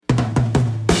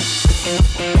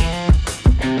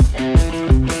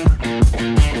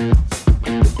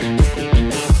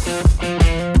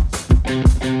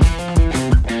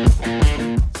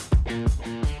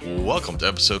Welcome to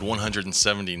episode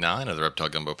 179 of the Reptile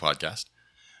Gumbo podcast.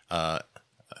 I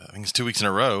think it's 2 weeks in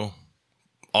a row.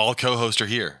 All co-hosts are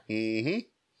here. Mm-hmm.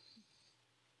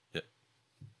 Yeah.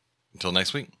 Until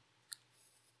next week.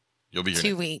 You'll be here.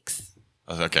 2 weeks.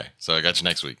 Okay, so I got you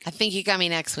next week. I think you got me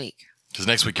next week. Because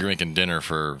next week you're making dinner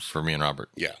for me and Robert.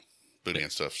 Yeah. Booty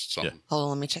and stuff. Something. Hold on,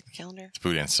 let me check the calendar. It's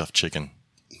booty and stuffed chicken.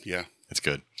 Yeah. It's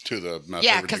good. To the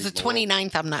Yeah, because the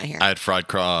 29th I'm not here. I had fried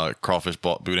crawfish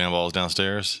boudin balls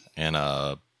downstairs and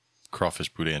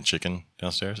crawfish boudin chicken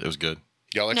downstairs. It was good.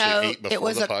 Y'all actually ate before it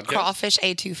was the a podcast? crawfish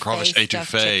etouffee. Crawfish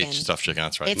etouffee stuffed chicken.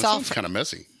 That's right. It's That all sounds kind of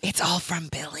messy. It's all from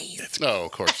Billy's. Oh,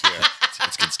 of course. Yeah.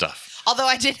 It's good stuff. Although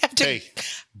I did have to. Hey,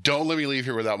 don't let me leave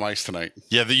here without mice tonight.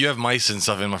 Yeah, you have mice and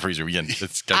stuff in my freezer.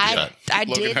 It's got to be that. I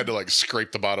Logan did. had to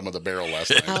scrape the bottom of the barrel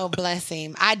last night. Oh, bless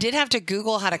him. I did have to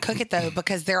Google how to cook it though,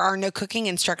 because there are no cooking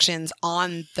instructions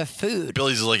on the food.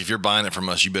 Billy's is like, if you're buying it from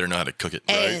us, you better know how to cook it.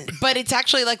 But it's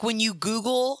actually like when you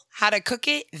Google how to cook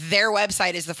it, their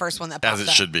website is the first one that pops As it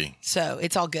up. should be. So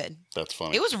it's all good. That's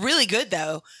funny. It was really good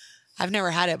though. I've never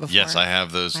had it before. Yes, I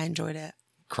have those I enjoyed it.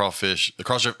 crawfish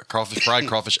fried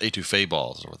crawfish etouffee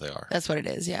balls is what they are. That's what it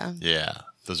is. Yeah. Yeah,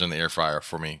 those are in the air fryer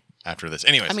for me after this.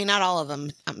 Anyways, I mean, not all of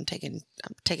them. I'm taking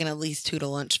at least 2 to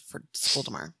lunch for school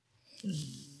tomorrow.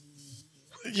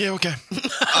 yeah, okay.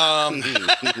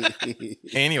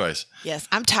 Anyways, Yes,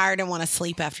 I'm tired and want to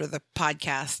sleep after the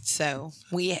podcast. So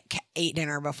we ate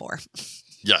dinner before.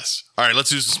 yes. All right, let's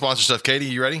do some sponsor stuff. Katie,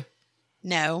 you ready?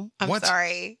 No, I'm What?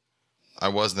 sorry. I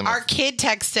was. Then Our kid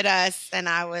texted us and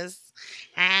I was.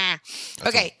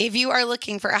 Okay, if you are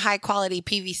looking for a high quality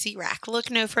PVC rack,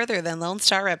 look no further than Lone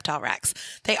Star Reptile Racks.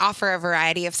 They offer a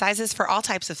variety of sizes for all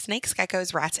types of snakes,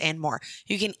 geckos, rats, and more.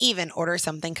 You can even order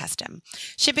something custom.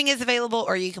 Shipping is available,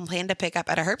 or you can plan to pick up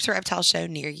at a Herps Reptile show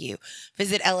near you.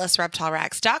 Visit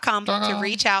lsreptileracks.com to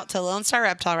reach out to Lone Star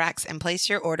Reptile Racks and place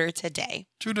your order today.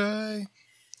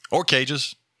 Or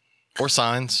cages, or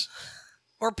signs,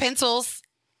 Or pencils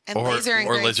and or laser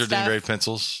engraved stuff. engraved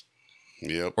pencils,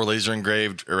 Yep. or laser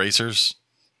engraved erasers,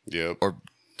 Yep. or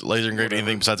laser engraved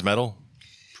anything besides metal.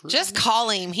 Just call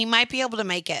him. He might be able to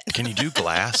make it. Can you do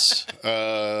glass?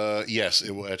 Yes,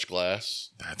 it will etch glass.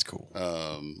 That's cool.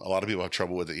 A lot of people have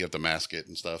trouble with it. You have to mask it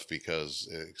and stuff because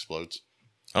it explodes.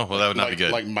 Oh, well, that would not be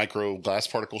good. Like micro glass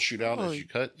particles shoot out as you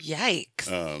cut. Yikes.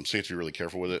 So you have to be really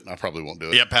careful with it. I probably won't do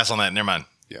it. Yeah, pass on that. Never mind.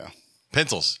 Yeah.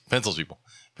 Pencils, people.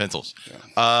 Pencils.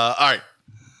 All right.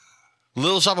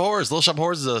 Little Shop of Horrors. Little Shop of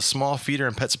Horrors is a small feeder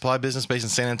and pet supply business based in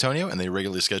San Antonio, and they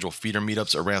regularly schedule feeder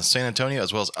meetups around San Antonio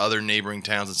as well as other neighboring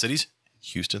towns and cities.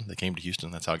 Houston. They came to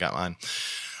Houston. That's how I got mine.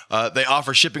 They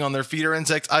offer shipping on their feeder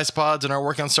insects, isopods, and are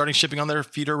working on starting shipping on their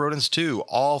feeder rodents too.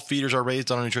 All feeders are raised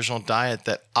on a nutritional diet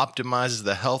that optimizes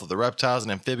the health of the reptiles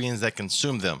and amphibians that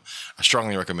consume them. I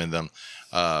strongly recommend them.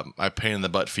 My pain in the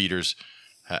butt feeders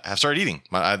have started eating.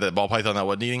 I had the ball python that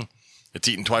wasn't eating. It's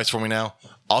eaten twice for me now.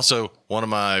 Also, one of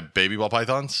my baby ball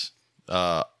pythons,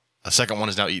 a second one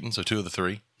is now eaten, so 2 of the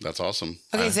 3. That's awesome.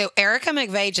 Okay, so Erica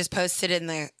McVeigh just posted in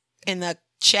the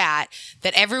chat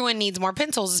that everyone needs more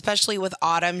pencils, especially with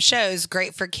autumn shows.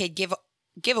 Great for kid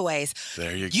giveaways.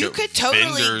 There you go. You could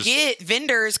totally Vendors.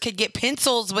 vendors could get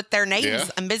pencils with their names Yeah.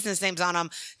 and business names on them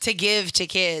to give to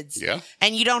kids. Yeah.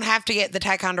 And you don't have to get the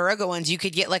Ticonderoga ones. You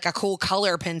could get like a cool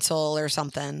color pencil or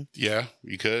something. Yeah,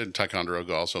 you could.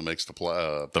 Ticonderoga also makes the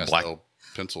black pastel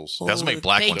pencils. They also make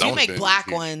black they ones. do I make want- black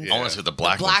yeah. ones. I want to see what the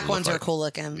black, Black ones ones are look like. cool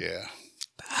looking. Yeah.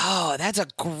 Oh, that's a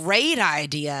great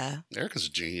idea. Erica's a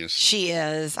genius. She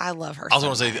is. I love her. I also so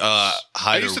want to say, much. I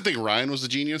hi used to to, think Ryan was a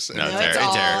genius. And No, then it's I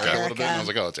all thought Erica. a little bit, and I was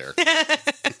like, oh, it's Erica.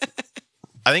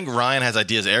 I think Ryan has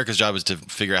ideas. Erica's job is to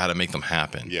figure out how to make them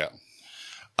happen. Yeah.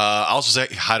 I also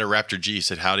say hi to Raptor G.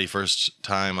 Said howdy, first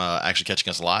time actually catching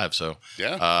us live. So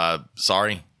Yeah.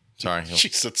 sorry. She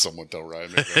said someone tell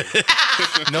Ryan.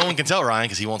 No one can tell Ryan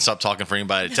because he won't stop talking for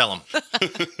anybody to tell him.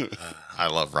 I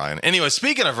love Ryan. Anyway,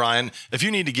 speaking of Ryan, if you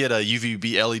need to get a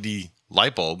UVB LED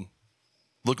light bulb,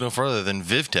 look no further than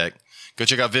VivTech. Go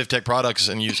check out VivTech products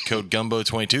and use code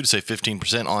GUMBO22 to save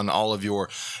 15% on all of your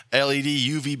LED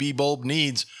UVB bulb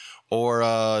needs, or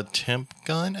temp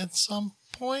gun at some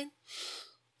point.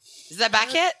 Is that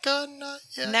back yet? Gun, not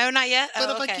yet. No, not yet. But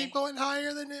Oh, if I okay. keep going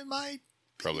higher, then it might.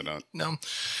 Probably not. No.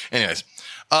 Anyways,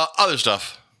 other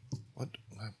stuff. What?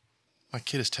 My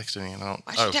kid is texting me. And I don't,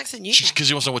 Why is she texting you? Because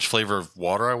she wants to know which flavor of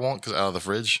water I want out of the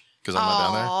fridge because I'm not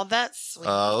down there. Oh, that's sweet.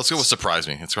 Let's go with surprise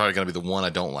me. It's probably going to be the one I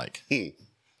don't like.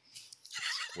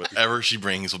 Whatever she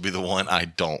brings will be the one I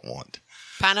don't want.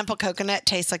 Pineapple coconut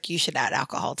tastes like you should add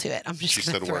alcohol to it. I'm just She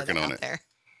going to said throw working that on out it. there.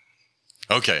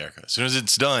 Okay. As soon as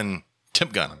it's done,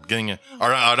 temp gun. I'm getting or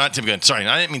not temp gun. Sorry,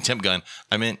 I didn't mean temp gun.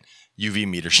 I meant UV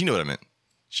meter. She knew what I meant.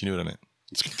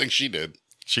 It's a good thing she did.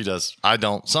 She does. I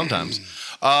don't sometimes.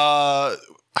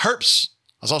 Herps.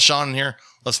 I saw Sean in here.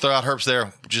 Let's throw out Herps there.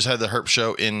 We just had the Herp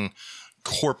show in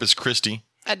Corpus Christi.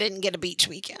 I didn't get a beach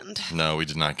weekend. No, we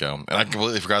did not go. And I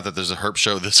completely forgot that there's a Herp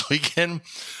show this weekend.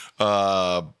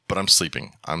 But I'm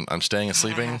sleeping. I'm staying and I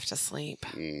sleeping. have to sleep.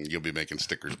 You'll be making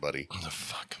stickers, buddy. Oh,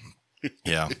 fuck.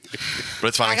 Yeah. But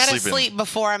it's fine. I I'm gotta sleeping. sleep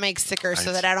before I make stickers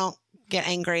so that I don't get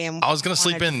angry. And I was going to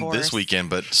want sleep a in divorce. this weekend,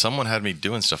 but someone had me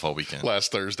doing stuff all weekend.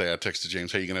 Last Thursday, I texted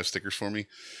James, "Hey, you gonna have stickers for me?"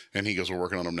 And he goes, "We're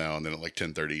working on them now." And then at like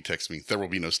 10:30, he texts me, "There will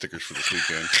be no stickers for this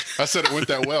weekend." I said, "It went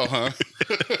that well, huh?"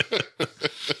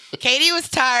 Katie was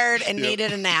tired and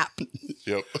needed a nap.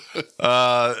 Yep.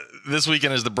 This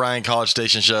weekend is the Bryan College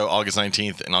Station show, August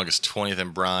 19th and August 20th in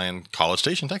Bryan, College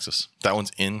Station, Texas. That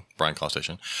one's in Bryan College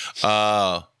Station.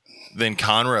 Then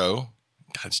Conroe.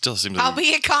 God, it still seems I'll like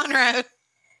be at Conroe.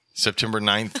 September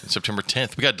 9th and September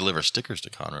 10th. We got to deliver stickers to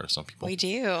Conroe to some people. We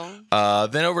do.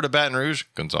 Then over to Baton Rouge,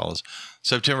 Gonzales,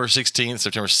 September 16th,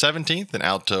 September 17th, and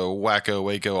out to Waco,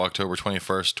 October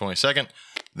 21st, 22nd.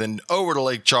 Then over to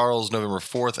Lake Charles, November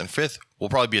 4th and 5th. We'll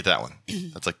probably be at that one.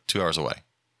 That's like 2 hours away.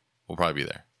 We'll probably be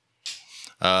there.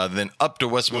 Then up to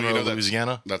West Monroe,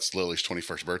 Louisiana. That's Lily's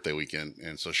 21st birthday weekend,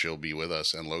 and so she'll be with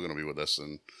us, and Logan will be with us,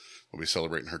 and we'll be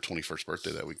celebrating her 21st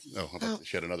birthday that week. Oh, I thought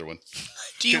she had another one.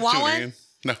 Do you want one? Again.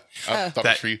 No, I thought it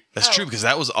was for you. That's true because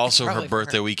that was also her Probably for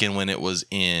birthday her. weekend when it was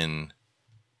in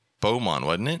Beaumont,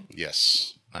 wasn't it?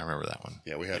 Yes. I remember that one.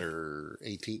 Yeah, we had her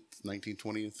 18th, 19th,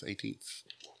 20th, 18th.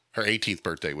 Her 18th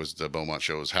birthday was the Beaumont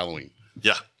show. It was Halloween.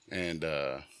 Yeah. And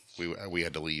we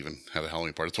had to leave and have a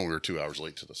Halloween party. That's when we were 2 hours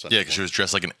late to the Sunday. Yeah, because she was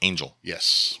dressed like an angel.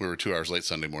 Yes, we were 2 hours late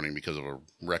Sunday morning because of a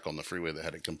wreck on the freeway that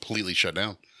had it completely shut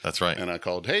down. That's right. And I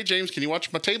called, "Hey, James, can you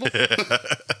watch my table?"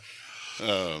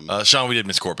 Sean, we did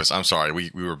miss Corpus. I'm sorry.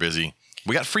 We were busy.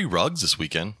 We got free rugs this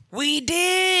weekend. We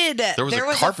did. There was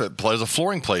a carpet place, a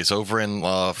flooring place over in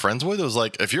Friendswood. It was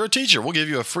like, if you're a teacher, we'll give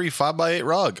you a free 5x8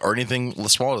 rug or anything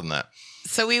smaller than that.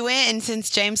 So we went, and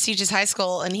since James teaches high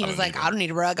school, and he was like, need "I don't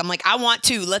need a rug." I'm like, "I want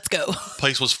to. Let's go."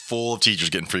 Place was full of teachers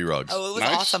getting free rugs. Oh, it was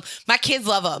Nice. awesome. My kids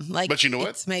love them. Like, But you know what?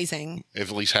 It's amazing. If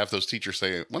at least half those teachers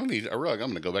say, "Well, I need a rug," I'm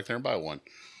going to go back there and buy one.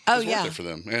 Oh It's yeah, worth it for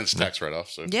them, and it's tax write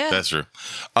off. So yeah. That's true.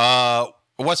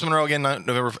 West Monroe again,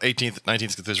 November 18th,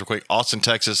 19th. Get this real quick. Austin,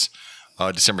 Texas,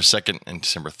 December 2nd and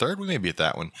December 3rd. We may be at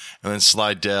that one. And then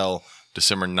Slidell,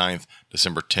 December 9th,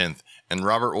 December 10th. And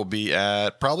Robert will be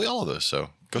at probably all of those. So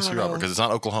go see Robert because it's not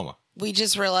Oklahoma. We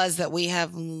just realized that we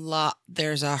have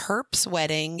there's a Herps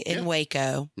wedding in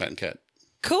Waco. Matt and Cat,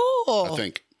 Cool. I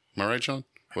think. Am I right, Sean?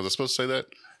 Was I supposed to say that?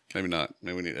 Maybe not.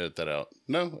 Maybe we need to edit that out.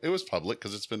 No, it was public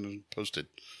because it's been posted.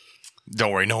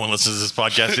 Don't worry. No one listens to this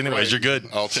podcast anyways. Right. You're good.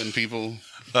 All 10 people.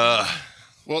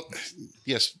 Well,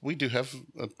 yes, we do have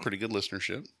a pretty good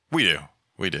listenership. We do. I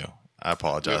We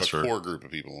apologize have a for. core group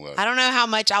of people. I don't know how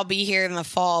much I'll be here in the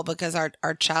fall because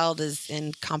our child is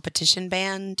in competition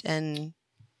band, and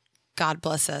God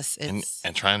bless us. It's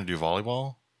And trying to do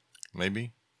volleyball,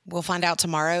 maybe. we'll find out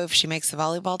tomorrow if she makes the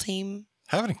volleyball team.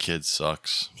 Having a kid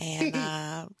sucks.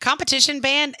 And competition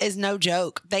band is no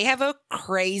joke. They have a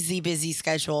crazy busy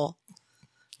schedule.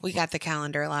 We got the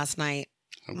calendar last night.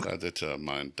 I'm glad that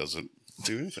mine doesn't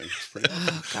do anything. It's pretty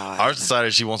Oh God, Ours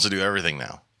decided she wants to do everything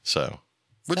now. So,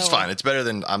 which is So- fine. It's better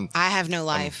than I have no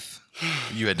life,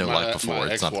 you had no life before.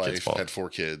 My It's not the kid's ex-wife fault. had 4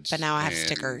 kids. but now I have and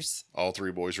stickers. All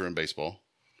 3 boys are in baseball.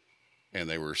 And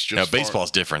they were just Now, far-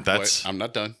 baseball's different. That's Wait, I'm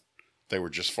not done. They were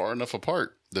just far enough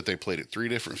apart that they played at 3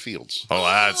 different fields. that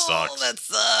Oh, sucks. that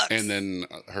sucks. And then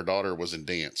her daughter was in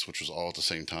dance, which was all at the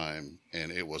same time.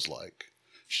 And it was like,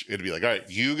 it'd be like, all right,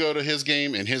 you go to his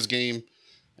game and his game,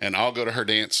 and I'll go to her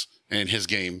dance and his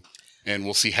game, and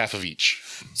we'll see half of each.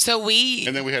 So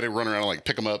And then we had to run around and like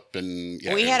pick them up. And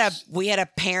yeah, we it had was- a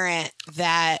parent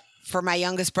that for my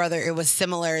youngest brother it was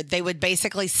similar. They would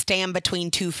basically stand between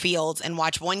 2 fields and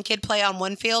watch one kid play on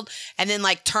one field and then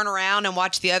like turn around and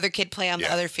watch the other kid play on the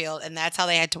Yeah. other field, and that's how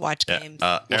they had to watch games.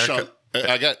 Well, Erica, Sean,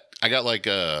 I got like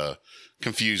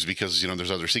confused because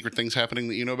there's other secret things happening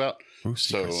that you know about. Ooh,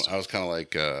 So secrets. I was kind of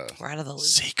like, We're out of the loop.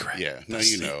 secret. Yeah, no, The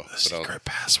you se- know, The but I'll- secret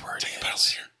password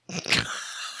is.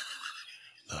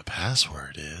 The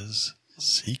password is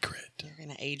secret. You're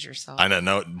gonna age yourself. I don't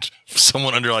know.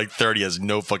 Someone under like 30 has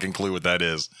no fucking clue what that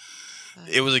is.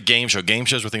 It was a game show. Game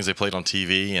shows were things they played on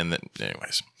TV. And then,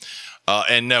 anyways.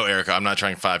 And no, Erica, I'm not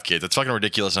trying 5 kids. It's fucking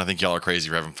ridiculous. And I think y'all are crazy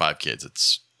for having 5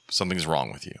 kids. Something's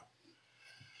wrong with you.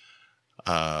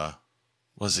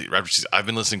 was it? I've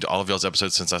been listening to all of y'all's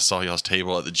episodes since I saw y'all's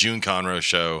table at the June Conroe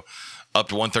show. Up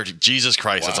to 130. Jesus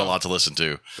Christ, that's a lot to listen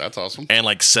to. That's awesome. And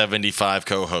like 75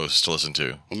 co-hosts to listen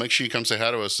to. Well, make sure you come say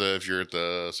hi to us if you're at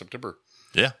the September.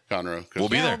 Yeah. Conroe. We'll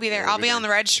be there. We'll be there. I'll be on the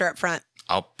register up front.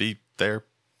 I'll be there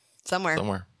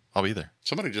Somewhere. I'll be there.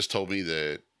 Somebody just told me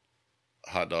that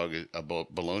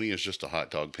bologna is just a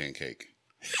hot dog pancake.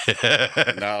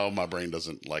 No, my brain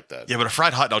doesn't like that. Yeah, but a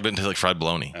fried hot dog doesn't taste like fried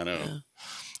bologna. I know.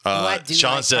 I do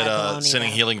Sean like said, fried bologna, sending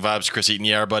though. healing vibes to Chris Eaton.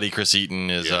 Yeah, our buddy Chris Eaton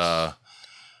is, Yes.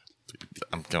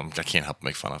 I can't help but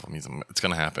make fun of him. It's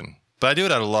going to happen. But I do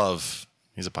it out of love.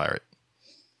 He's a pirate.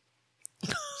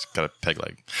 He's got a peg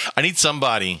leg. I need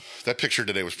somebody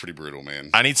Today was pretty brutal,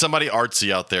 man.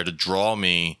 artsy out there to draw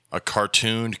me a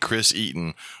cartooned Chris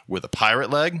Eaton with a pirate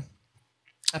leg.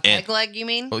 A peg leg, you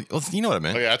mean? Well, you know what I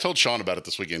meant. Oh, yeah, I told Sean about it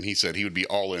this weekend. He said he would be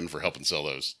all in for helping sell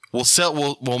those.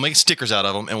 We'll make stickers out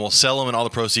of them and we'll sell them, and all the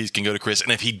proceeds can go to Chris.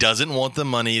 And if he doesn't want the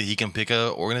money, he can pick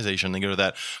a organization and go to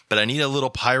that. But I need a little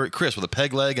pirate Chris with a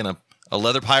peg leg and a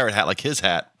leather pirate hat, like his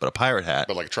hat, but a pirate hat.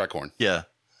 But like a tricorn. Yeah.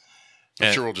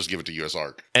 I'm sure we'll just give it to US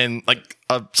Ark. And like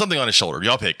something on his shoulder.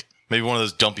 Y'all pick. Maybe one of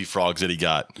those dumpy frogs that he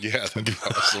got. Yeah, that'd be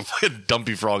awesome. A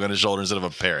dumpy frog on his shoulder instead of a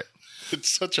parrot. It's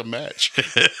such a match.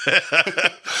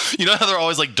 You know how they're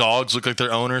always like dogs look like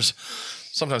their owners?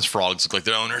 Sometimes frogs look like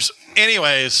their owners.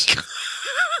 Anyways,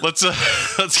 let's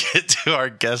get to our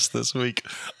guest this week.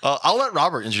 I'll let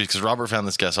Robert introduce, because Robert found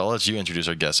this guest. I'll let you introduce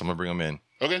our guest. I'm going to bring him in.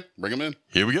 Okay, bring him in.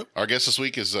 Here we go. Our guest this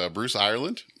week is Bruce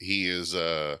Ireland. He is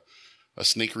a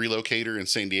snake relocator in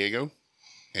San Diego.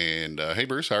 And hey,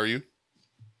 Bruce, how are you?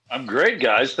 I'm great,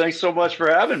 guys. Thanks so much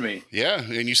for having me. Yeah,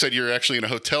 and you said you're actually in a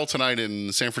hotel tonight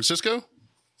in San Francisco?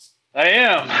 I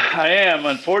am.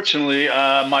 Unfortunately,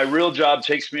 my real job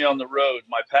takes me on the road.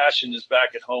 My passion is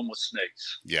back at home with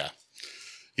snakes. Yeah.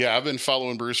 Yeah, I've been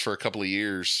following Bruce for a couple of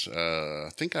years.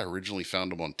 I think I originally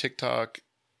found him on TikTok,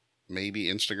 maybe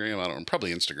Instagram. I don't know,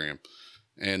 probably Instagram.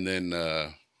 And then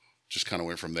just kind of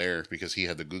went from there because he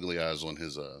had the googly eyes on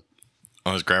his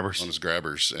grabbers.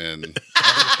 And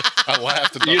I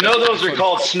laughed about You know those are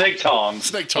called snake tongs.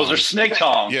 Snake tongs. Those are snake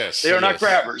tongs. Yes. They are not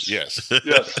grabbers. Yes.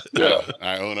 Yes. Yeah.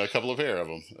 I own a couple of pair of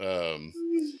them.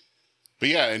 But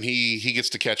yeah, and he gets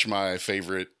to catch my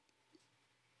favorite.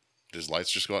 Does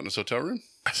lights just go out in his hotel room?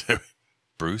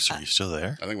 Bruce, are you still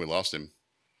there? I think we lost him.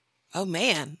 Oh,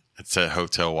 man. It's a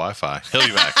hotel Wi-Fi. He'll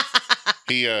be back.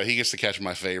 He gets to catch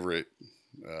my favorite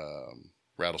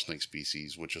rattlesnake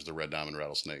species, which is the red diamond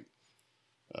rattlesnake.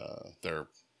 They're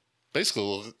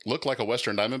basically look like a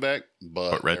western diamondback,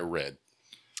 but red. they're red.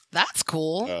 That's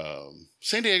cool.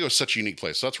 San Diego is such a unique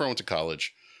place. So that's where I went to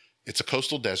college. It's a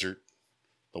coastal desert.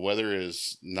 The weather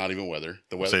is not even weather.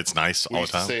 The weather. Say it's nice all the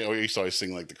time. We used to always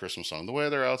sing like the Christmas song. The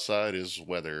weather outside is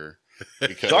weather.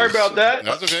 Sorry about that.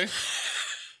 That's okay.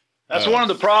 That's one of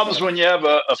the problems when you have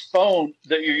a phone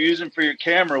that you're using for your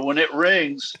camera. When it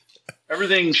rings,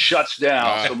 everything shuts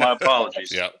down. So my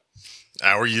apologies. Yeah.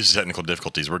 We're used to technical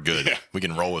difficulties. We're good. Yeah. We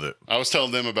can roll with it. I was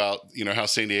telling them about, how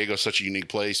San Diego is such a unique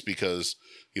place because,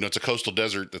 it's a coastal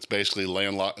desert that's basically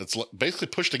landlocked. It's basically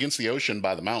pushed against the ocean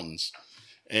by the mountains.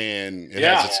 And it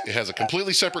has a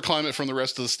completely separate climate from the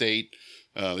rest of the state.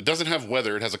 It doesn't have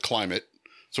weather. It has a climate.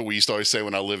 So we used to always say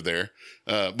when I lived there.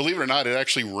 Believe it or not, it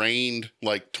actually rained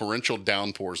like torrential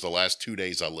downpours the last 2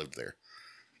 days I lived there.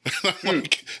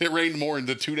 It rained more in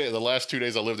the last 2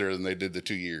 days I lived there than they did the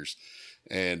 2 years.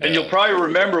 And you'll probably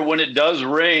remember when it does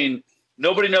rain,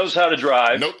 nobody knows how to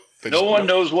drive. Nope. No one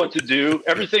knows what to do.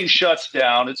 Everything shuts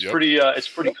down. It's pretty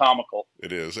comical.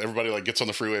 It is. Everybody gets on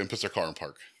the freeway and puts their car in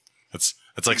park. It's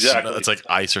like Exactly. it's like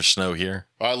ice or snow here.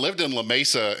 I lived in La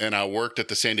Mesa and I worked at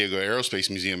the San Diego Aerospace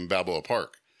Museum in Balboa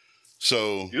Park.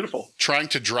 So Beautiful. trying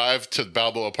to drive to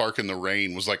Balboa Park in the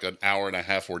rain was like an hour and a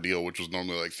half ordeal, which was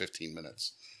normally like 15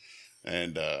 minutes.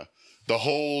 And the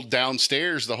whole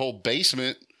downstairs, the whole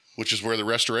basement, which is where the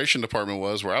restoration department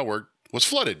was, where I worked, was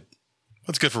flooded.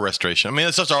 That's good for restoration. I mean,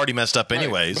 that stuff's already messed up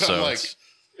anyways. But I'm So like, it's-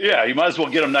 Yeah, you might as well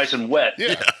get them nice and wet.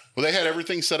 yeah. Well, they had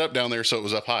everything set up down there so it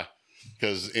was up high.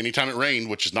 Because anytime it rained,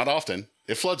 which is not often,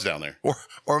 it floods down there.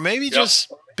 or maybe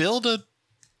just build a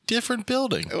different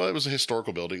building. Well, it was a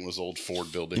historical building. It was an old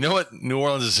Ford building. You know what? New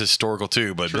Orleans is historical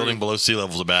too, but building below sea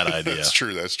level is a bad idea. That's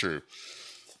true. That's true.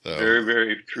 Very,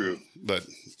 very true. But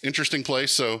interesting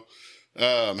place. So,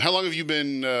 how long have you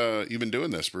been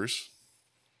doing this, Bruce?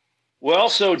 Well,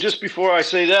 so just before I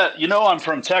say that, I'm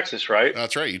from Texas, right?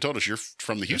 That's right. You told us you're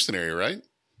from the Houston area, right?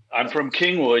 I'm from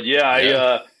Kingwood. Yeah.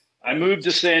 Yeah. I moved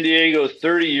to San Diego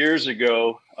 30 years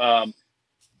ago,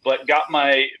 but got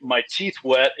my teeth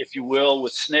wet, if you will,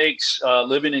 with snakes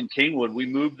living in Kingwood. We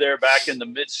moved there back in the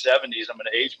mid 70s. I'm going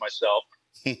to age myself.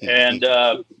 And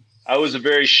I was a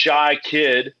very shy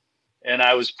kid, and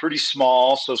I was pretty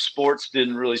small, so sports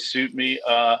didn't really suit me.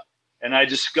 And I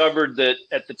discovered that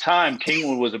at the time,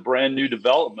 Kingwood was a brand new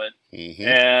development,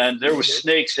 and there was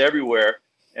snakes everywhere.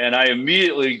 And I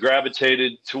immediately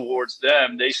gravitated towards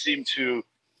them. They seemed to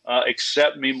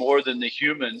accept me more than the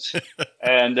humans.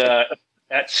 And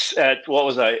at what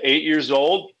was I, 8 years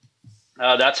old?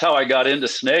 That's how I got into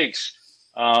snakes.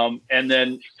 And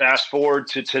then fast forward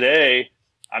to today,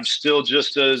 I'm still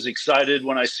just as excited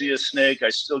when I see a snake. I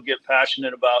still get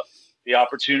passionate about the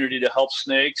opportunity to help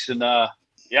snakes. And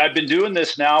yeah, I've been doing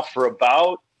this now for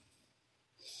about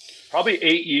probably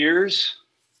 8 years,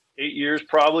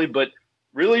 probably, but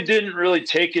really didn't really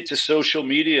take it to social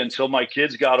media until my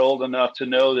kids got old enough to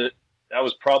know that that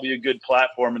was probably a good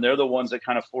platform. And they're the ones that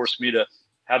kind of forced me to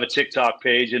have a TikTok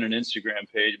page and an Instagram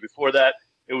page. Before that,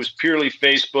 it was purely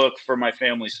Facebook for my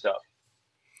family stuff.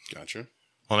 Gotcha.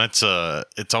 Well, that's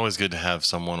it's always good to have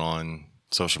someone on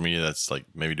social media that's like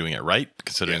maybe doing it right,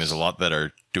 considering there's a lot that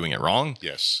are doing it wrong.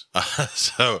 Yes.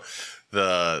 So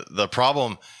the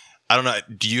problem, I don't know.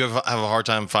 Do you have a hard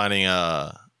time finding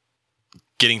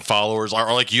getting followers,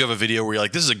 or like you have a video where you're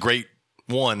like, this is a great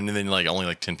one, and then like only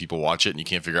like 10 people watch it, and you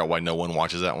can't figure out why no one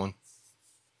watches that one?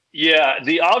 Yeah,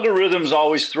 the algorithms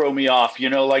always throw me off. You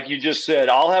know, like you just said,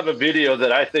 I'll have a video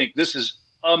that I think this is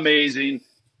amazing,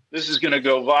 this is going to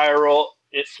go viral.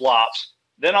 It flops.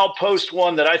 Then I'll post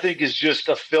one that I think is just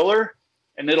a filler,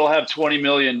 and it'll have 20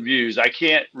 million views. I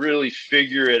can't really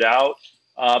figure it out,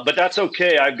 but that's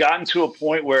okay. I've gotten to a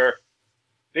point where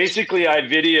basically I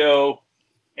video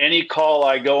any call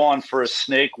I go on for a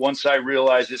snake once I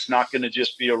realize it's not going to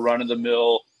just be a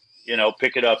run-of-the-mill, you know,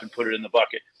 pick it up and put it in the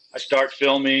bucket. I start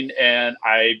filming, and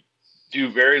I do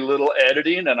very little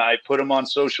editing, and I put them on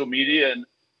social media.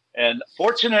 And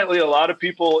fortunately, a lot of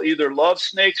people either love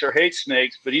snakes or hate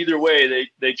snakes, but either way,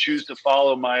 they choose to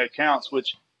follow my accounts,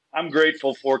 which I'm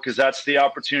grateful for, because that's the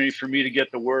opportunity for me to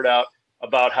get the word out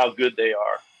about how good they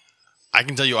are. I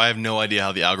can tell you, I have no idea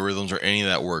how the algorithms or any of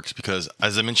that works, because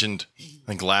as I mentioned, I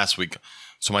think last week,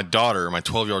 so my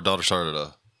 12-year-old daughter started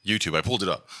a YouTube. I pulled it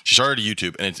up. She started a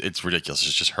YouTube, and it's ridiculous.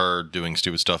 It's just her doing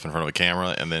stupid stuff in front of a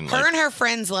camera, and then her and her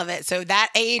friends love it. So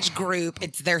that age group,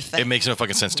 it's their thing. It makes no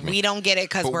fucking sense to me. We don't get it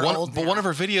because we're old. But one of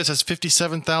her videos has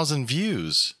 57,000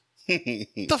 views.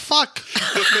 The fuck?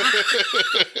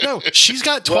 No, she's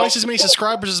got twice as many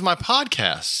subscribers as my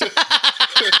podcast.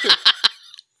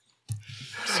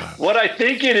 What I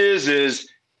think it is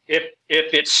if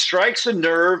it strikes a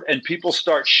nerve and people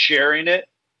start sharing it,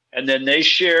 and then they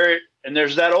share it, and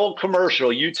there's that old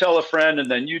commercial, you tell a friend and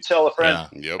then you tell a friend.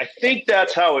 Yeah. Yep. I think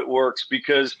that's how it works,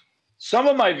 because some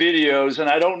of my videos, and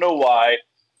I don't know why,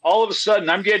 all of a sudden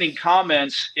I'm getting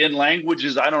comments in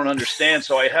languages I don't understand,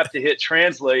 so I have to hit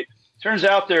translate. Turns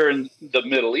out they're in the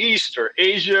Middle East or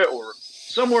Asia or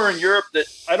somewhere in Europe that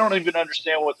I don't even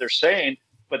understand what they're saying,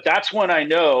 but that's when I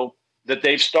know that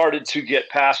they've started to get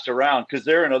passed around, because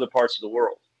they're in other parts of the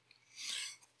world.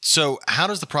 So how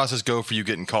does the process go for you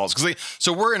getting calls?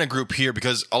 So we're in a group here,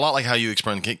 because a lot like how you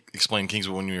explained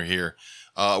Kingswood when you were here,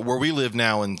 where we live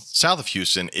now in south of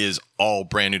Houston is all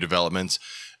brand new developments,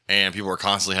 and people are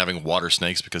constantly having water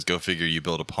snakes, because go figure, you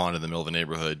build a pond in the middle of a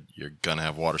neighborhood, you're going to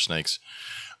have water snakes.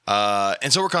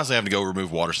 And so we're constantly having to go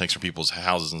remove water snakes from people's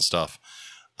houses and stuff.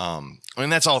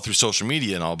 And that's all through social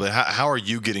media and all, but how are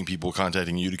you getting people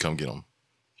contacting you to come get them?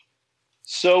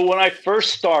 So when I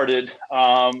first started,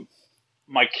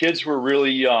 my kids were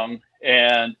really young,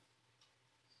 and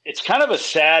it's kind of a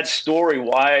sad story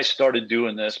why I started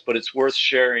doing this, but it's worth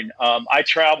sharing. I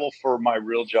travel for my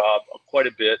real job quite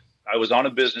a bit. I was on a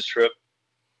business trip,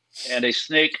 and a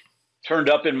snake turned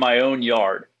up in my own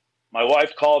yard. My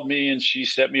wife called me, and she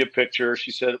sent me a picture.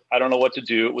 She said, I don't know what to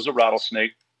do. It was a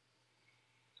rattlesnake.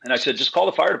 And I said, just call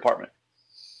the fire department.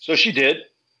 So she did.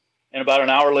 And about an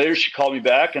hour later, she called me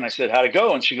back, and I said, how'd it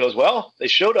go? And she goes, well, they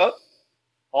showed up.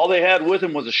 All they had with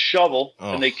them was a shovel,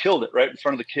 and they killed it right in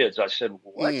front of the kids. I said,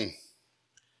 what?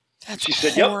 That's she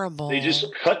said, horrible. Yep. They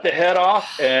just cut the head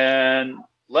off and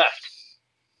left.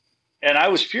 And I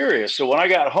was furious. So when I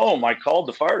got home, I called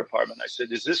the fire department. I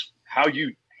said, is this how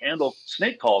you handle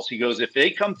snake calls? He goes, if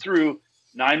they come through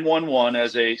 911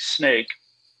 as a snake,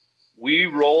 we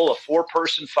roll a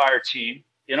 4-person fire team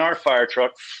in our fire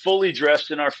truck, fully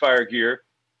dressed in our fire gear,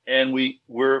 and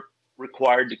we're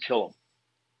required to kill them.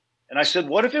 And I said,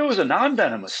 what if it was a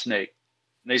non-venomous snake?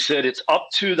 And they said, it's up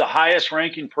to the highest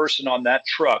ranking person on that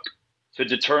truck to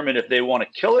determine if they want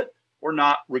to kill it or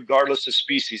not, regardless of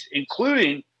species,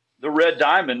 including the red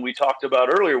diamond we talked about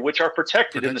earlier, which are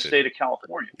protected in the state of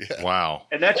California. Yeah. Wow.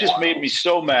 And that just made me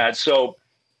so mad. So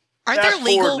Aren't there Fast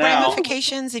legal forward now.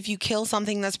 ramifications if you kill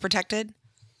something that's protected?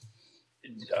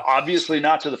 Obviously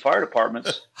not to the fire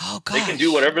departments. Oh, gosh. They can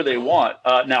do whatever they want.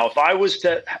 Now, if I was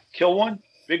to kill one,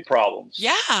 big problems.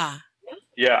 Yeah.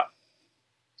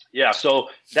 Yeah. So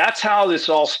that's how this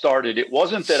all started. It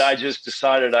wasn't that I just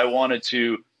decided I wanted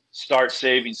to start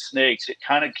saving snakes. It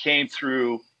kind of came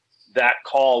through that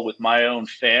call with my own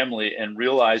family and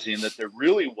realizing that there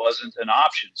really wasn't an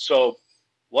option. So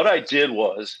what I did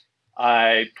was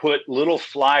I put little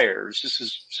flyers, this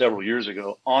is several years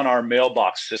ago, on our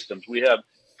mailbox systems. We have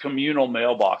communal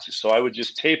mailboxes. So I would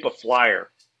just tape a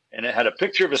flyer and it had a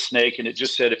picture of a snake and it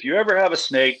just said, if you ever have a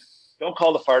snake, don't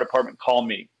call the fire department, call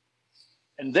me.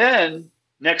 And then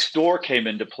Nextdoor came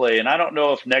into play. And I don't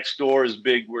know if Nextdoor is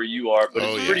big where you are, but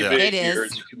it's pretty big here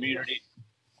as a community.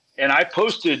 And I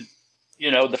posted,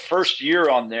 the first year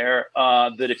on there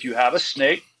that if you have a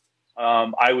snake,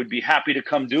 I would be happy to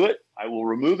come do it. I will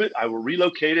remove it. I will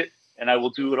relocate it, and I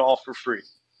will do it all for free.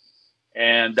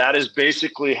 And that is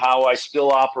basically how I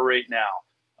still operate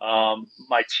now.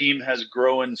 My team has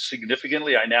grown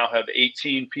significantly. I now have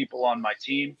 18 people on my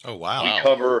team. Oh, wow. We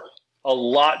cover a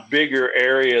lot bigger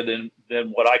area than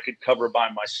what I could cover by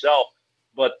myself.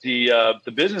 But the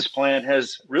business plan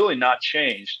has really not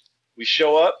changed. We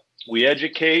show up, we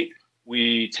educate,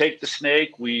 we take the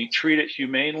snake, we treat it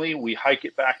humanely, we hike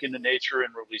it back into nature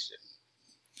and release it.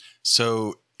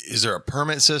 So is there a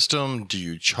permit system? Do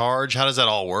you charge? How does that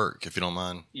all work, if you don't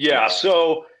mind? Yeah.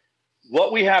 So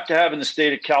what we have to have in the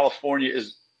state of California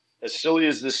is, as silly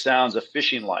as this sounds, a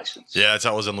fishing license. Yeah, that's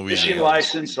how it was in Louisiana. Fishing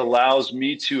license allows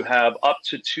me to have up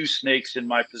to 2 snakes in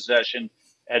my possession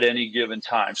at any given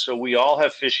time. So we all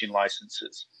have fishing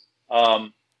licenses.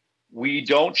 We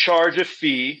don't charge a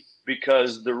fee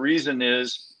because the reason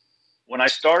is when I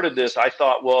started this, I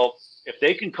thought, well, if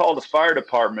they can call the fire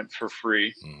department for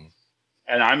free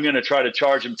and I'm going to try to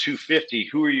charge them $250,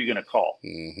 who are you going to call?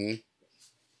 Mm-hmm.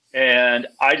 And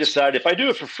I decided if I do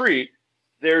it for free,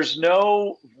 there's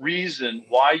no reason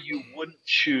why you wouldn't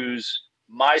choose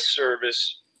my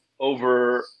service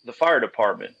over the fire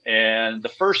department. And the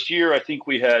first year, I think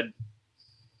we had,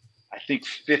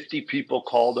 50 people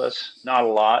called us, not a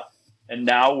lot. And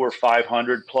now we're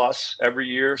 500 plus every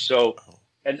year. So,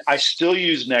 and I still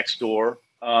use Nextdoor,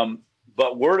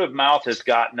 but word of mouth has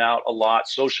gotten out a lot.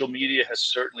 Social media has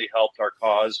certainly helped our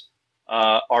cause.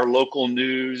 Our local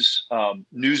news,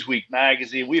 Newsweek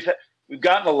magazine, we've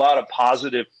gotten a lot of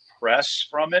positive press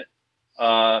from it,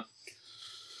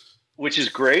 which is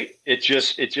great. It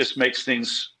just makes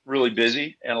things really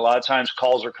busy. And a lot of times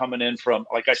calls are coming in from,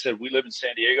 like I said, we live in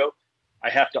San Diego. I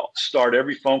have to start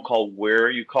every phone call. Where are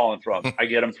you calling from? I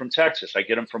get them from Texas. I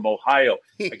get them from Ohio.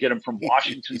 I get them from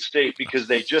Washington State because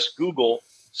they just Google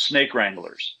snake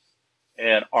wranglers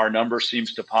and our number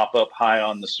seems to pop up high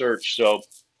on the search. So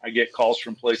I get calls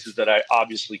from places that I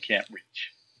obviously can't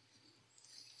reach.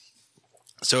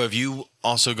 So have you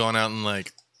also gone out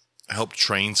and helped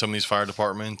train some of these fire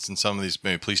departments and some of these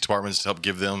maybe police departments to help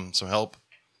give them some help?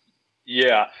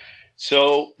 Yeah.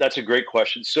 So that's a great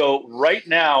question. So right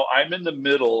now I'm in the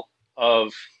middle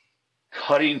of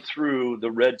cutting through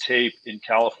the red tape in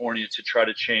California to try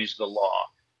to change the law.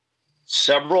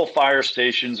 Several fire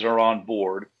stations are on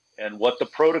board, and what the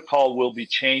protocol will be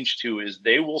changed to is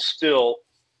they will still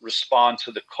respond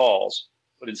to the calls,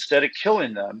 but instead of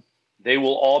killing them, they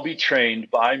will all be trained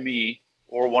by me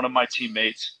or one of my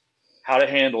teammates how to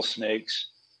handle snakes,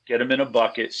 get them in a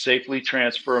bucket, safely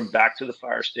transfer them back to the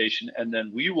fire station, and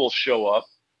then we will show up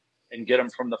and get them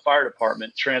from the fire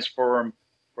department, transfer them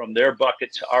from their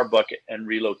bucket to our bucket, and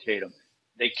relocate them.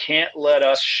 They can't let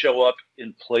us show up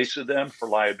in place of them for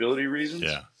liability reasons.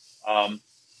 Yeah.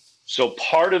 So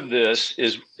part of this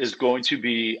is going to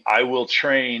be, I will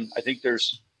train, I think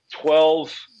there's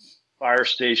 12 fire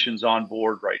stations on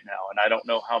board right now, and I don't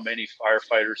know how many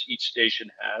firefighters each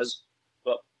station has,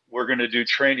 but we're going to do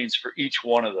trainings for each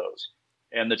one of those.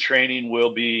 And the training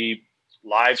will be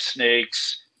live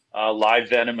snakes, live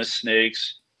venomous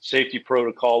snakes, safety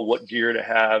protocol, what gear to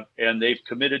have. And they've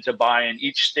committed to buying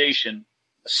each station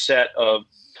a set of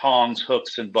tongs,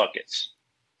 hooks, and buckets.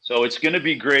 So it's going to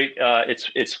be great.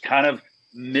 It's kind of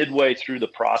midway through the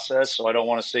process, so I don't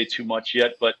want to say too much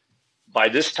yet. But by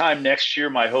this time next year,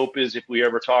 my hope is if we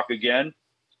ever talk again,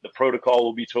 the protocol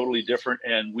will be totally different,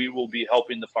 and we will be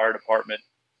helping the fire department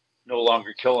no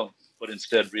longer kill them, but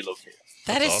instead relocate them.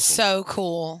 That is awesome. So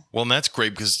cool. Well, and that's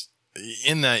great because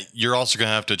in that you're also going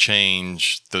to have to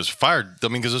change those fire. I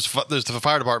mean, because there's the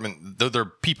fire department, they're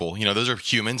people, those are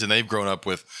humans and they've grown up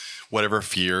with whatever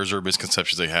fears or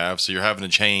misconceptions they have. So you're having to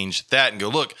change that and go,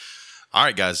 look, all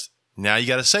right, guys, now you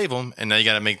got to save them. And now you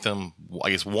got to make them, I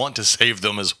guess, want to save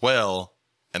them as well.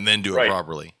 and then do it Right.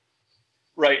 properly.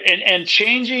 Right. And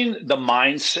changing the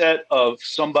mindset of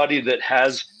somebody that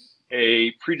has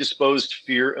a predisposed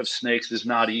fear of snakes is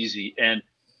not easy. And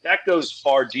that goes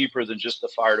far deeper than just the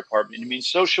fire department. I mean,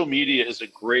 social media is a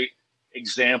great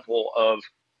example of,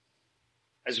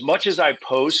 as much as I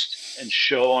post and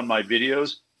show on my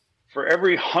videos, for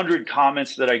every 100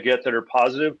 comments that I get that are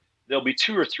positive, there'll be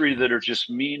 2 or 3 that are just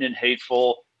mean and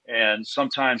hateful and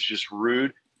sometimes just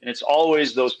rude. And it's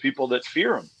always those people that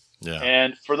fear them. Yeah.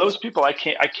 And for those people, I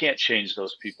can't change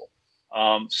those people.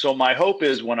 So my hope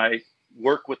is when I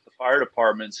work with the fire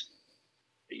departments,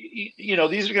 you know,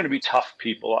 these are going to be tough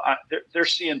people. They're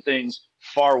seeing things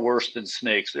far worse than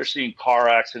snakes. They're seeing car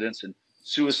accidents and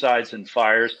suicides and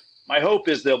fires. My hope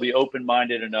is they'll be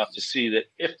open-minded enough to see that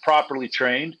if properly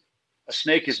trained, a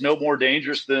snake is no more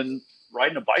dangerous than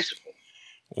riding a bicycle.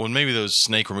 Well, maybe those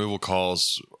snake removal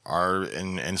calls are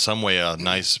in some way a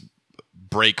nice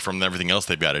break from everything else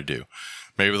they've got to do.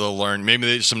 Maybe they'll learn, maybe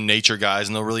they're some nature guys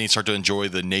and they'll really start to enjoy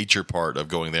the nature part of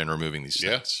going there and removing these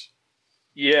snakes.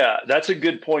 Yeah, that's a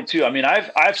good point too. I mean,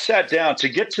 I've sat down to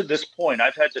get to this point.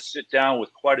 I've had to sit down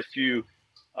with quite a few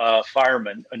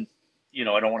firemen, and you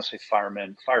know, I don't want to say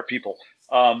firemen, fire people,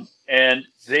 and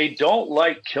they don't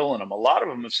like killing them. A lot of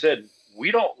them have said,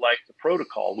 we don't like the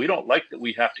protocol. We don't like that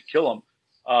we have to kill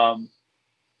them.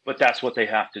 But that's what they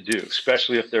have to do,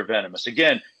 especially if they're venomous.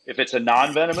 Again, if it's a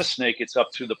non-venomous snake, it's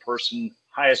up to the person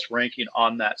highest ranking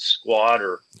on that squad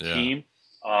or team.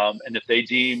 And if they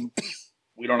deem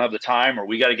we don't have the time or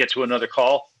we got to get to another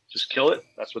call, just kill it.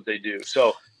 That's what they do.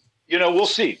 So, you know, we'll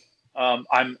see.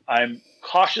 I'm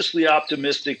cautiously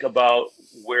optimistic about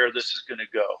where this is going to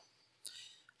go.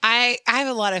 I have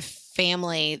a lot of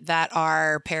family that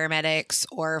are paramedics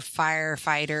or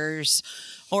firefighters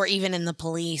or even in the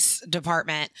police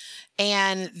department.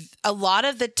 And a lot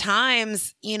of the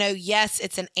times, you know, yes,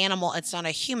 it's an animal, it's not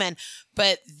a human,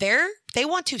 but they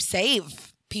want to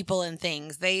save people and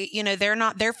things. They, you know,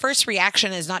 their first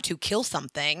reaction is not to kill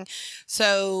something.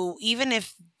 So even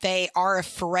if they are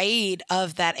afraid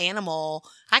of that animal,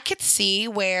 I could see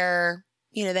where,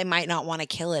 you know, they might not want to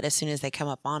kill it as soon as they come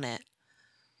up on it.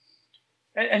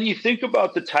 And you think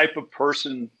about the type of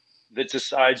person that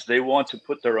decides they want to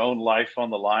put their own life on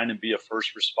the line and be a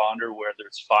first responder, whether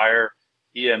it's fire,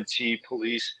 EMT,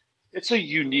 police. It's a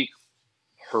unique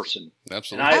person.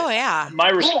 Absolutely. Yeah.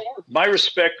 My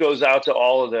respect goes out to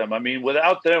all of them. I mean,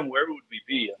 without them, where would we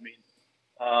be? I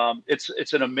mean,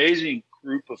 it's an amazing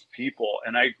group of people.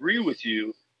 And I agree with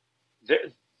you.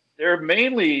 They're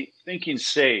mainly thinking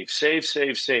save,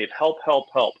 help,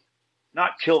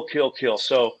 not kill.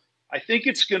 So I think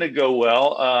it's going to go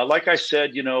well. Like I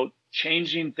said, you know,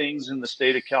 changing things in the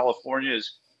state of California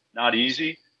is not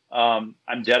easy. I'm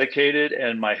dedicated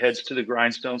and my head's to the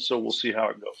grindstone, so we'll see how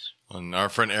it goes. And our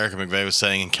friend Erica McVeigh was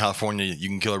saying in California, you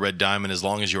can kill a red diamond as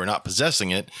long as you are not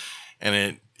possessing it and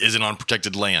it isn't on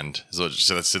protected land. So she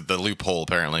said that's the loophole,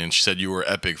 apparently. And she said you were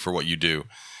epic for what you do.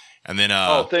 And then,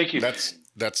 thank you. That's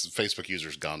Facebook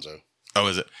users Gonzo. Oh,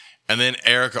 is it? And then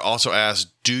Erica also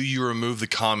asked, do you remove the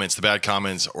comments, the bad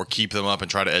comments, or keep them up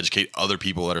and try to educate other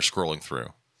people that are scrolling through?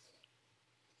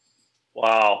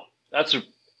 Wow. That's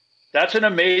an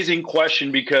amazing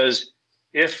question, because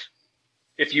if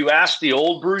you ask the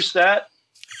old Bruce that,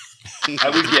 I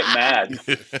would get mad.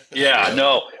 Yeah,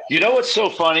 no. You know what's so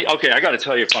funny? Okay, I got to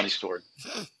tell you a funny story.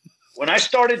 When I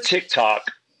started TikTok,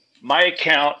 my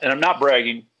account, and I'm not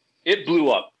bragging, it blew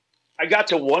up. I got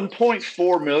to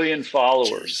 1.4 million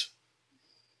followers.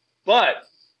 But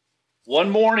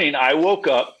one morning I woke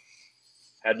up,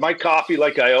 had my coffee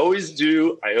like I always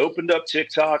do. I opened up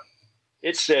TikTok.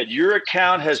 It said, your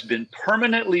account has been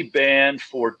permanently banned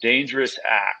for dangerous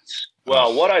acts.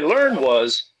 Well, what I learned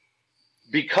was,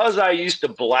 because I used to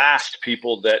blast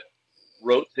people that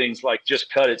wrote things like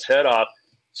just cut its head off,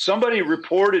 somebody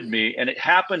reported me, and it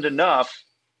happened enough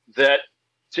that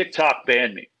TikTok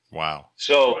banned me. Wow.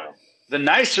 So the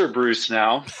nicer Bruce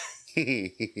now,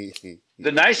 the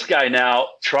nice guy now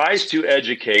tries to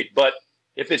educate, but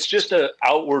if it's just an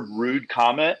outward rude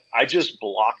comment, I just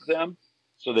block them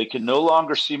so they can no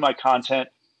longer see my content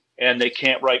and they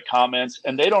can't write comments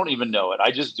and they don't even know it.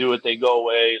 I just do it. They go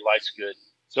away. Life's good.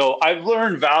 So I've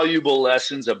learned valuable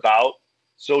lessons about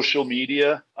social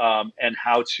media and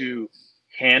how to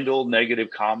handle negative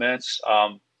comments.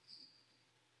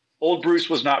 Old Bruce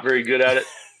was not very good at it.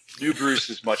 New Bruce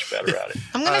is much better at it.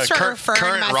 I'm going to start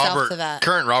referring myself to that.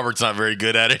 Current Robert's not very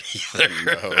good at it either.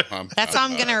 No, That's how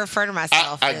I'm going to refer to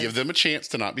myself. I give them a chance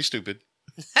to not be stupid.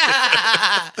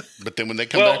 But then when they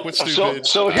come back with stupid.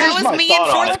 So here's that was my me in thought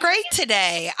on fourth it. grade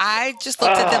today. I just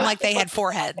looked at them like they had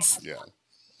four heads. Yeah.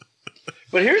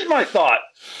 But here's my thought.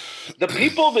 the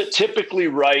people that typically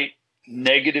write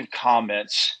negative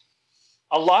comments,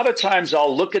 a lot of times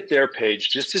I'll look at their page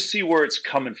just to see where it's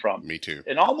coming from. Me too.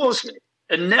 And almost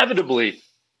inevitably,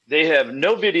 they have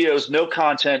no videos, no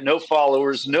content, no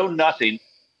followers, no nothing,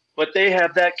 but they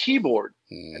have that keyboard.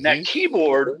 Mm-hmm. And that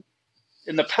keyboard,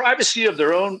 in the privacy of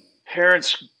their own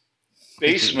parents'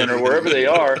 basement or wherever they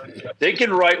are, they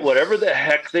can write whatever the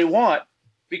heck they want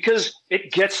because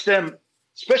it gets them,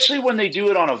 especially when they do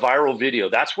it on a viral video.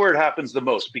 That's where it happens the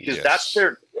most because that's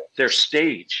their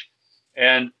stage.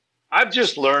 And I've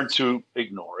just learned to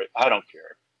ignore it. I don't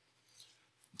care.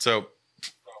 So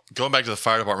going back to the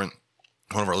fire department,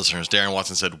 one of our listeners, Darren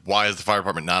Watson, said, why is the fire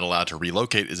department not allowed to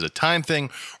relocate? Is it a time thing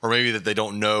or maybe that they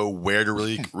don't know where to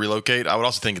really relocate? I would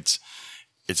also think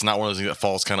it's not one of those things that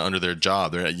falls kind of under their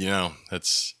job. They're,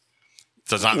 that's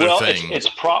not their thing.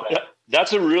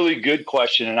 That's a really good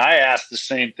question. And I asked the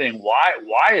same thing.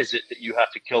 Why is it that you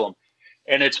have to kill them?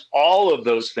 And it's all of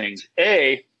those things.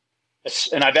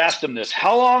 And I've asked them this,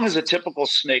 how long is a typical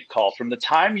snake call? From the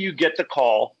time you get the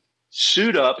call,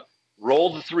 suit up,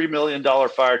 roll the $3 million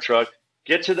fire truck,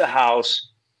 get to the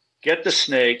house, get the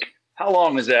snake. How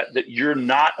long is that you're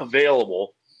not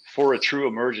available for a true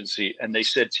emergency? And they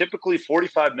said typically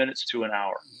 45 minutes to an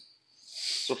hour.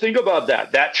 So think about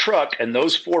that. That truck and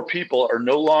those 4 people are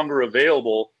no longer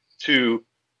available to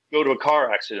go to a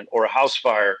car accident or a house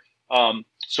fire.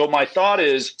 So my thought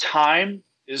is time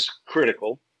is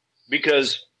critical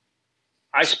because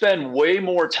I spend way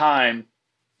more time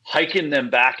hiking them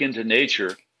back into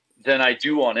nature than I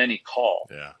do on any call.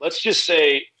 Yeah. Let's just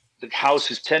say the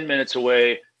house is 10 minutes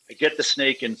away. I get the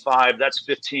snake in 5, that's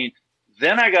 15.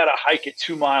 Then I got to hike it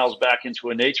 2 miles back into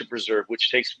a nature preserve,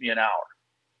 which takes me an hour.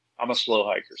 I'm a slow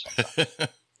hiker sometimes.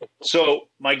 So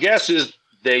my guess is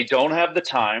they don't have the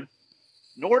time,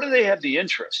 nor do they have the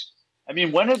interest. I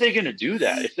mean, when are they going to do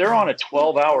that? If they're on a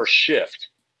 12-hour shift,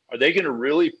 are they going to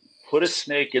really put a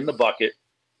snake in the bucket,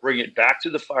 bring it back to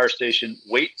the fire station,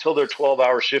 wait till their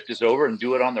 12-hour shift is over and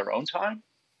do it on their own time?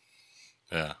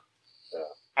 Yeah.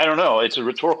 I don't know. It's a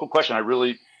rhetorical question. I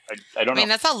don't know. I mean,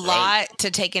 that's a lot to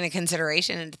take into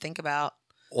consideration and to think about.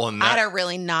 Well, I had a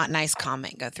really not nice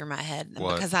comment go through my head. And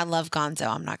What? because I love Gonzo,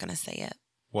 I'm not going to say it.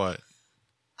 What?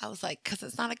 I was like, because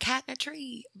it's not a cat in a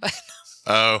tree. But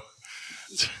Oh,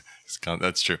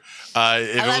 that's true.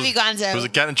 I love you, Gonzo. If it was a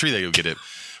cat in a tree, they go get it.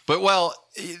 But, well,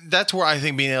 that's where I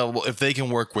think being able, if they can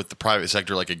work with the private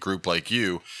sector, like a group like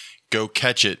you, go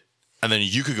catch it, and then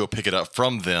you could go pick it up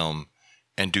from them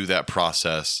and do that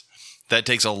process. That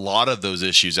takes a lot of those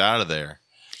issues out of there.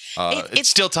 It's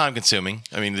still time consuming.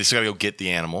 I mean, they still got to go get the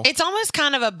animal. It's almost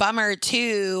kind of a bummer,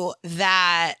 too,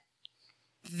 that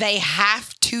they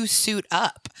have to suit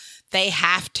up. They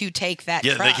have to take that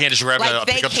truck. They can't just grab a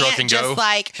pickup truck and go.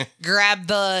 They can't just grab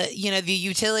the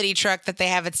utility truck that they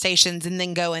have at stations and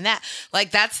then go in that.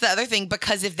 Like, that's the other thing,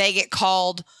 because if they get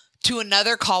called to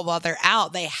another call while they're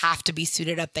out, they have to be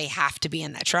suited up. They have to be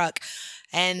in that truck.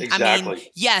 And Exactly. I mean,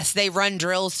 yes, they run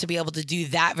drills to be able to do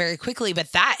that very quickly,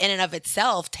 but that in and of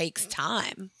itself takes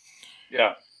time.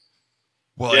 Yeah.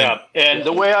 Well, Yeah. And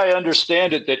the way I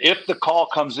understand it, that if the call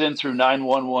comes in through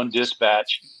 911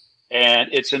 dispatch and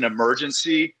it's an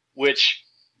emergency, which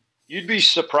you'd be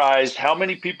surprised how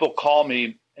many people call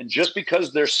me, and just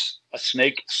because there's a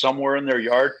snake somewhere in their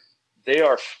yard, they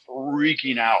are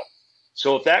freaking out.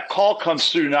 So if that call comes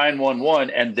through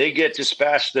 911 and they get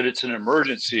dispatched that it's an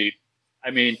emergency, I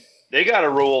mean, they got to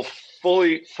roll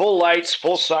full lights,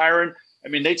 full siren. I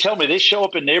mean, they tell me they show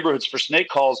up in neighborhoods for snake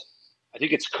calls. I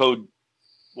think it's code,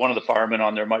 one of the firemen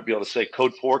on there might be able to say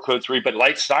code 4, code 3, but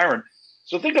light siren.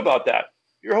 So think about that.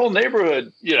 Your whole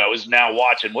neighborhood, is now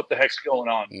watching what the heck's going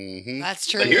on. Mm-hmm. That's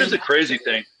true. But here's the crazy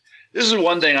thing. This is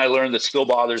one thing I learned that still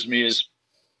bothers me is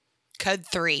Code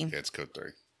 3. Yeah, it's code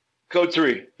 3. code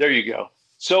 3. There you go.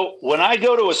 So when I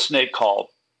go to a snake call,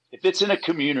 if it's in a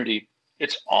community,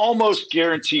 it's almost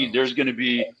guaranteed there's going to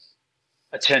be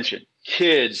attention.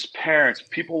 Kids, parents,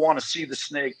 people want to see the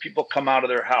snake. People come out of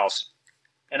their house.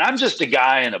 And I'm just a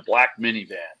guy in a black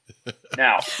minivan.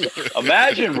 Now,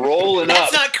 imagine rolling up.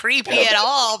 That's not creepy at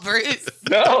all, Bruce.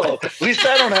 No, at least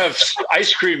I don't have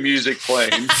ice cream music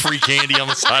playing. free candy on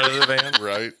the side of the van.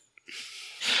 Right.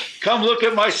 Come look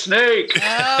at my snake.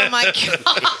 Oh, my gosh.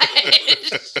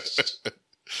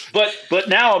 But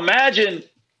now imagine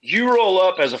you roll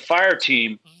up as a fire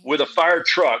team with a fire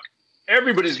truck.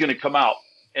 Everybody's going to come out.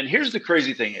 And here's the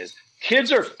crazy thing is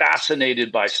kids are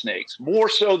fascinated by snakes more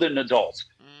so than adults.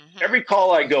 Mm-hmm. Every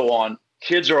call I go on,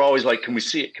 kids are always like, can we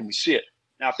see it? Can we see it?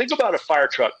 Now think about a fire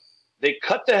truck. They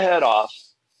cut the head off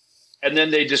and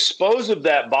then they dispose of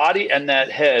that body and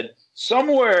that head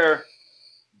somewhere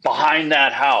behind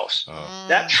that house. Oh,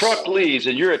 That truck leaves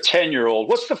and you're a 10-year-old.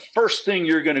 What's the first thing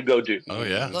you're going to go do? oh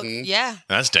yeah. Look, yeah.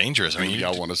 That's dangerous. I mean,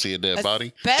 Y'all want to see a dead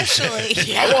body?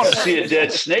 Especially. I want to see a dead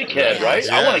snakehead, right?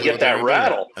 I want to get that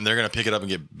rattle. and they're going to pick it up and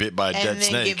get bit by a And dead then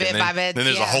snake. get bit and by bits, then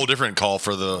there's a yeah. whole different call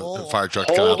for the fire truck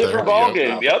to come Whole out there. different ball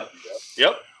game.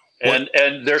 Yep.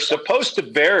 And they're supposed to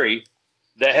bury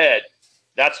the head.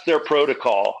 That's their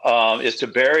protocol, is to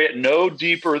bury it no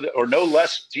deeper or no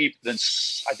less deep than,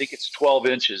 I think it's 12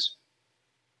 inches.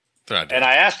 They're not doing And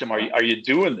I asked him, are you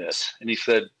doing this? And he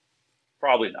said,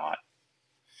 probably not.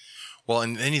 Well,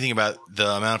 and anything about the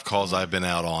amount of calls I've been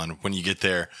out on, when you get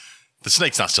there, the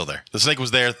snake's not still there. The snake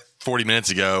was there 40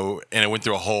 minutes ago, and it went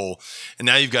through a hole. And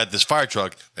now you've got this fire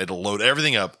truck that'll load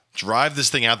everything up, drive this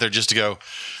thing out there just to go,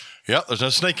 yep, there's no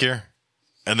snake here,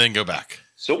 and then go back.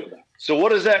 So what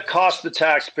does that cost the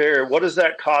taxpayer? What does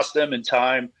that cost them in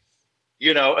time?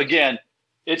 You know, again,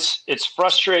 it's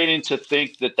frustrating to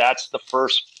think that that's the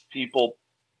first people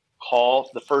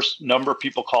call. The first number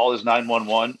people call is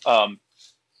 911.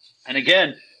 And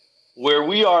again, where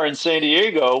we are in San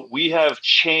Diego, we have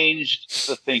changed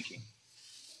the thinking.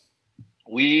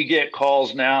 We get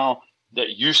calls now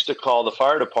that used to call the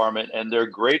fire department, and they're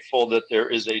grateful that there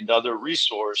is another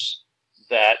resource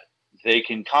that they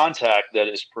can contact that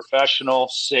is professional,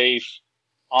 safe,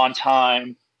 on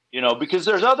time, you know, because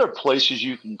there's other places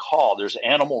you can call. There's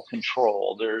animal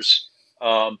control. There's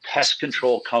pest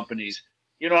control companies.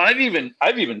 You know, I've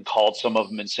even called some of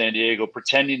them in San Diego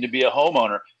pretending to be a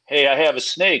homeowner. Hey, I have a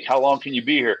snake. How long can you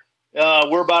be here?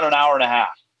 We're about an hour and a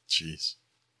half. Jeez.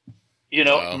 You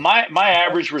know, Wow. my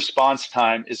average response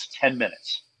time is 10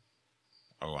 minutes.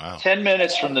 Oh, wow. 10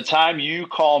 minutes from the time you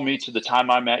call me to the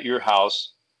time I'm at your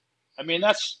house. I mean,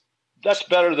 that's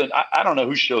better than I don't know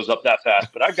who shows up that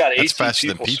fast, but I've got 18 faster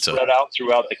than people pizza. spread out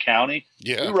throughout the county.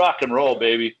 Yeah, We rock and roll,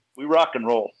 baby. We rock and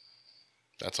roll.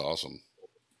 that's awesome.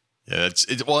 Yeah,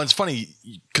 it's funny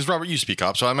because Robert used to be a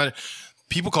cop, so I mean,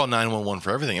 people call 911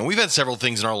 for everything, and we've had several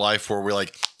things in our life where we're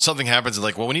like, something happens, and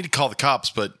like, well, we need to call the cops,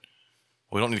 but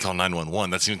we don't need to call 911.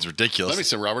 That seems ridiculous. Let me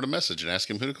send Robert a message and ask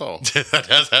him who to call. That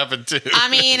has happened too. I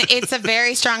mean, it's a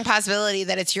very strong possibility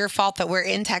that it's your fault that we're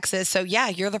in Texas. So yeah,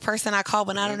 you're the person I call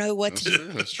when I don't know what to do.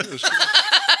 That's true. That's true.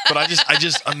 But I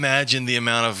just imagine the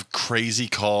amount of crazy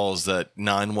calls that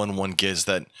 911 gets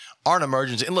that aren't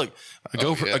emergency. And look,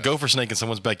 a gopher snake in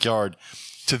someone's backyard.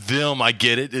 To them, I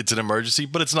get it. It's an emergency,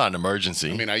 but it's not an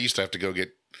emergency. I mean, I used to have to go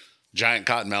get giant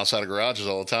cottonmouths out of garages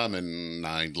all the time, and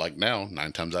 9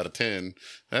 times out of 10,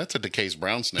 that's a DeCase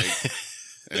brown snake,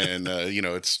 and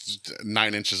it's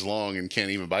 9 inches long and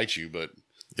can't even bite you. But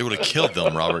it would have killed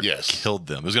them, Robert. Yes. Killed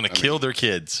them. It was going to kill their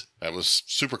kids. that was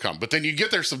super common. But then you get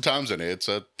there sometimes, and it's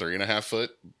a 3.5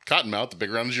 foot cottonmouth, the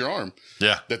big around as your arm,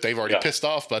 Yeah. that they've already pissed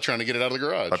off by trying to get it out of the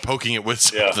garage. By poking it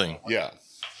with Yeah. something. Yeah,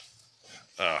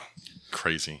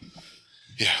 Crazy.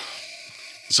 yeah.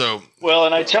 So, Well,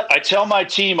 and I tell my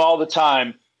team all the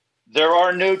time, there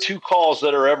are no two calls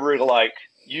that are ever alike.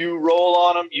 You roll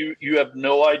on them, you have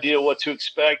no idea what to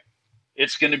expect.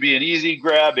 It's going to be an easy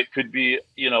grab. It could be,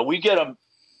 we get them,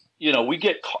 we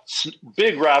get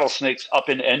big rattlesnakes up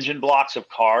in engine blocks of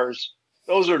cars.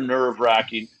 Those are nerve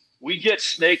wracking. We get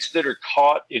snakes that are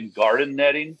caught in garden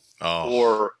netting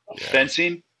or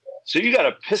fencing. So you got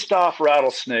a pissed off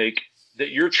rattlesnake that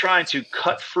you're trying to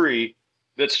cut free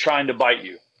that's trying to bite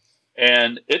you.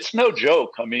 And it's no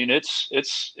joke. I mean,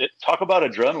 talk about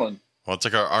adrenaline. well, it's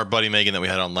like our buddy Megan that we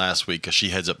had on last week, because she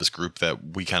heads up this group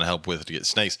that we kind of help with to get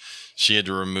snakes. She had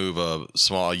to remove a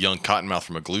young cottonmouth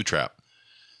from a glue trap.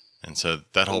 And so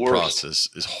that whole process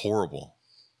is horrible.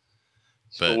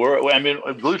 But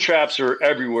Glue traps are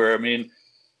everywhere. I mean,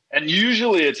 and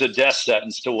usually it's a death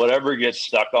sentence to whatever gets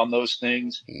stuck on those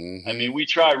things. Mm-hmm. I mean, we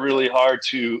try really hard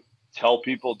to tell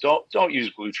people, don't use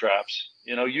glue traps.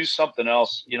 Use something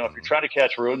else. If you're trying to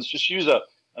catch rodents, just use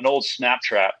an old snap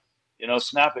trap.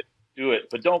 Snap it, do it,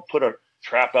 but don't put a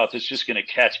trap out that's just going to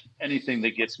catch anything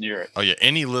that gets near it. oh yeah,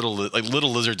 any little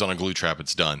lizards on a glue trap,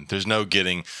 it's done. There's no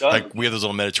getting Done. like we have those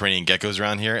little Mediterranean geckos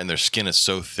around here, and their skin is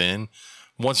so thin.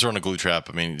 Once they're on a glue trap,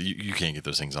 I mean, you can't get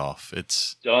those things off.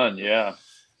 It's Done. Yeah.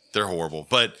 they're horrible.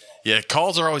 But yeah,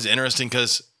 calls are always interesting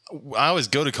because I always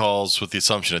go to calls with the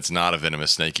assumption it's not a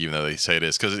venomous snake, even though they say it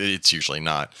is, because it's usually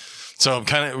not. So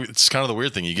it's kind of the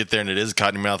weird thing. You get there and it is a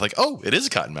cottonmouth, like, oh, it is a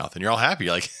cottonmouth, and you're all happy.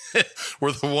 You're like,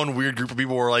 we're the one weird group of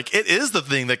people who are like, it is the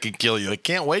thing that can kill you. I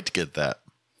can't wait to get that.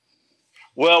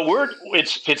 Well,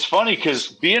 it's funny because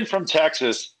being from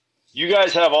Texas, you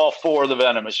guys have all four of the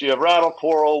venomous. You have rattle,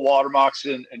 coral, water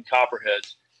moccasin, and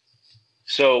copperheads.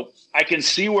 So I can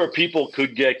see where people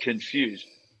could get confused.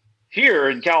 Here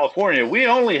in California, we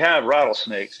only have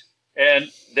rattlesnakes.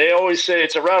 And they always say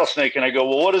it's a rattlesnake. And I go,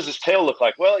 well, what does his tail look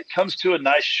like? Well, it comes to a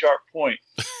nice sharp point.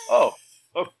 Oh,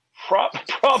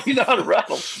 probably not a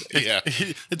rattlesnake. Yeah.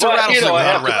 It's a rattlesnake. I Not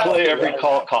have a to rattle. play every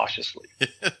call cautiously.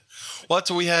 Well, that's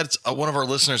what we had. One of our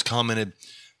listeners commented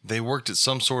they worked at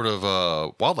some sort of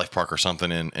wildlife park or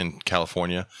something in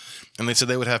California, and they said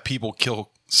they would have people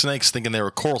kill snakes thinking they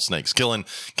were coral snakes, killing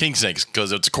king snakes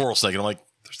because it's a coral snake. And I'm like,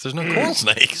 there's no coral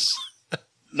snakes.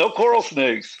 No coral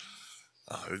snakes.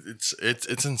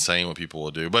 It's insane what people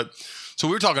will do. But so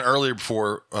we were talking earlier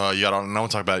before you got on, and I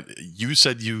want to talk about it. You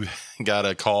said you got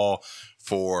a call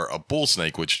for a bull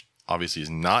snake, which obviously is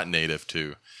not native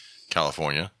to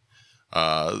California.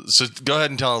 So go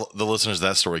ahead and tell the listeners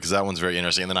that story, because that one's very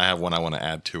interesting. And then I have one I want to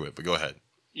add to it, but go ahead.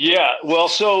 Yeah. Well,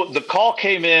 so the call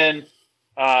came in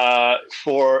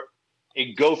for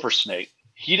a gopher snake.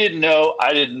 He didn't know.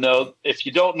 I didn't know. If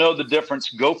you don't know the difference,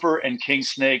 gopher and king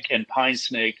snake and pine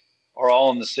snake are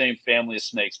all in the same family of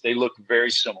snakes. They look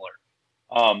very similar.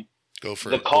 Go for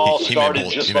The it. call He meant started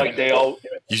bull. just He like meant- they all.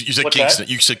 You said What's king that? snake.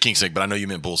 You said king snake, but I know you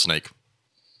meant bull snake.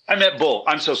 I meant bull.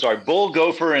 I'm so sorry. Bull,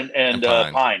 gopher, and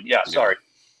pine. pine. Yeah, sorry.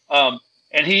 And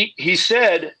he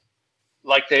said,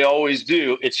 like they always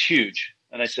do, it's huge.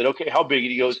 And I said, okay, how big?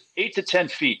 And he goes, 8 to 10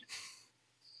 feet.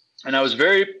 And I was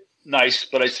very nice,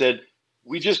 but I said,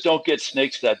 we just don't get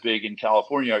snakes that big in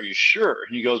California. Are you sure?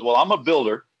 And he goes, well, I'm a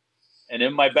builder. And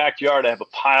in my backyard, I have a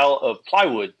pile of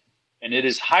plywood. And it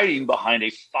is hiding behind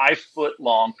a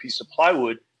 5-foot-long piece of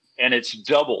plywood. And it's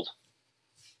doubled.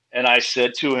 And I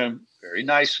said to him very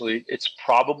nicely, it's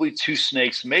probably 2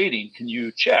 snakes mating. Can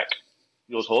you check?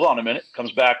 He goes, hold on a minute.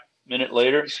 Comes back a minute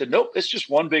later. He said, nope, it's just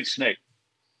one big snake.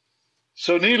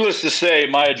 So needless to say,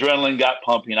 my adrenaline got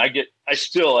pumping. I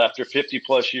still, after 50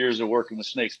 plus years of working with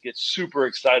snakes, get super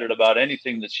excited about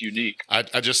anything that's unique.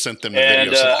 I just sent them the And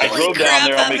video. I So drove down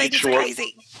there. I'll that make it thing's short.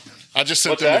 crazy. I just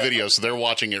sent What's them that? the video, so they're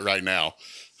watching it right now.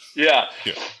 Yeah.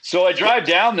 Yeah. So I drive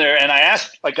down there and I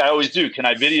asked, like I always do, can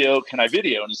I video?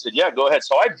 And he said, yeah, go ahead.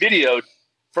 So I videoed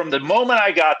from the moment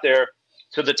I got there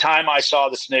to the time I saw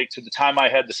the snake, to the time I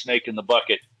had the snake in the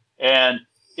bucket. And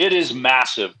it is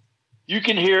massive. You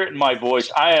can hear it in my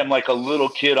voice. I am like a little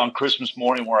kid on Christmas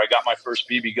morning where I got my first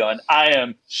BB gun. I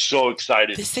am so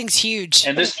excited. This thing's huge.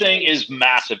 And this thing is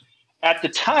massive. At the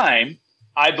time,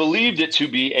 I believed it to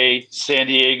be a San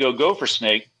Diego gopher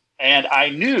snake. And I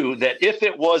knew that if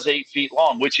it was 8 feet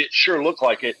long, which it sure looked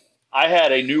like it, I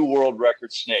had a new world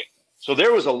record snake. So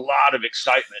there was a lot of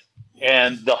excitement.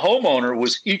 And the homeowner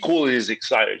was equally as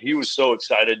excited. He was so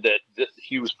excited that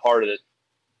he was part of it.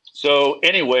 So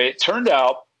anyway, it turned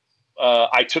out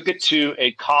I took it to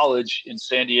a college in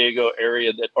San Diego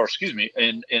area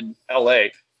in LA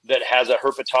that has a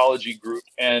herpetology group,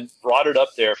 and brought it up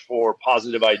there for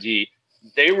positive ID.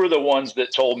 They were the ones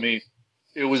that told me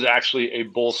it was actually a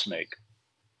bull snake.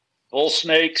 Bull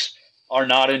snakes are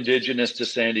not indigenous to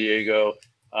San Diego,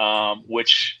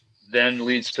 which then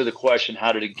leads to the question,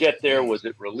 how did it get there? Was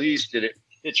it released? Did it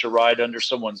hitch a ride under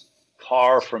someone's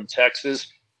car from Texas?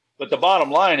 But the bottom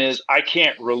line is I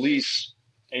can't release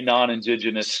a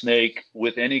non-indigenous snake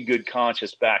with any good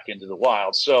conscience back into the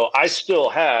wild. So I still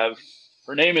have,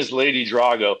 her name is Lady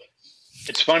Drago.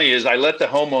 It's funny is I let the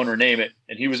homeowner name it,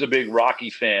 and he was a big Rocky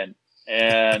fan.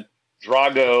 And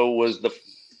Drago was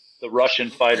the Russian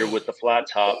fighter with the flat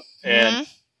top. And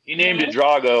he named it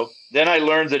Drago. Then I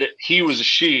learned that he was a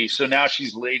she, so now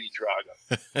she's Lady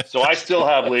Drago. So I still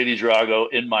have Lady Drago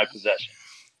in my possession.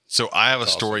 So I have a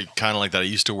story kind of like that. I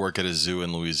used to work at a zoo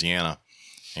in Louisiana,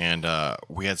 and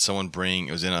we had someone bring,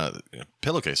 it was in a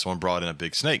pillowcase. Someone brought in a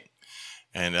big snake.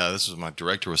 And this was, my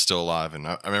director was still alive. And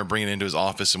I remember bringing it into his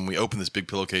office, and we opened this big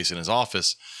pillowcase in his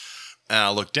office. And I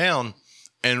looked down,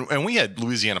 and we had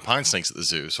Louisiana pine snakes at the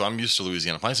zoo. So I'm used to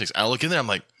Louisiana pine snakes. I look in there, I'm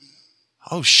like,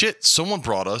 oh shit, someone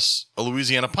brought us a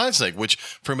Louisiana pine snake, which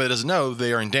for anybody that doesn't know,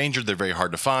 they are endangered. They're very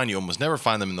hard to find. You almost never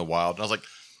find them in the wild. And I was like,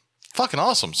 fucking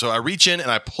awesome. So I reach in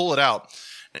and I pull it out,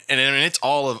 and it's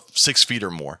all of 6 feet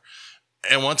or more.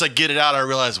 And once I get it out, I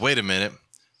realize, wait a minute,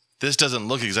 this doesn't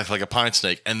look exactly like a pine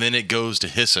snake. And then it goes to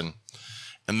hissing,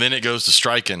 and then it goes to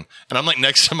striking. And I'm like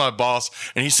next to my boss,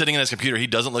 and he's sitting in his computer. He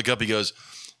doesn't look up. He goes,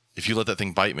 if you let that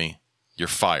thing bite me, you're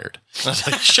fired. And I was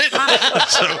like, shit.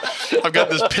 So I've got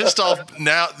this pissed off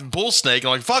now bull snake. And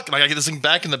I'm like, fuck. And I got to get this thing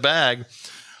back in the bag.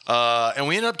 And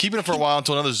we ended up keeping it for a while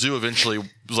until another zoo eventually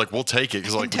was like, we'll take it.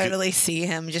 Cause I like, can totally see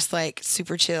him just like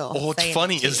super chill. well, what's saying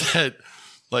funny it too. is that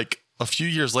like a few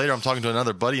years later, I'm talking to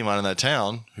another buddy of mine in that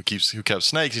town who kept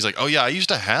snakes. He's like, oh yeah, I used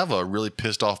to have a really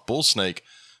pissed off bull snake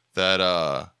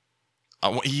that,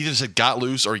 he either said got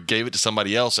loose or he gave it to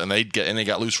somebody else, and they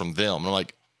got loose from them. And I'm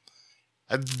like,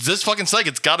 This fucking snake,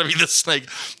 it's got to be this snake.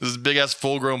 This big ass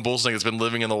full grown bull snake that's been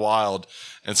living in the wild,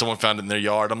 and someone found it in their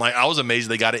yard. I'm like, I was amazed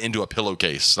they got it into a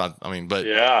pillowcase. But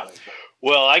yeah.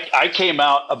 Well, I came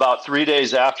out about 3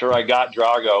 days after I got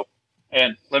Drago,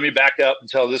 and let me back up and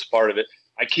tell this part of it.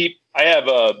 I have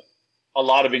a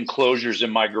lot of enclosures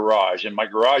in my garage, and my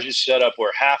garage is set up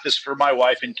where half is for my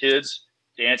wife and kids,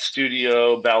 dance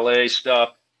studio, ballet stuff.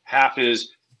 Half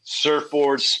is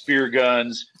surfboards, spear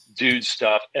guns, dude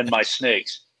stuff, and my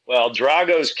snakes. Well,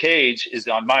 Drago's cage is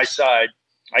on my side.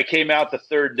 I came out the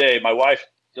third day. My wife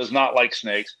does not like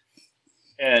snakes,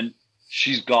 and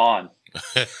she's gone.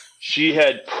 She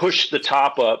had pushed the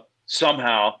top up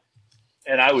somehow,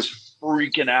 and I was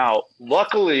freaking out.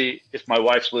 Luckily, if my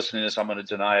wife's listening to this, I'm going to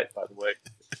deny it, by the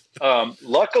way.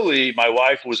 Luckily, my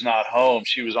wife was not home.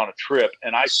 She was on a trip,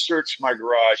 and I searched my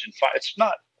garage, and it's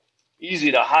not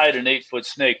easy to hide an 8-foot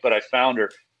snake, but I found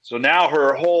her. So now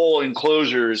her whole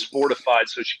enclosure is fortified,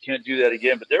 so she can't do that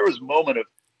again. But there was a moment of,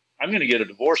 I'm going to get a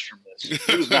divorce from this.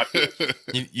 It was not good.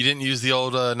 You didn't use the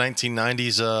old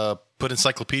 1990s put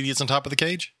encyclopedias on top of the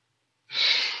cage?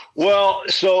 Well,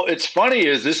 so it's funny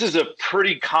is this is a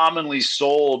pretty commonly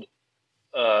sold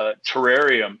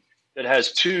terrarium that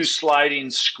has 2 sliding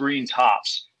screen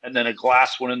tops and then a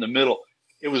glass one in the middle.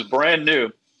 It was brand new,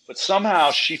 but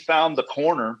somehow she found the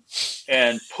corner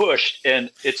and pushed, and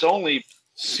it's only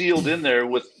sealed in there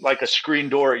with like a screen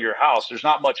door at your house. There's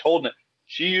not much holding it.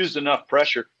 She used enough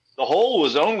pressure. The hole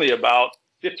was only about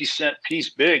 50-cent piece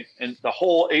big, and the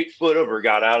whole 8 foot of her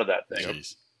got out of that thing.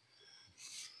 Jeez.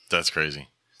 That's crazy.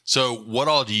 So what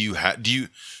all do you have? Do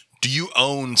you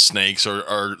own snakes, or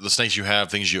are the snakes you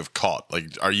have things you have caught?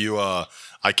 Like, are you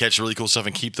I catch really cool stuff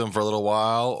and keep them for a little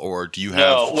while, or do you have?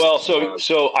 No, well,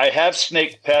 so I have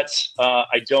snake pets.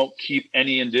 I don't keep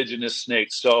any indigenous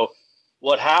snakes. So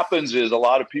what happens is a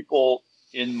lot of people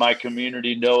in my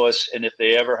community know us, and if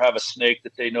they ever have a snake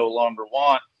that they no longer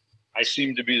want, I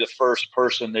seem to be the first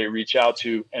person they reach out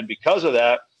to, and because of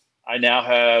that, I now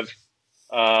have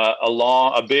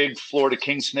a big Florida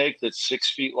king snake that's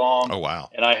 6 feet long. Oh, wow.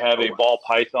 And I have a ball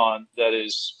python that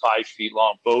is 5 feet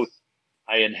long. Both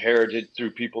I inherited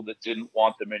through people that didn't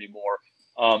want them anymore.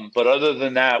 But other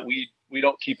than that, we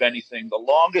don't keep anything. The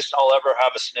longest I'll ever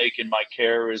have a snake in my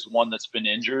care is one that's been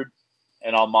injured,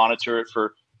 and I'll monitor it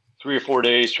for 3 or 4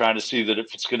 days trying to see that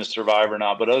if it's going to survive or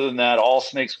not. But other than that, all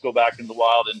snakes go back in the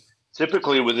wild, and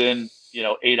typically within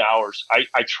 8 hours.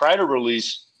 I try to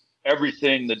release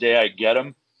everything the day I get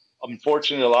them.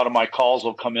 Unfortunately, a lot of my calls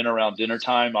will come in around dinner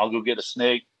time. I'll go get a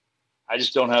snake. I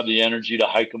just don't have the energy to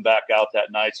hike them back out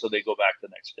that night, so they go back the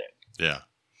next day. Yeah.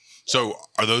 So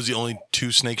are those the only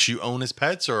 2 snakes you own as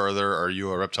pets, or are you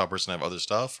a reptile person and have other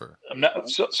stuff? Or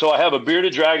so I have a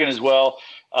bearded dragon as well.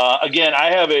 Again,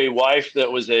 I have a wife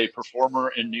that was a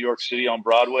performer in New York City on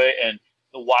Broadway, and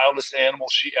the wildest animal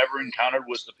she ever encountered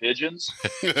was the pigeons.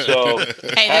 So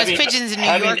hey, those pigeons in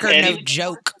New York are no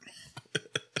joke.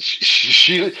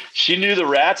 She knew the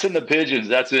rats and the pigeons.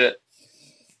 That's it.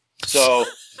 So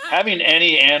having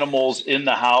any animals in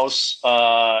the house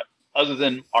other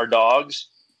than our dogs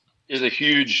is a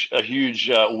huge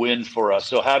win for us.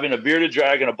 So having a bearded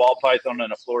dragon, a ball python,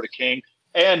 and a Florida king,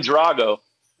 and Drago,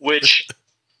 which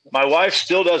my wife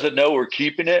still doesn't know we're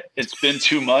keeping it. It's been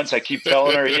 2 months. I keep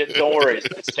telling her, don't worry,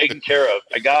 it's taken care of.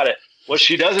 I got it. What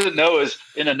she doesn't know is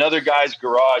in another guy's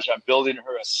garage, I'm building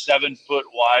her a 7-foot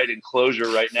wide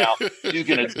enclosure right now. She's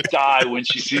going to die when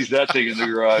she sees that thing in the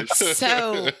garage.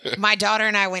 So my daughter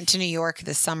and I went to New York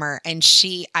this summer, and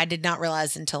I did not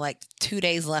realize until like 2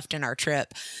 days left in our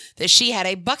trip that she had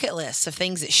a bucket list of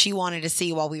things that she wanted to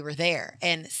see while we were there.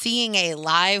 And seeing a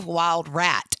live wild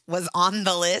rat was on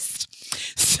the list.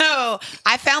 So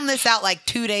I found this out like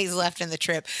 2 days left in the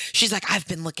trip. She's like, I've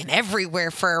been looking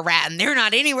everywhere for a rat and they're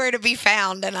not anywhere to be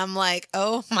found. And I'm like,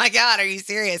 oh my God, are you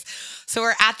serious? So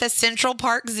we're at the Central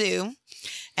Park Zoo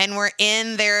and we're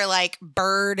in their like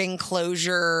bird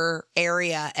enclosure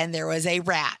area, and there was a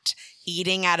rat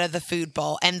eating out of the food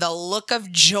bowl, and the look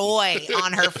of joy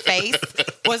on her face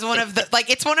was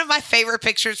it's one of my favorite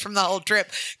pictures from the whole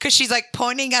trip, because she's like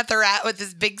pointing at the rat with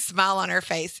this big smile on her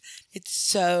face. It's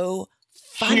so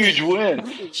funny. Huge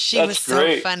win. She That's was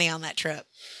great. so funny on that trip.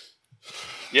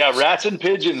 Yeah, rats and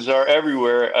pigeons are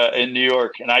everywhere in New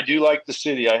York, and I do like the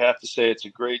city. I have to say it's a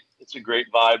great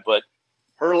vibe, but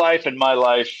her life and my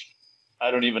life,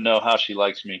 I don't even know how she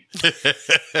likes me.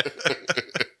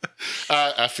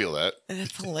 I feel that.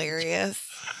 That's hilarious.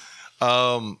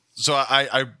 So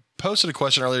I posted a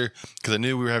question earlier because I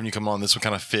knew we were having you come on. This would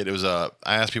kind of fit. It was I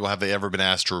asked people, have they ever been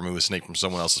asked to remove a snake from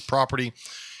someone else's property,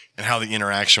 and how the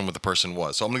interaction with the person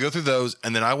was. So I'm going to go through those,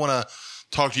 and then I want to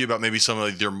talk to you about maybe some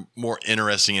of your more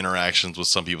interesting interactions with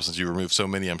some people since you removed so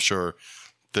many. I'm sure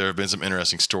there have been some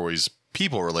interesting stories,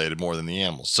 people related more than the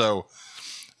animals. So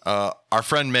our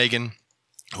friend Megan,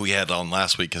 who we had on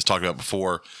last week, has talked about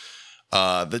before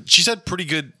that she's had pretty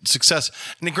good success.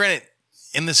 And granted,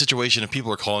 in this situation, if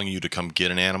people are calling you to come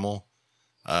get an animal,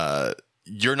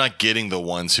 you're not getting the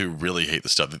ones who really hate the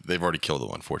stuff. They've already killed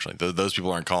it, unfortunately. Those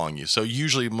people aren't calling you. So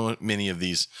usually many of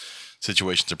these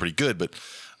situations are pretty good, but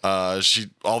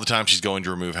she all the time she's going to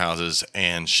remove houses,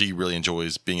 and she really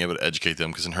enjoys being able to educate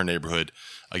them because in her neighborhood,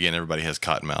 again, everybody has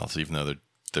cottonmouths, even though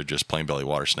they're just plain belly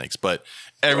water snakes. But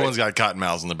everyone's got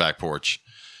cottonmouths on the back porch.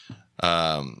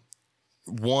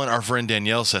 Our friend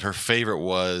Danielle said her favorite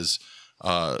was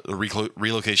the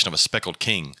relocation of a speckled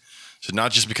king. So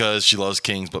not just because she loves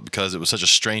kings, but because it was such a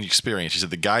strange experience. She said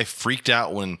the guy freaked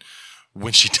out when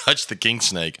she touched the king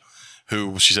snake,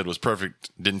 who she said was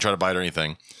perfect, didn't try to bite or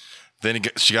anything. Then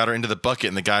she got her into the bucket,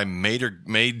 and the guy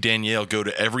made Danielle go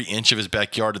to every inch of his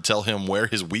backyard to tell him where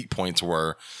his weak points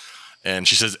were. And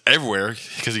she says everywhere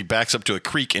because he backs up to a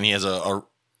creek and he has a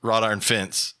wrought iron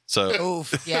fence. So,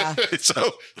 oof, yeah.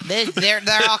 So they're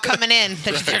all coming in.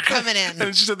 They're coming in.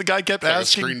 And she said the guy kept Like a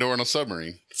asking. screen door on a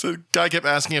submarine. So the guy kept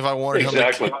asking if I wanted him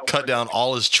to cut down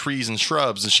all his trees and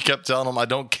shrubs, and she kept telling him, "I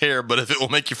don't care, but if it will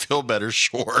make you feel better,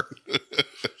 sure."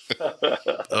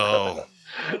 Oh,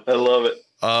 I love it.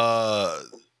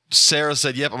 Sarah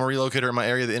said, "Yep, I'm a relocator in my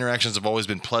area. The interactions have always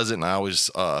been pleasant, and I always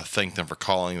thank them for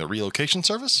calling the relocation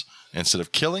service instead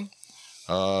of killing."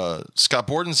 Scott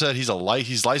Borden said he's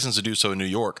licensed to do so in New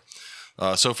York.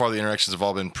 So far, the interactions have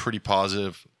all been pretty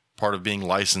positive. Part of being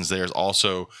licensed there is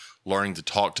also learning to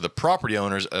talk to the property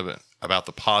owners about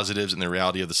the positives and the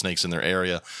reality of the snakes in their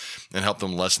area and help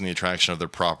them lessen the attraction of their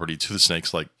property to the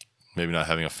snakes, like maybe not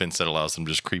having a fence that allows them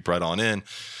to just creep right on in.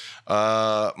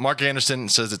 Mark Anderson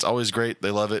says it's always great.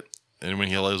 They love it. And when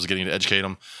he loves getting to educate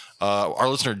them. Our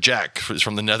listener, Jack, is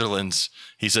from the Netherlands.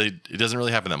 He said it doesn't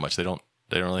really happen that much. They don't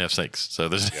really have snakes. So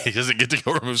he doesn't get to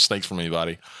go remove snakes from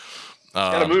anybody.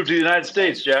 Gotta move to the United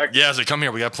States, Jack. Yeah, so come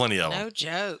here. We got plenty of them. No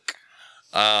joke.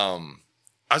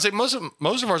 I'd say most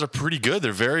of ours are pretty good.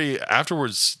 They're very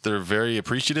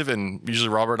appreciative, and usually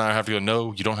Robert and I have to go,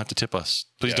 "No, you don't have to tip us.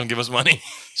 Please don't give us money."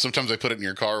 Sometimes they put it in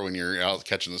your car when you're out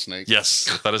catching the snake.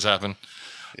 Yes, that has happened.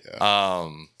 Yeah.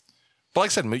 But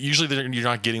like I said, usually you're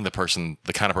not getting the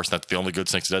kind of person that's the only good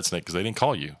snake's a dead snake because they didn't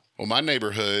call you. Well, my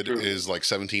neighborhood is like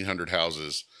 1,700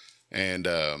 houses, and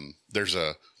there's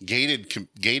a gated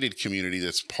community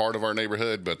that's part of our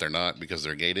neighborhood, but they're not because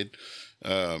they're gated.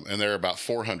 And there are about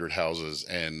 400 houses,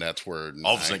 and that's where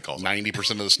all the snake calls.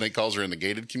 90% of the snake calls are in the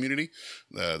gated community.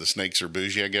 The snakes are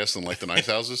bougie, I guess, and like the nice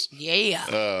houses. Yeah.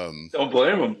 Don't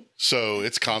blame them. So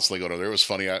it's constantly going over there. It was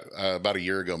funny. About a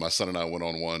year ago, my son and I went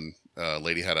on one.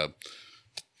 Lady had a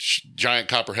giant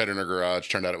copperhead in her garage.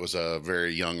 Turned out it was a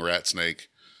very young rat snake.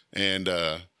 And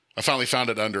I finally found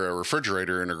it under a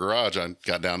refrigerator in her garage. I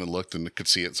got down and looked and could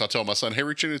see it. So I told my son, "Hey,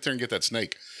 reach in there and get that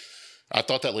snake." I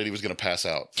thought that lady was going to pass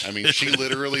out. I mean, she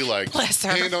literally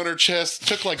hand on her chest,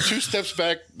 took like 2 steps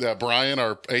back. Brian,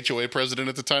 our HOA president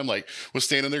at the time, was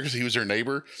standing there because he was her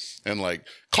neighbor and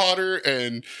caught her,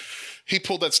 and he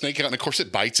pulled that snake out. And of course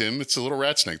it bites him. It's a little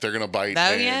rat snake. They're going to bite.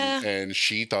 And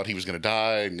she thought he was going to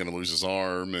die and going to lose his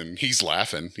arm. And he's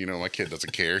laughing. You know, my kid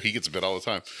doesn't care. He gets bit all the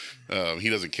time. He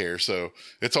doesn't care. So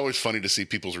it's always funny to see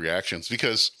people's reactions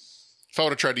because if I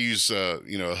would have tried to use, a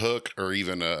hook or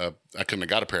even I couldn't have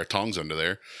got a pair of tongs under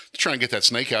there to try and get that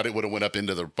snake out, it would have went up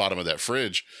into the bottom of that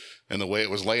fridge. And the way it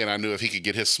was laying, I knew if he could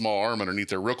get his small arm underneath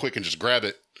there real quick and just grab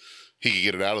it, he could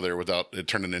get it out of there without it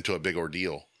turning into a big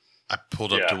ordeal. I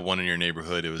pulled up to one in your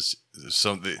neighborhood. It was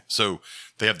so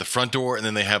they have the front door and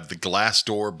then they have the glass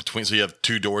door between. So you have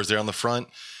 2 doors there on the front,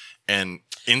 and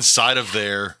inside of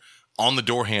there, on the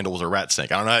door handle was a rat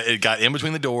snake. I don't know. It got in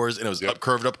between the doors and it was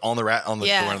curved up on the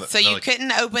door. So you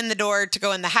couldn't open the door to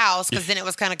go in the house because then it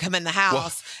was going to come in the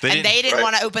house. Well, they didn't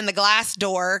want to open the glass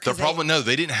door. The problem,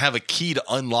 they didn't have a key to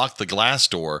unlock the glass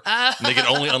door. And they could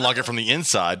only unlock it from the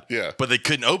inside. Yeah. But they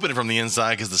couldn't open it from the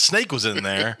inside because the snake was in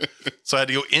there. So I had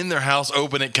to go in their house,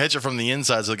 open it, catch it from the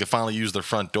inside so they could finally use their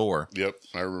front door. Yep.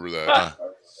 I remember that.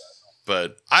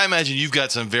 But I imagine you've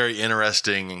got some very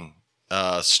interesting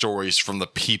stories from the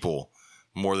people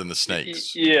more than the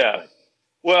snakes. Yeah.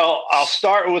 Well, I'll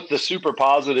start with the super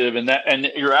positive, and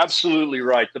you're absolutely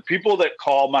right. The people that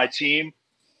call my team,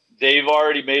 they've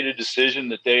already made a decision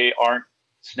that they aren't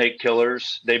snake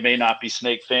killers. They may not be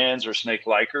snake fans or snake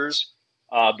likers,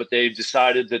 but they've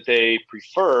decided that they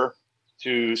prefer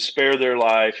to spare their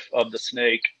life of the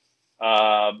snake.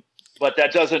 But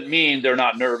that doesn't mean they're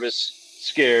not nervous,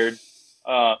 scared.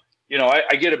 I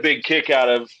get a big kick out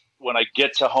of when I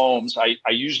get to homes, I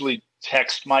usually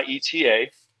text my ETA.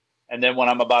 And then when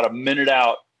I'm about a minute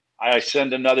out, I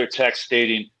send another text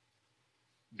stating,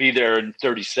 be there in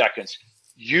 30 seconds.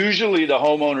 Usually the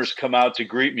homeowners come out to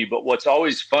greet me. But what's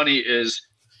always funny is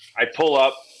I pull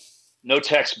up, no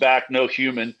text back, no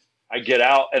human. I get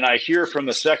out and I hear from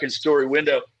the second story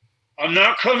window, I'm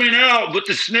not coming out, but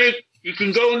the snake, you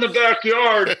can go in the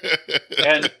backyard.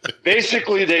 And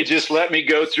basically they just let me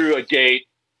go through a gate.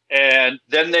 And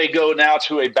then they go now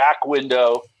to a back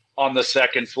window on the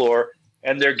second floor.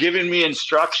 And they're giving me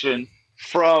instruction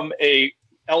from a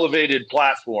elevated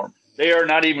platform. They are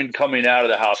not even coming out of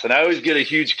the house. And I always get a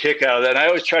huge kick out of that. And I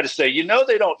always try to say,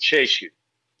 they don't chase you.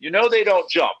 They don't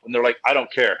jump. And they're like, I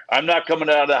don't care. I'm not coming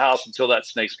out of the house until that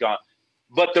snake's gone.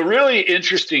 But the really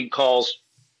interesting calls,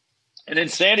 and in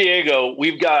San Diego,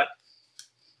 we've got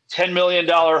 $10 million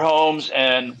homes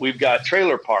and we've got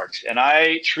trailer parks. And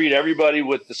I treat everybody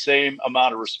with the same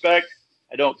amount of respect.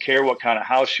 I don't care what kind of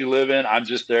house you live in. I'm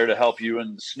just there to help you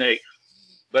and the snake.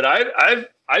 But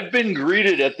I've been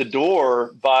greeted at the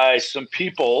door by some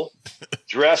people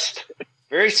dressed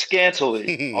very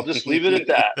scantily. I'll just leave it at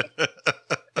that.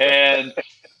 And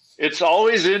it's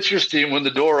always interesting when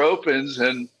the door opens.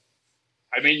 And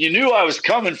I mean, you knew I was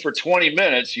coming for 20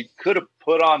 minutes. You could have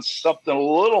put on something a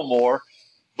little more.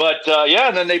 But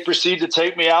and then they proceed to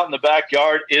take me out in the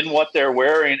backyard in what they're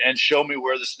wearing and show me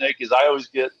where the snake is. I always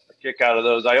get a kick out of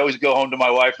those. I always go home to my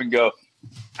wife and go,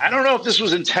 I don't know if this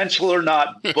was intentional or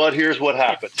not, but here's what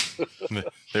happened.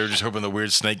 They were just hoping the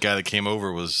weird snake guy that came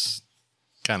over was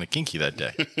kind of kinky that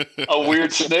day. A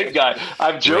weird snake guy.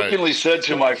 I've jokingly said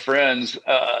to my friends,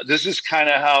 this is kind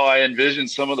of how I envision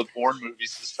some of the porn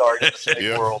movies to start in the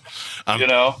snake world.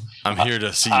 I'm here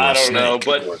to see your I don't snake. know,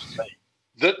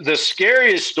 but the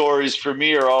scariest stories for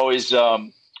me are always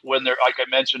when they're, like I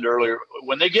mentioned earlier,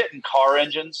 when they get in car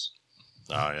engines.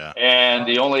 Oh yeah. And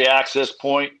the only access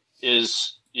point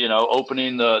is,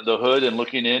 opening the hood and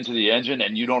looking into the engine,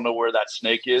 and you don't know where that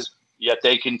snake is, yet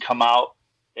they can come out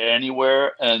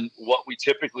anywhere. And what we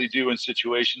typically do in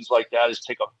situations like that is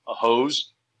take a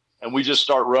hose and we just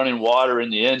start running water in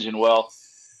the engine. Well,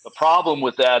 the problem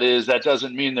with that is that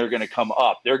doesn't mean they're going to come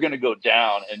up. They're going to go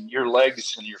down, and your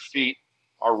legs and your feet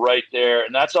are right there.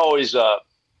 And that's always a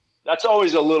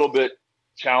little bit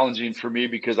challenging for me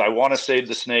because I want to save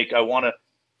the snake. I want to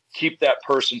keep that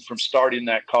person from starting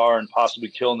that car and possibly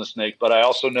killing the snake. But I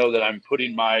also know that I'm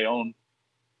putting my own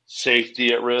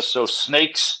safety at risk. So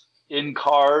snakes in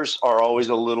cars are always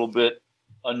a little bit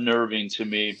unnerving to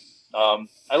me.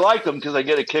 I like them because I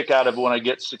get a kick out of it when I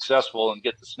get successful and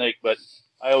get the snake, but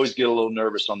I always get a little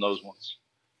nervous on those ones.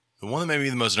 The one that made me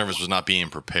the most nervous was not being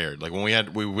prepared. Like when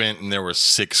we went and there were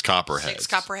 6 copperheads. 6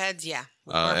 copperheads, yeah.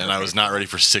 And I was not ready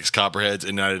for 6 copperheads,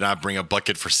 and I did not bring a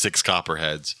bucket for 6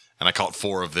 copperheads. And I caught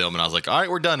 4 of them, and I was like, all right,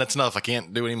 we're done. That's enough. I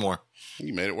can't do any more.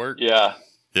 You made it work. Yeah.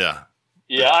 Yeah.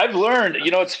 Yeah, I've learned,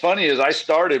 what's funny is I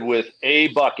started with a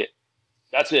bucket.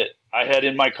 That's it. I had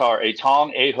in my car a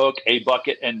tong, a hook, a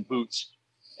bucket, and boots.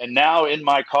 And now in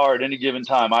my car at any given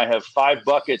time, I have 5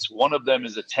 buckets. One of them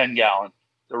is a 10-gallon.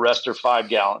 The rest are 5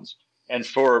 gallons. And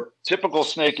for typical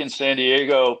snake in San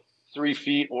Diego, 3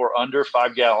 feet or under,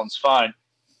 5 gallons, fine.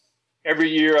 Every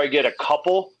year I get a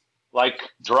couple, like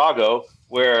Drago,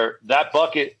 where that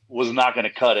bucket was not going to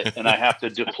cut it, and I have to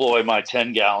deploy my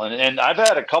 10-gallon. And I've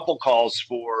had a couple calls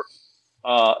for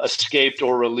escaped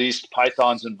or released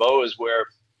pythons and boas where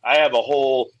I have a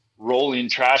whole rolling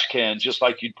trash can, just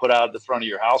like you'd put out at the front of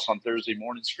your house on Thursday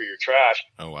mornings for your trash.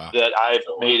 Oh, wow. That I've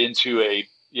made into a,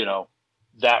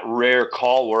 that rare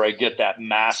call where I get that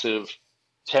massive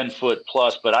 10-foot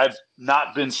plus, but I've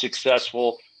not been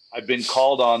successful. I've been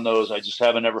called on those. I just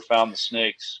haven't ever found the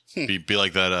snakes. Be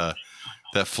like that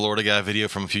Florida guy video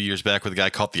from a few years back where the guy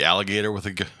caught the alligator with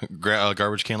a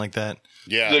garbage can like that.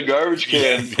 Yeah. The garbage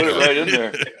can, put it right in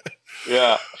there.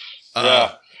 Yeah.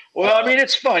 Yeah. Well, I mean,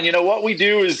 it's fun. What we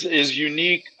do is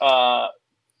unique.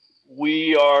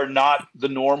 We are not the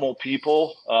normal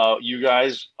people. You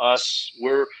guys, us,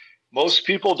 most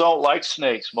people don't like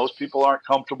snakes. Most people aren't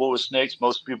comfortable with snakes.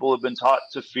 Most people have been taught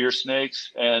to fear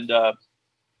snakes. And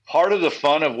part of the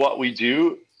fun of what we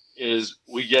do is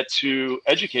we get to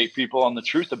educate people on the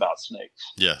truth about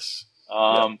snakes. Yes.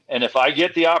 And if I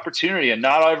get the opportunity, and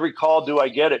not every call do I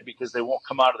get it because they won't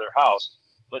come out of their house,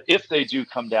 but if they do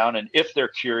come down and if they're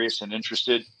curious and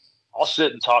interested, I'll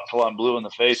sit and talk till I'm blue in the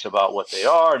face about what they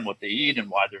are and what they eat and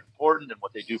why they're important and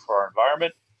what they do for our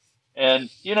environment. And,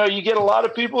 you get a lot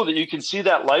of people that you can see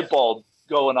that light bulb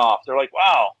going off. They're like,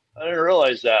 wow, I didn't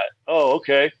realize that. Oh,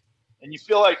 okay. And you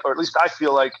feel like, or at least I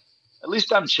feel like, at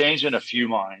least I'm changing a few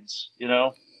minds,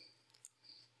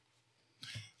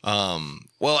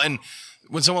 Well, and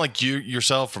when someone like you,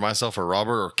 yourself, or myself, or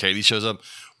Robert, or Katie shows up,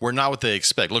 we're not what they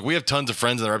expect. Look, we have tons of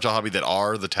friends in the reptile hobby that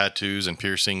are the tattoos and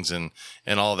piercings and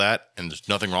all that, and there's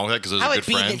nothing wrong with that because those I are would good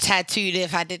be friends. the tattooed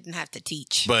if I didn't have to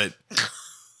teach.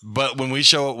 But when we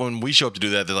show up to do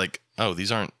that, they're like, oh,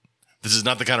 this is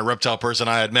not the kind of reptile person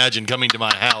I imagined coming to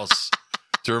my house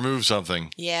to remove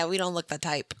something. Yeah, we don't look the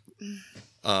type.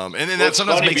 And then that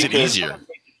sometimes makes it easier.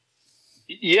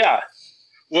 Yeah.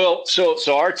 Well, so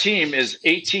our team is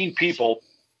 18 people.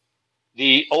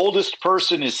 The oldest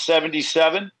person is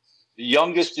 77. The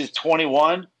youngest is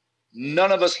 21.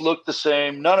 None of us look the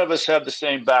same. None of us have the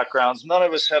same backgrounds. None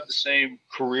of us have the same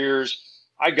careers.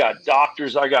 I got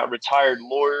doctors. I got retired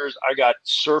lawyers. I got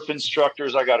surf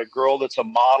instructors. I got a girl that's a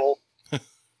model.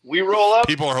 We roll up.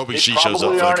 People are hoping she shows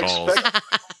up for the calls.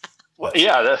 Well,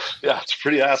 yeah, it's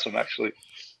pretty awesome actually.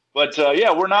 But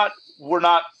we're not,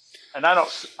 and I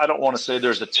don't want to say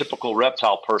there's a typical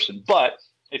reptile person, but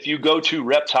if you go to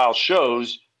reptile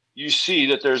shows, you see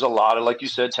that there's a lot of, like you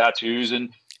said, tattoos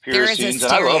and piercings,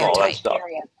 and I love all that stuff.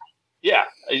 Yeah,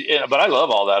 but I love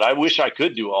all that. I wish I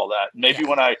could do all that. Maybe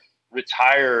when I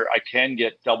retire, I can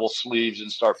get double sleeves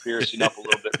and start piercing up a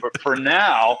little bit. But for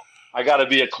now, I got to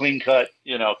be a clean cut,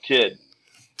 kid.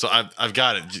 So I've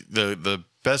got it. The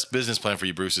best business plan for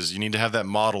you, Bruce, is you need to have that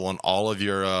model on all of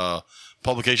your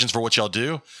publications for what y'all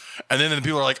do, and then the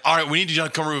people are like, "All right, we need you to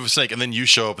come remove a snake," and then you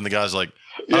show up, and the guy's like,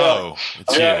 "Oh,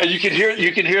 it's you." And you can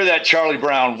hear that Charlie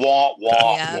Brown wah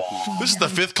wah wah. This is the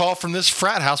 5th call from this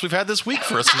frat house we've had this week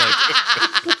for a snake.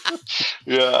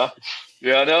 Yeah,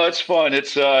 no, it's fun.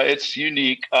 It's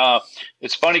unique.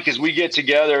 It's funny because we get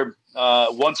together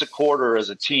once a quarter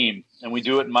as a team, and we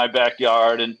do it in my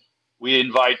backyard, and we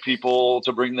invite people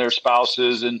to bring their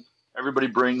spouses, and everybody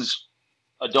brings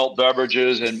adult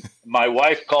beverages, and my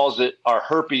wife calls it our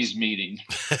herpes meeting.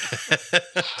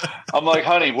 I'm like,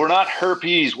 honey, we're not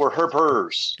herpes, we're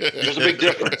herpers. There's a big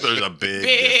difference. There's a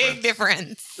big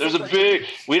difference.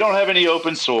 We don't have any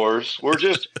open sores. We're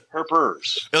just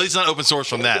herpers. At least not open source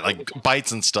from that, like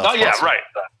bites and stuff. Oh yeah,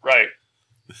 right.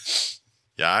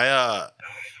 Yeah,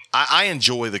 I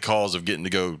enjoy the calls of getting to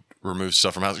go remove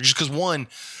stuff from houses, just because one,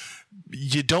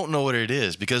 you don't know what it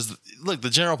is, because look, the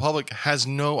general public has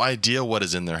no idea what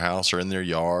is in their house or in their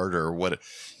yard or what,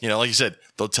 like you said,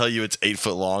 they'll tell you it's 8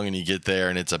 foot long and you get there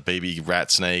and it's a baby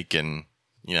rat snake and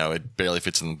it barely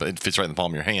fits right in the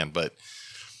palm of your hand. But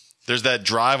there's that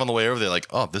drive on the way over there, like,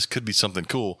 oh, this could be something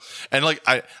cool. And like,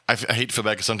 I hate to feel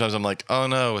bad because sometimes I'm like, oh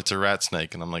no, it's a rat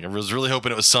snake. And I'm like, I was really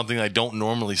hoping it was something I don't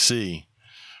normally see,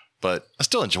 but I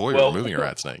still enjoy removing a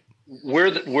rat snake.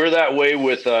 We're that way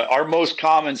with our most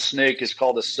common snake is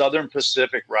called a Southern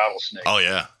Pacific rattlesnake. Oh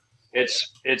yeah,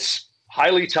 it's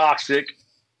highly toxic,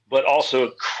 but also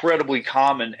incredibly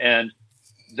common. And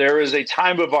there is a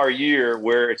time of our year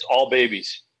where it's all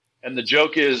babies. And the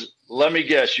joke is, let me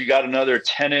guess, you got another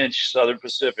 10-inch Southern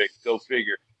Pacific. Go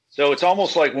figure. So it's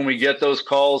almost like when we get those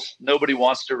calls, nobody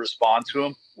wants to respond to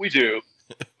them. We do,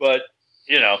 but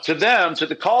to them, to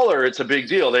the caller, it's a big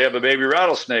deal. They have a baby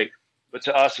rattlesnake. But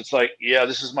to us, it's like, yeah,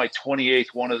 this is my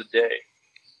 28th one of the day.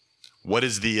 What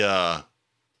is the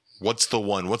what's the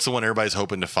one everybody's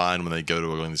hoping to find when they go to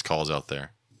one of these calls out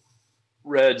there?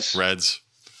 Reds.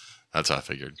 That's how I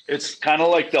figured. It's kind of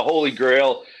like the holy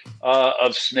grail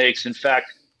of snakes. In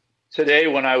fact, today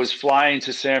when I was flying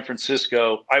to San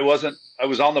Francisco, I was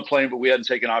on the plane, but we hadn't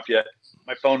taken off yet.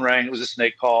 My phone rang. It was a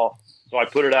snake call. So I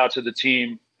put it out to the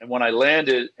team. And when I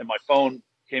landed and my phone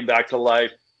came back to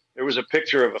life, there was a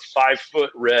picture of a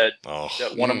 5-foot red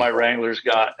that one of my wranglers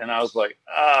got. And I was like,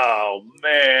 oh,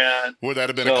 man. Would that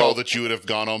have been a call that you would have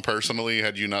gone on personally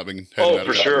had you not been?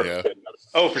 For sure. Yeah.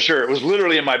 Oh, for sure. It was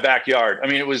literally in my backyard. I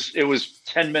mean, it was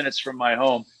 10 minutes from my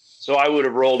home. So I would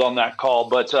have rolled on that call.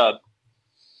 But,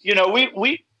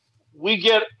 we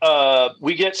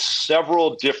get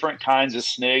several different kinds of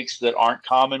snakes that aren't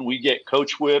common. We get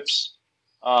coach whips.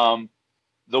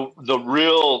 The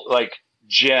real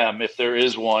gem, if there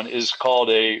is one, is called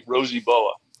a rosy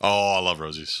boa. Oh, I love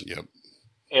rosies. Yep.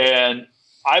 And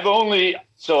I've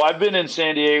been in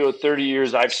San Diego 30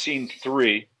 years. I've seen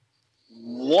 3.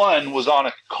 One was on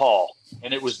a call,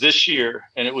 and it was this year,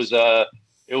 and it was a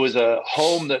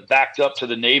home that backed up to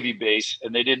the Navy base,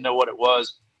 and they didn't know what it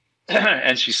was.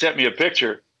 And she sent me a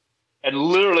picture, and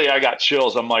literally I got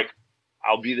chills. I'm like,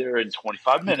 I'll be there in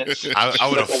 25 minutes. I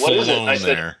would have flown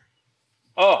there.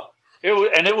 Oh.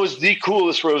 It was the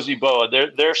coolest rosy boa.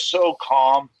 They're so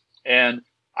calm, and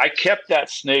I kept that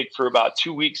snake for about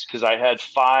 2 weeks because I had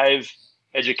 5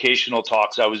 educational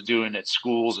talks I was doing at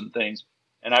schools and things,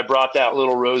 and I brought that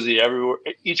little rosy everywhere,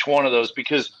 each one of those,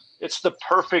 because it's the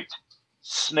perfect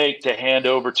snake to hand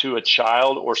over to a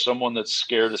child or someone that's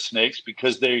scared of snakes,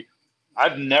 because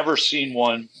I've never seen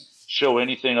one show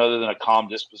anything other than a calm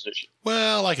disposition.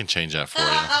 Well, I can change that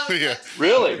for you. Yeah.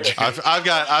 Really? I've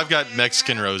got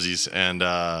Mexican Rosies, and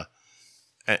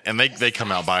they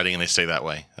come out biting and they stay that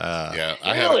way. Yeah.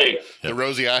 Really? The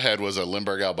Rosie I had was a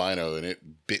Limburg albino, and it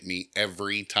bit me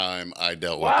every time I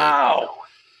dealt with it. Wow.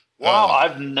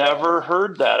 I've never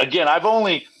heard that. Again,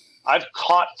 I've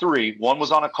caught 3. One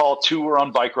was on a call, 2 were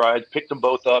on bike rides, picked them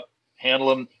both up,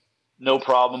 handled them, no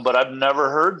problem. But I've never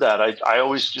heard that. I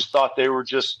always just thought they were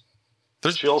just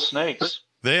chill snakes.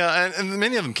 They and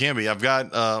many of them can be. I've got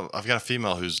a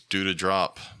female who's due to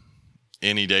drop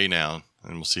any day now,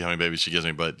 and we'll see how many babies she gives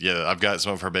me. But yeah, I've got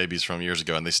some of her babies from years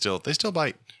ago, and they still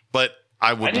bite. But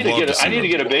I need to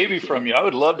get a baby from you. I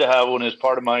would love to have one as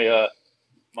part of my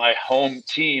my home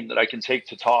team that I can take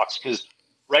to talks, because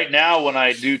right now when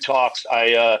I do talks,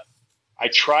 I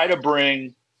try to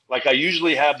bring, like, I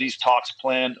usually have these talks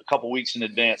planned a couple weeks in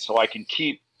advance so I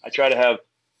try to have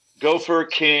gopher,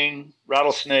 king,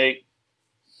 rattlesnake,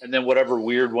 and then whatever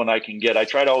weird one I can get. I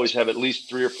try to always have at least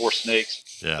 3 or 4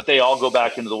 snakes, but they all go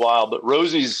back into the wild. But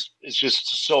Rosies is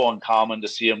just so uncommon to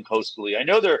see them coastally. I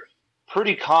know they're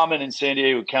pretty common in San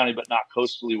Diego County, but not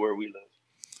coastally where we live.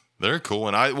 They're cool.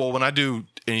 And when I do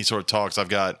any sort of talks,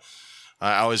 I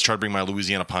always try to bring my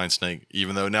Louisiana pine snake,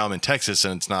 even though now I'm in Texas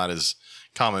and it's not as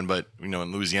common, but in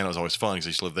Louisiana it was always fun because I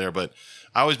used to live there. But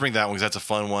I always bring that one because that's a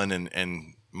fun one,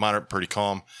 and mine are pretty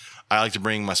calm. I like to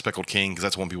bring my speckled king because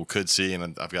that's one people could see,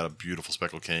 and I've got a beautiful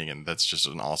speckled king, and that's just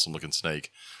an awesome looking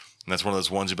snake. And that's one of those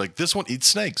ones you'd be like, this one eats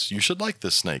snakes. You should like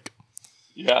this snake.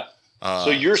 Yeah. So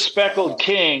your speckled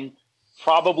king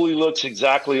probably looks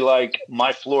exactly like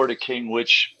my Florida king,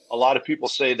 which a lot of people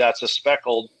say that's a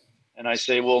speckled. And I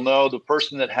say, well, no, the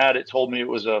person that had it told me it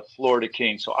was a Florida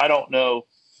king. So I don't know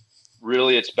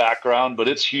really its background, but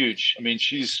it's huge. I mean,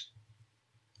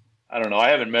 I don't know. I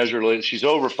haven't measured it. She's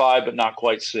over 5, but not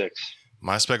quite 6.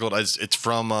 My speckled, it's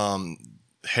from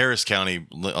Harris County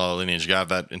lineage. Got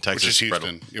that in Texas. Which is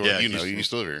Houston. Yeah, you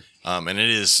used to live here. And it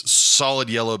is solid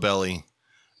yellow belly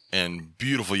and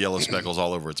beautiful yellow speckles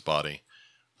all over its body.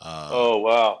 Oh,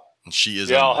 wow. And she is.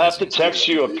 Yeah, I'll have to text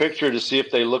you a picture to see if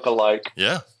they look alike.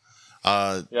 Yeah.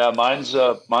 Mine's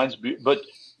but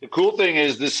the cool thing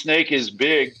is this snake is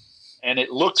big and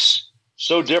it looks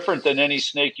so different than any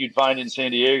snake you'd find in San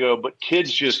Diego, but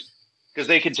kids just, because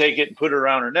they can take it and put it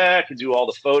around her neck and do all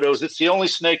the photos. It's the only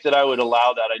snake that I would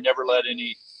allow that. I never let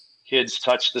any kids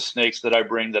touch the snakes that I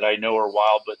bring that I know are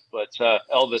wild, but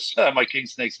Elvis, my king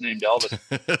snake's named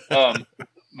Elvis.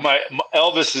 My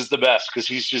Elvis is the best because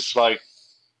he's just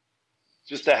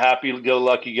a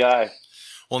happy-go-lucky guy.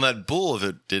 Well, and that bull, if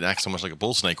it did act so much like a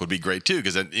bull snake, would be great too,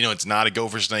 because it's not a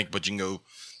gopher snake, but you can go.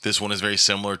 This one is very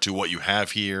similar to what you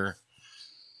have here.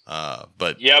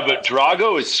 But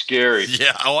Drago is scary.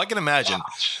 Yeah. Oh, I can imagine.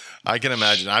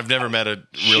 I've never met a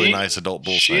really nice adult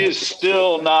bull snake. She is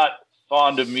still not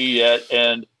fond of me yet,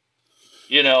 and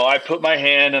I put my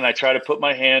hand and I try to put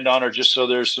my hand on her just so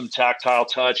there's some tactile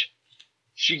touch.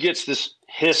 She gets this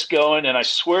hiss going, and I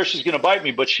swear she's going to bite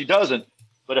me, but she doesn't.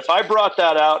 But if I brought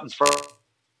that out in front.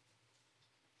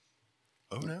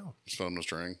 Oh, no. His phone was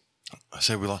ringing. I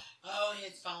say we lost. Oh,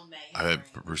 his phone may. I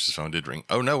bet Bruce's phone did ring.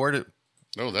 Oh, no. Where did.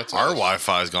 No, that's our us.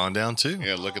 Wi-Fi's gone down, too.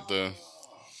 Yeah, look at the.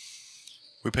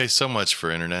 We pay so much for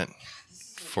internet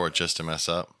for it just to mess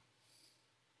up.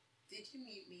 Did you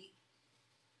mute me?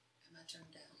 Am I turned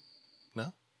down? No.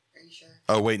 Are you sure?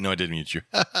 Oh, wait. No, I did mute you.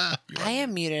 I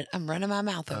am muted. I'm running my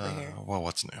mouth over here. Well,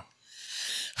 what's new?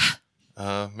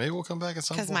 Maybe we'll come back at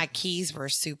some point. Because my keys were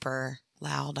super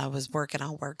loud. I was working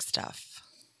on work stuff,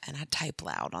 and I type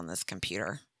loud on this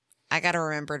computer. I got to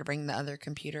remember to bring the other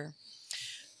computer.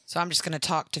 So I'm just going to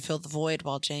talk to fill the void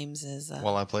while James is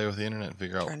while I play with the internet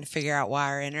and trying to figure out why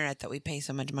our internet that we pay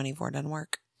so much money for doesn't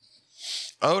work.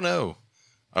 Oh, no.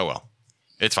 Oh, well.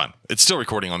 It's fine. It's still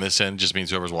recording on this end. It just means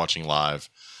whoever's watching live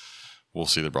will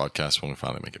see the broadcast when we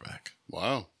finally make it back.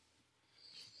 Wow.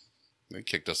 They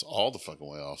kicked us all the fucking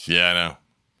way off. Yeah, I know.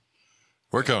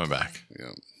 We're coming back.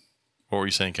 Yeah. What were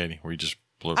you saying, Katie? Were you just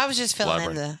I was just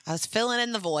filling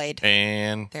in the void.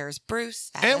 And there's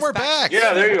Bruce. And we're back.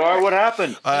 Yeah, there you are. What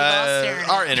happened?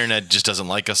 Our internet just doesn't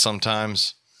like us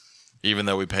sometimes, even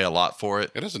though we pay a lot for it.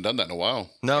 It hasn't done that in a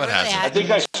while. No, it hasn't. I think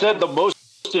I said the most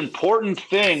important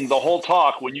thing the whole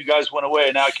talk when you guys went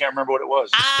away. Now I can't remember what it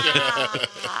was.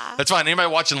 That's fine.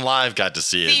 Anybody watching live got to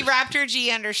see it. The Raptor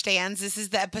G understands. This is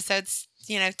the episode's,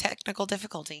 technical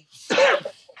difficulty.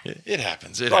 It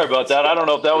happens. Sorry about that. I don't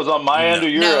know if that was on my end or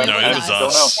your end. No, it was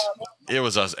us. It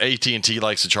was us. AT&T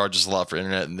likes to charge us a lot for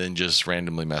internet and then just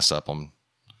randomly mess up on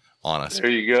us. There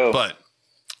you go. But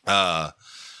But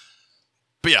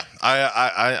yeah,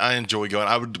 I enjoy going.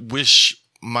 I would wish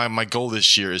my goal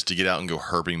this year is to get out and go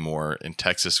herping more in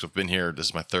Texas. I've been here. This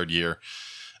is my 3rd year,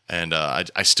 and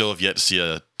I still have yet to see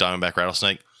a diamondback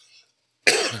rattlesnake.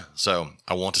 So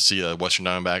I want to see a western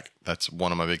diamondback. That's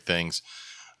one of my big things.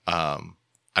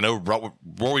 I know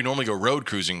where we normally go road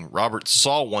cruising, Robert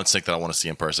saw one snake that I want to see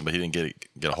in person, but he didn't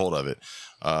get a hold of it.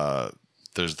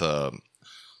 There's the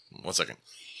 1 second.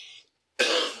 What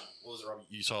was it, Robert?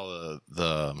 You saw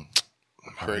the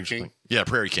Prairie King? Yeah,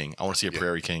 Prairie King. I want to see a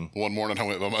Prairie King. One morning I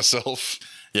went by myself.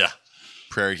 Yeah.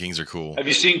 Prairie Kings are cool. Have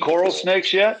you seen coral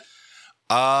snakes yet?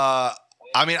 I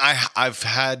mean, I've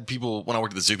had people, when I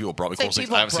worked at the zoo, people brought me coral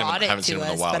snakes. I haven't seen them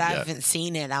in the wild but I yet. haven't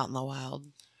seen it out in the wild.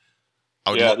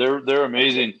 Yeah, they're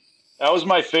amazing. That was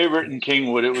my favorite in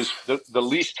Kingwood. It was the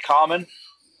least common,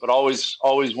 but always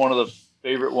one of the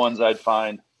favorite ones I'd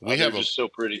find. They're just so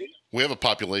pretty. We have a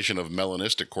population of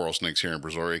melanistic coral snakes here in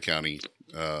Brazoria County,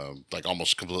 like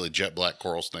almost completely jet black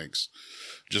coral snakes,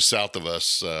 just south of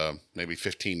us, maybe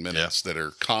 15 minutes, that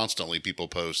are constantly people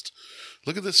post,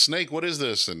 look at this snake, what is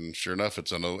this? And sure enough,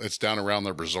 it's down around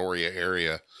the Brazoria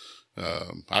area.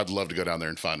 I'd love to go down there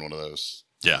and find one of those.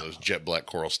 Yeah, those jet black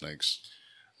coral snakes.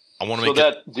 I want to make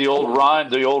that the old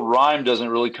rhyme doesn't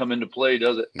really come into play,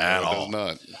 does it? No, it does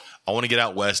not. I want to get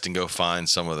out west and go find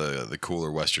some of the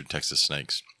cooler western Texas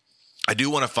snakes. I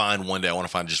do want to find one day. I want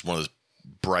to find just one of those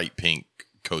bright pink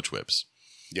coach whips.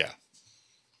 Yeah.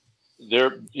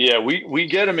 We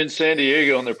get them in San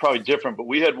Diego, and they're probably different, but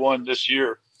we had one this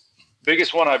year.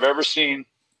 Biggest one I've ever seen.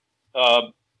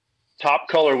 Top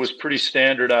color was pretty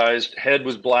standardized. Head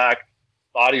was black.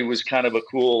 Body was kind of a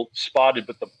cool spotted,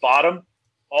 but the bottom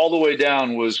all the way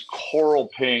down was coral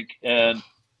pink, and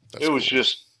it was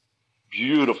just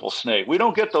beautiful snake. We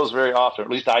don't get those very often.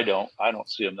 At least I don't. I don't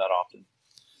see them that often.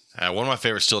 One of my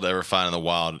favorites still to ever find in the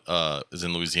wild is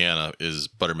in Louisiana is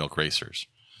buttermilk racers.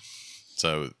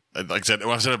 So, like I said,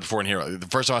 when I said it before in here, the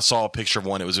first time I saw a picture of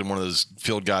one, it was in one of those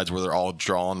field guides where they're all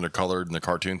drawn and they're colored in the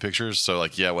cartoon pictures. So,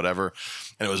 like, yeah, whatever.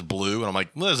 And it was blue. And I'm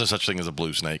like, well, there's no such thing as a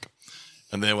blue snake.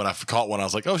 And then when I caught one, I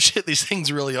was like, oh, shit, these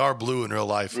things really are blue in real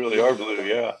life. Really are blue,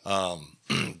 yeah.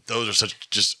 Those are such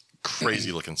just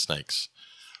crazy looking snakes.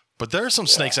 But there are some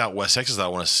snakes out West Texas that I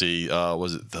want to see.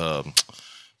 Was it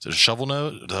is it a shovel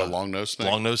nose? The long nose snake.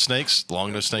 Long nose snakes.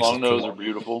 Long nose snakes. Long nose are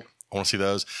beautiful. I want to see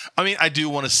those. I mean, I do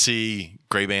want to see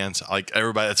gray bands. Like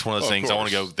everybody, that's one of those things. I want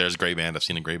to go. There's a gray band. I've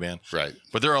seen a gray band. Right.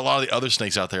 But there are a lot of the other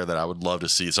snakes out there that I would love to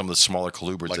see. Some of the smaller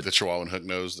colubrids, like the Chihuahuan hook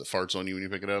nose that farts on you when you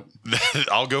pick it up.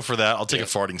 I'll go for that. I'll take a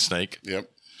farting snake.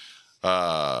 Yep.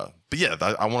 But yeah,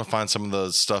 I want to find some of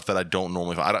the stuff that I don't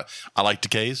normally find. I like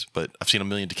decays, but I've seen a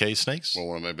million decay snakes.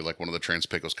 Well, maybe like one of the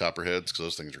Trans-Pecos copperheads, because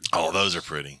those things are. Oh, those are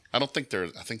pretty. I think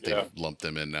they've lumped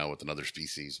them in now with another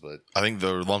species, but I think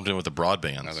they're lumped in with the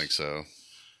broadbands. I think so.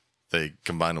 They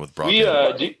combine it with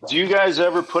broadband. Do you guys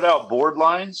ever put out board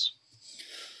lines?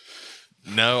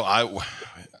 No, I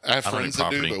have friends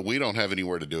that do, but we don't have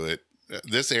anywhere to do it.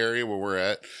 This area where we're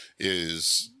at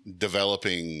is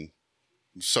developing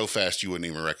so fast you wouldn't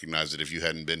even recognize it if you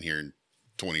hadn't been here in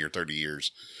 20 or 30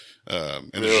 years. And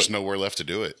there's just nowhere left to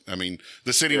do it. I mean,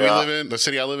 the city the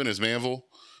city I live in is Manville.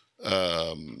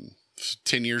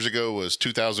 10 years ago was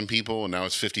 2,000 people, and now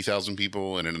it's 50,000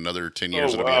 people. And in another 10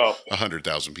 years, it'll be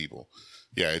 100,000 people.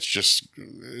 Yeah,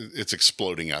 it's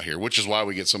exploding out here, which is why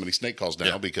we get so many snake calls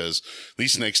now, because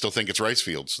these snakes still think it's rice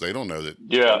fields. They don't know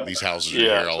that these houses are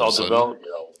here all of a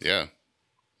sudden.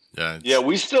 Yeah,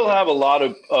 we still have a lot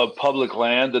of public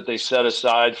land that they set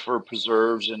aside for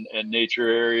preserves and nature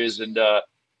areas. And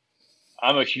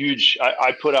I'm a huge,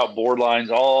 I put out board lines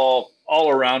all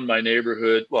around my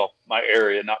neighborhood. Well, my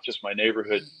area, not just my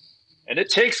neighborhood. And it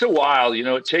takes a while,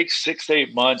 it takes 6 to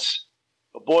 8 months.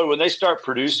 But boy, when they start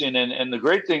producing, and the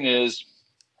great thing is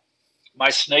my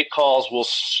snake calls will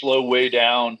slow way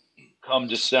down come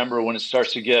December when it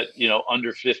starts to get,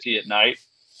 under 50 at night.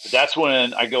 But that's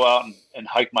when I go out and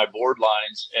hike my board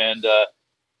lines. And,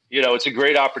 it's a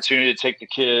great opportunity to take the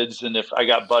kids. And if I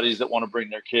got buddies that want to bring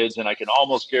their kids, and I can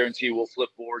almost guarantee we'll flip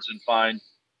boards and find,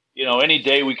 any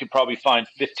day we could probably find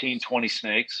 15, 20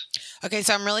 snakes. Okay,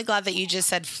 so I'm really glad that you just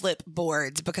said flip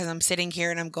boards, because I'm sitting here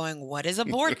and I'm going, what is a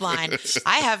board line?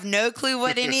 I have no clue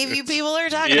what any of you people are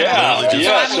talking about.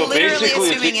 Yeah, so I'm literally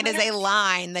assuming it is a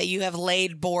line that you have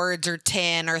laid boards or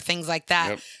tin or things like that.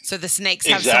 Yep. So the snakes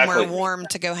have somewhere warm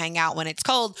to go hang out when it's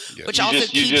cold, which also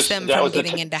keeps them from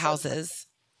getting into houses.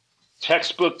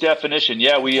 Textbook definition.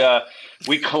 Yeah,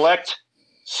 we collect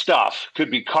stuff.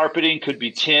 Could be carpeting, could be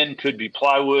tin, could be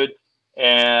plywood.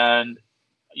 And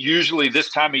usually this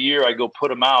time of year I go put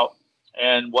them out.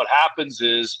 And what happens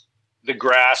is the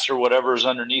grass or whatever is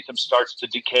underneath them starts to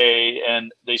decay,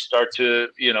 and they start to,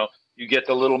 you get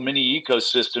the little mini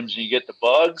ecosystems, and you get the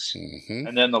bugs,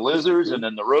 and then the lizards, and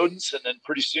then the rodents, and then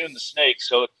pretty soon the snakes.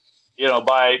 So,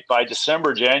 by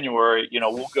December, January,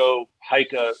 we'll go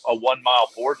hike a 1 mile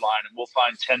board line, and we'll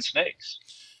find 10 snakes.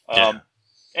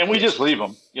 And we just leave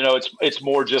them. It's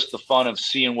more just the fun of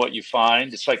seeing what you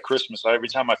find. It's like Christmas. Every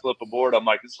time I flip a board, I'm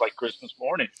like, it's like Christmas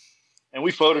morning. And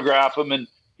we photograph them, and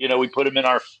we put them in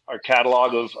our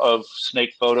catalog of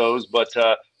snake photos. But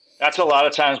that's a lot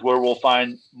of times where we'll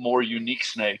find more unique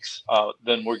snakes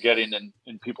than we're getting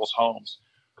in people's homes.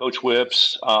 Coach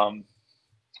whips,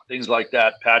 things like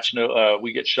that.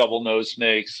 We get shovel nose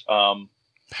snakes.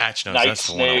 Patch nose. Night That's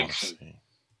the one I want to snakes. see.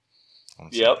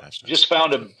 Yep. Just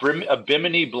found a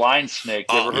Bimini blind snake.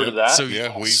 You ever heard of that? So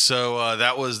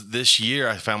that was this year.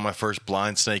 I found my first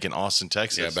blind snake in Austin,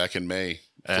 Texas. Yeah, back in May.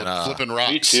 And, flipping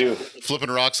rocks. Me too.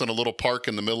 Flipping rocks in a little park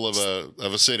in the middle of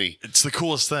a city. It's the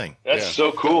coolest thing. That's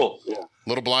so cool.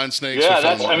 Little blind snakes. Yeah,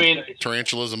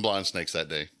 tarantulas and blind snakes that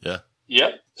day. Yeah.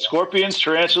 Yep. Scorpions,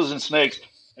 tarantulas, and snakes.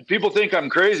 And people think I'm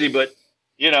crazy, but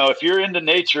if you're into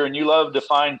nature and you love to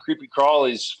find creepy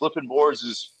crawlies, flipping boards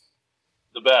is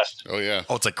the best. Oh yeah.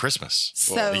 Oh, it's like Christmas.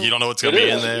 So you don't know what's going to be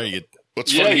in there.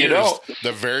 What's funny here is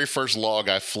the very first log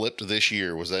I flipped this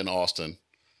year was in Austin,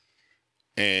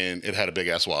 and it had a big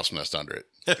ass wasp nest under it.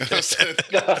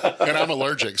 And I'm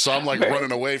allergic, so I'm like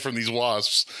running away from these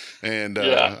wasps. And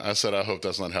I said, I hope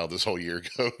that's not how this whole year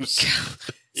goes.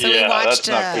 So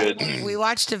we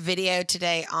watched a video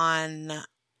today on.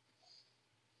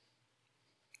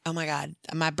 Oh my God,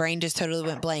 my brain just totally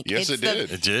went blank. Yes, it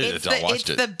did. It did. I watched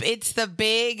it. It's the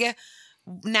big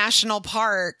national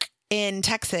park in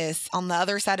Texas, on the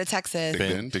other side of Texas.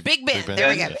 Big Bend. There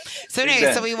we go. So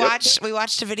anyway, we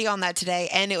watched a video on that today,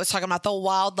 and it was talking about the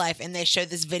wildlife, and they showed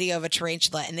this video of a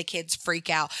tarantula, and the kids freak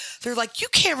out. They're like, you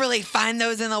can't really find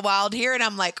those in the wild here. And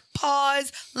I'm like,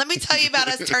 pause. Let me tell you about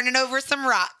us turning over some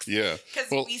rocks. Yeah.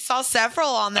 Because we saw several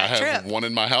on that trip. I have one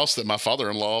in my house that my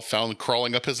father-in-law found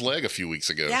crawling up his leg a few weeks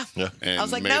ago. Yeah. And I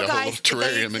was like, made no, a whole little guys,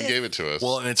 terrarium and gave it to us.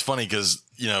 Well, and it's funny because,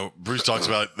 Bruce talks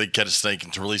about they catch a snake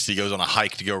and to release it, he goes on a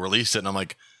hike to go release it. And I'm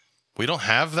like, we don't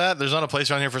have that. There's not a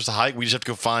place around here for us to hike. We just have to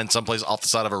go find someplace off the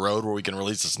side of a road where we can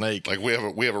release the snake. Like we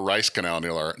have a rice canal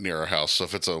near our house. So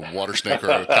if it's a water snake or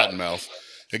a cottonmouth,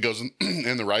 it goes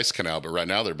in the rice canal. But right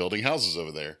now they're building houses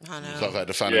over there. I know. So I've had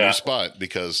to find a new spot,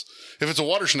 because if it's a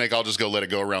water snake, I'll just go let it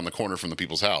go around the corner from the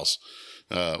people's house,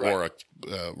 or a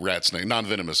rat snake,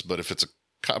 non-venomous. But if it's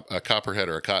a copperhead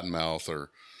or a cottonmouth,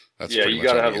 or that's pretty you much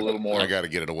got to how have a little more. I got to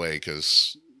get it away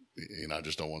because I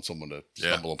just don't want someone to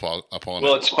stumble upon it.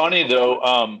 Well, it's funny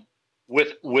though.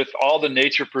 With all the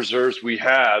nature preserves we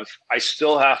have, I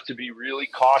still have to be really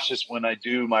cautious when I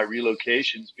do my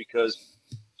relocations, because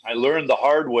I learned the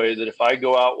hard way that if I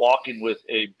go out walking with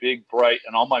a big bright,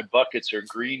 and all my buckets are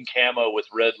green camo with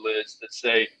red lids that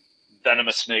say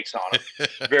venomous snakes on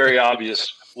it, very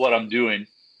obvious what I'm doing.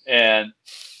 And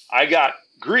I got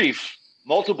grief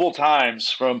multiple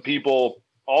times from people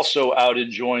also out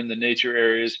enjoying the nature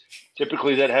areas,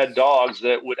 typically that had dogs,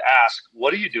 that would ask,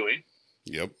 what are you doing?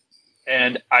 Yep.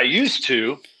 And I used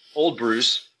to, old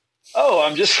Bruce,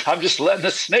 I'm just letting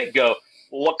the snake go.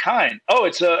 Well, what kind? Oh,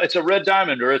 it's a red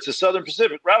diamond, or it's a Southern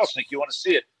Pacific rattlesnake. You want to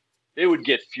see it? They would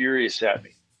get furious at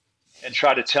me and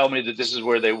try to tell me that this is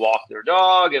where they walk their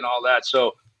dog and all that.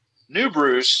 So new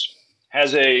Bruce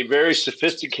has a very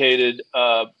sophisticated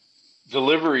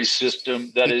delivery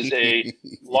system that is a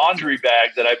laundry bag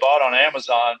that I bought on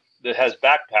Amazon that has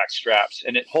backpack straps,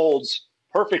 and it holds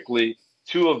perfectly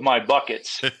 2 of my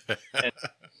buckets.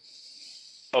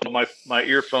 And my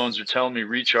earphones are telling me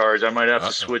recharge. I might have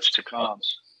to switch to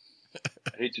comms.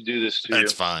 I hate to do this to you.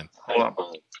 That's fine. Hold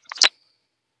on.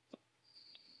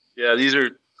 Yeah, these are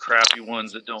crappy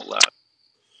ones that don't last.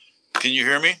 Can you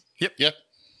hear me? Yep.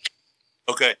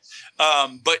 Okay.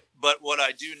 But what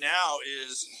I do now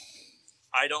is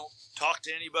I don't talk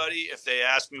to anybody if they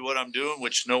ask me what I'm doing,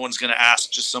 which no one's going to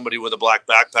ask just somebody with a black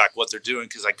backpack what they're doing,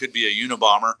 because I could be a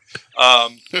Unabomber.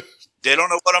 They don't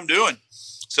know what I'm doing.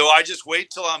 So I just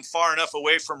wait till I'm far enough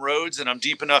away from roads and I'm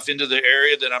deep enough into the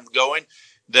area that I'm going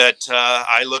that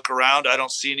I look around. I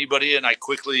don't see anybody, and I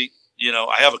quickly,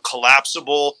 I have a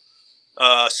collapsible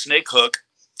snake hook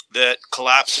that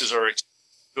collapses or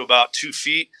to about 2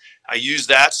 feet. I use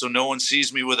that so no one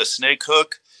sees me with a snake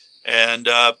hook. And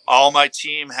all my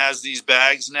team has these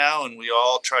bags now, and we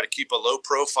all try to keep a low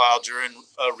profile during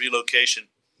relocation.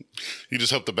 You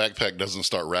just hope the backpack doesn't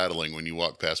start rattling when you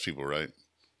walk past people, right?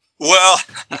 Well,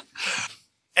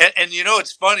 and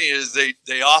what's funny is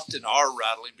they often are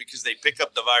rattling because they pick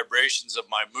up the vibrations of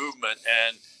my movement.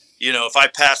 And, if I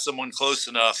pass someone close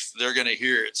enough, they're going to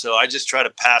hear it. So I just try to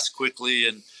pass quickly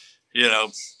and,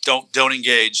 don't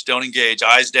engage. Don't engage.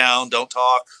 Eyes down. Don't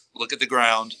talk. Look at the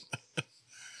ground.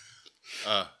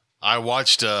 I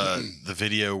watched the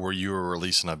video where you were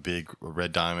releasing a big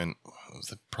red diamond.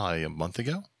 Was it probably a month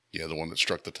ago? Yeah, the one that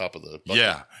struck the top of the bucket.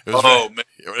 Yeah. It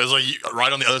was like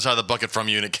right on the other side of the bucket from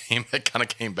you, and it kind of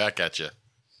came back at you.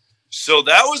 So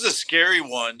that was a scary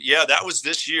one. Yeah, that was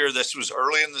this year. This was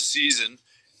early in the season,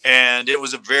 and it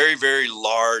was a very, very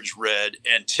large red.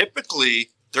 And typically,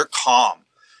 they're calm.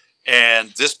 And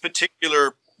this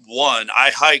particular one,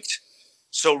 I hiked.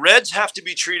 So reds have to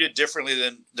be treated differently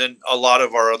than a lot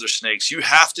of our other snakes. You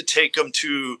have to take them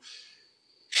to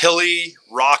hilly,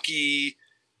 rocky.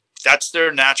 That's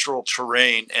their natural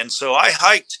terrain. And so I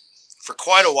hiked for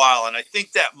quite a while, and I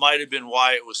think that might have been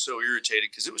why it was so irritated,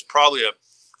 because it was probably a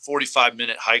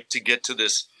 45-minute hike to get to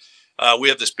this. We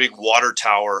have this big water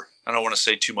tower. I don't want to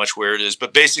say too much where it is,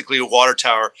 but basically a water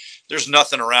tower. There's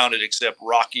nothing around it except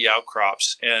rocky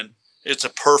outcrops, and it's a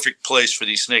perfect place for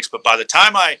these snakes. But by the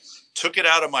time I took it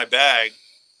out of my bag,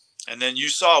 and then you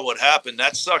saw what happened,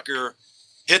 that sucker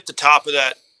hit the top of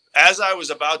that. As I was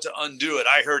about to undo it,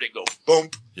 I heard it go boom.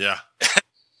 Yeah.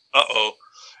 Uh-oh.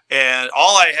 And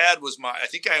all I had was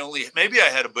maybe I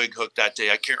had a big hook that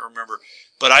day. I can't remember.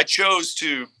 But I chose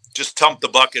to just dump the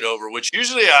bucket over, which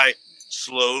usually I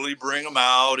slowly bring him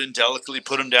out and delicately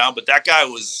put him down. But that guy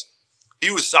was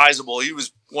sizable. He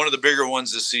was one of the bigger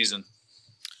ones this season.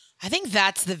 I think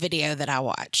that's the video that I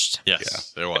watched.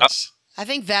 Yes, there was. I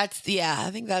think that's the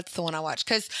one I watched.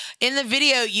 Because in the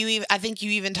video, I think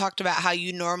you even talked about how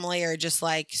you normally are just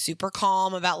like super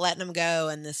calm about letting them go.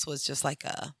 And this was just like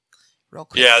a real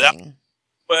quick thing.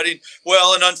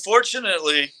 Well, and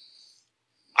unfortunately,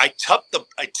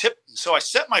 so I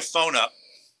set my phone up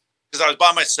because I was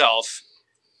by myself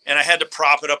and I had to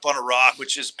prop it up on a rock,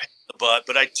 which is pain in the butt,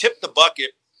 but I tipped the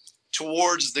bucket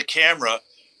towards the camera.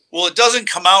 Well, it doesn't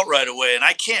come out right away, and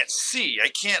I can't see. I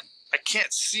can't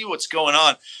see what's going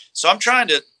on. So I'm trying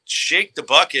to shake the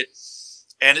bucket,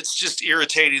 and it's just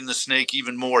irritating the snake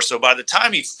even more. So by the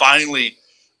time he finally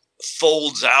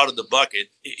folds out of the bucket,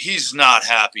 he's not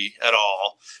happy at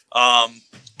all.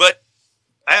 But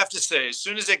I have to say, as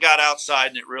soon as it got outside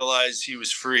and it realized he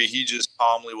was free, he just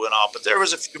calmly went off. But there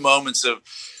was a few moments of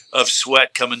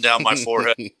sweat coming down my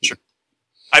forehead.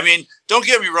 I mean, don't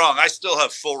get me wrong. I still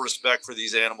have full respect for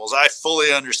these animals. I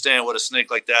fully understand what a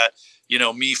snake like that,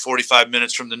 me 45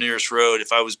 minutes from the nearest road,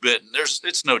 if I was bitten,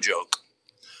 it's no joke.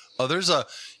 Oh, there's I've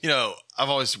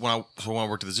always, when I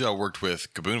worked at the zoo, I worked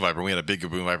with Gaboon Viper. We had a big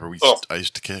Gaboon Viper. I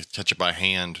used to catch it by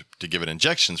hand to give it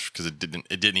injections because it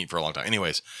didn't eat for a long time.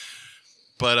 Anyways,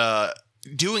 but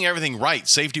doing everything right,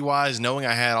 safety-wise, knowing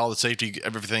I had all the safety,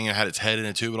 everything, I had its head in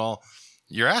a tube and all,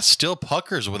 your ass still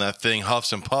puckers when that thing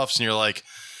huffs and puffs, and you're like,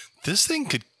 this thing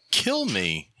could kill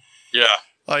me. Yeah.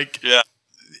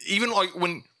 Even like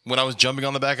when I was jumping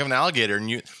on the back of an alligator,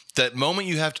 and that moment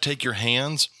you have to take your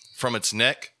hands from its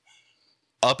neck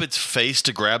up its face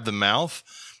to grab the mouth,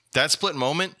 that split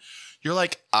moment, you're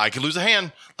like, I could lose a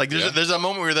hand. Like there's a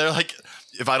moment where they're like,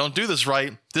 if I don't do this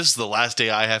right, this is the last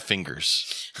day I have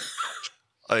fingers.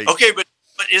 Okay, but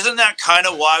isn't that kind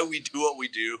of why we do what we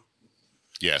do?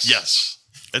 Yes.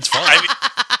 It's fun. I mean,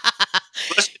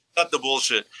 let's cut the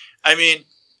bullshit. I mean,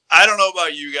 I don't know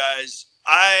about you guys.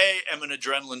 I am an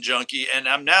adrenaline junkie, and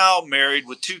I'm now married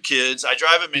with 2 kids. I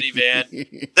drive a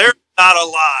minivan. There's not a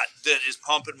lot that is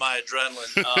pumping my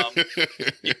adrenaline.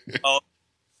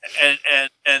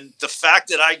 And the fact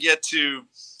that I get to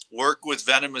work with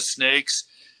venomous snakes.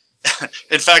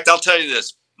 In fact, I'll tell you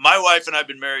this. My wife and I have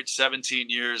been married 17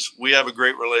 years. We have a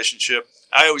great relationship.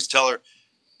 I always tell her,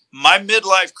 my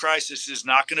midlife crisis is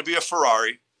not going to be a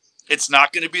Ferrari. It's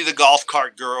not going to be the golf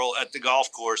cart girl at the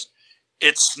golf course.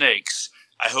 It's snakes.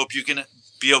 I hope you can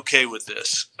be okay with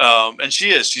this. And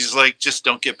she is. She's like, just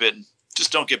don't get bitten.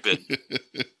 Just don't get bitten.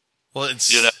 Well,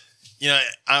 it's,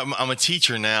 I'm a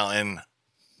teacher now, and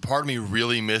part of me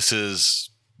really misses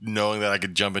knowing that I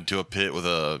could jump into a pit with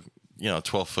a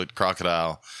 12-foot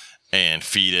crocodile and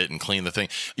feed it and clean the thing.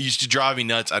 It used to drive me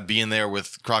nuts. I'd be in there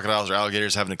with crocodiles or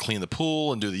alligators having to clean the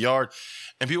pool and do the yard,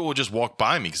 and people would just walk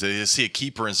by me because they just see a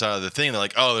keeper inside of the thing. They're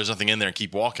like, oh, there's nothing in there, and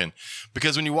keep walking.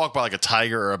 Because when you walk by like a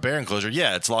tiger or a bear enclosure,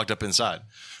 yeah, it's locked up inside.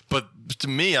 But to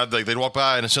me, they'd walk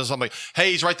by, and it's just, I'm like,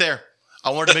 hey, he's right there. I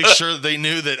wanted to make sure that they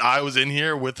knew that I was in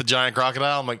here with the giant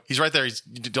crocodile. I'm like, he's right there.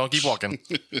 Don't keep walking.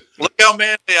 Look how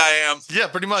manly I am. Yeah,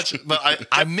 pretty much. But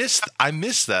I miss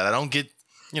that. I don't get,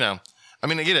 I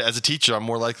mean, I get it. As a teacher, I'm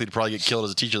more likely to probably get killed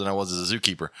as a teacher than I was as a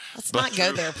zookeeper. Let's not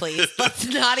go there, please. Let's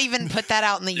not even put that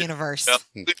out in the universe.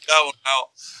 Leave that one out.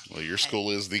 Well, your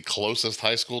school is the closest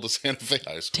high school to Santa Fe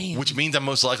High School. Damn. Which means I'm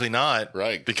most likely not.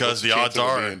 Right. Because What's the odds chance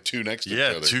of there are. being two next to each Yeah,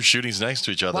 other? two shootings next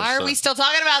to each other. Why are so. we still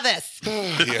talking about this?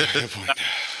 Yeah, good point.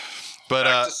 But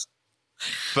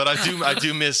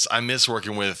I miss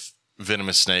working with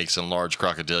venomous snakes and large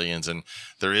crocodilians, and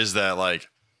there is that like,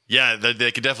 yeah,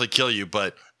 they could definitely kill you,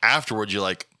 but afterwards you're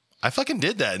like, I fucking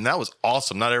did that, and that was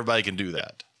awesome. Not everybody can do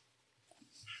that.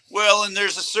 Well, and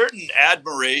there's a certain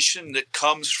admiration that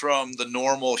comes from the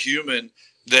normal human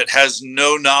that has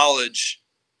no knowledge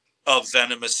of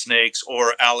venomous snakes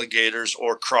or alligators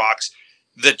or crocs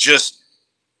that just,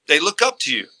 they look up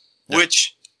to you,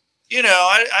 which, you know,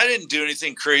 I didn't do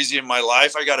anything crazy in my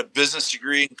life. I got a business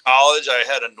degree in college. I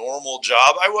had a normal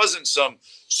job. I wasn't some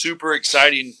super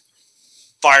exciting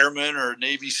fireman or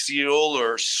Navy SEAL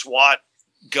or SWAT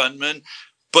gunman,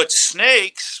 but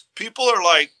snakes, people are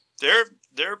like,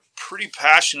 they're pretty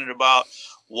passionate about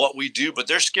what we do, but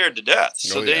they're scared to death.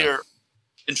 So they are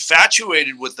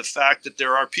infatuated with the fact that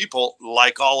there are people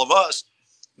like all of us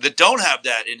that don't have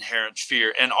that inherent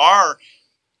fear and are,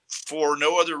 for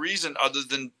no other reason other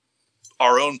than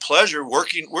our own pleasure,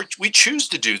 working. We choose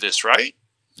to do this, right?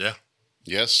 Yeah.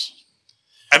 Yes.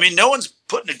 I mean, no one's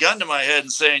putting a gun to my head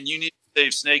and saying you need to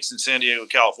save snakes in San Diego,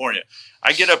 California.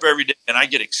 I get up every day and I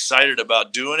get excited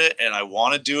about doing it, and I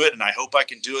want to do it, and I hope I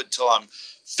can do it until I'm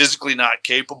physically not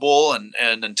capable, and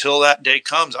until that day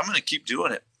comes, I'm going to keep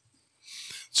doing it.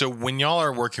 So when y'all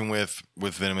are working with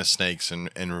venomous snakes and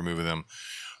removing them,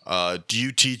 do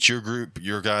you teach your group,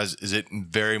 your guys, is it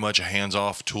very much a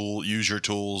hands-off tool, use your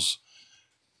tools,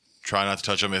 try not to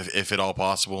touch them if at all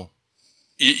possible?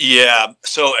 Yeah.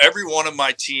 So every one of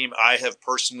my team I have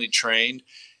personally trained,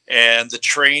 and the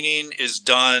training is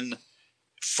done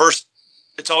first.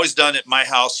 It's always done at my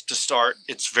house to start.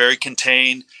 It's very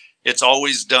contained. It's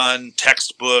always done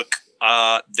textbook.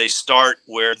 They start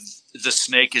where the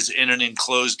snake is in an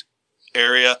enclosed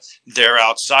area. They're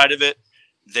outside of it.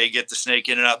 They get the snake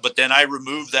in and out. But then I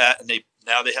remove that, and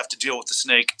now they have to deal with the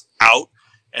snake out.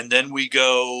 And then we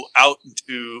go out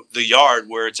into the yard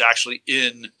where it's actually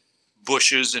in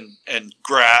bushes and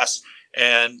grass.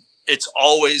 And it's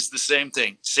always the same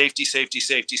thing. Safety, safety,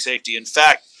 safety, safety. In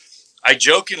fact, I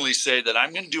jokingly say that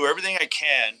I'm going to do everything I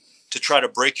can to try to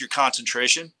break your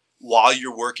concentration while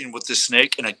you're working with the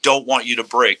snake, and I don't want you to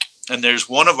break. And there's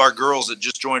one of our girls that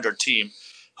just joined our team.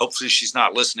 Hopefully she's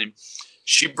not listening.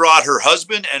 She brought her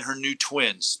husband and her new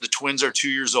twins. The twins are 2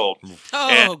 years old.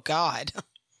 Oh, God.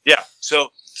 Yeah.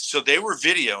 So they were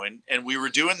videoing, and we were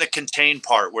doing the contained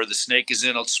part where the snake is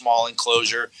in a small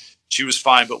enclosure. She was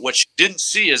fine. But what she didn't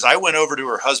see is I went over to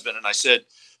her husband and I said,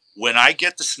 when I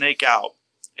get the snake out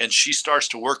and she starts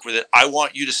to work with it, I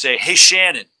want you to say, hey,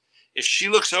 Shannon, if she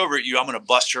looks over at you, I'm going to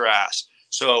bust her ass.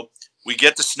 So we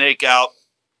get the snake out.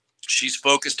 She's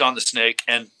focused on the snake,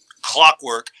 and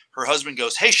clockwork, her husband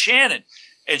goes, hey, Shannon.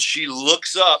 And she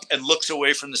looks up and looks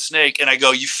away from the snake. And I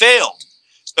go, you failed.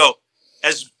 So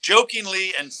as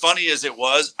jokingly and funny as it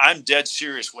was, I'm dead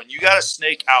serious. When you got a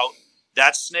snake out,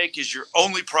 that snake is your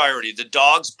only priority. The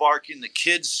dog's barking, the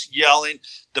kids yelling,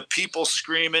 the people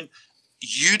screaming.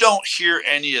 You don't hear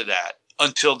any of that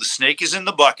until the snake is in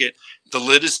the bucket, the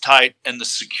lid is tight, and the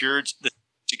secured.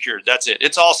 That's it.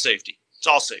 It's all safety. It's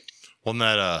all safety. Well,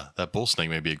 that bull snake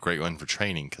may be a great one for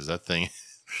training, because that thing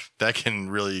that can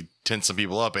really tense some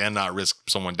people up and not risk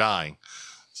someone dying.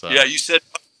 So yeah, you said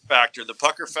pucker factor. The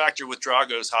pucker factor with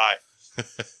Drago is high.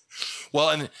 Well,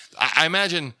 and I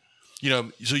imagine,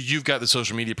 so you've got the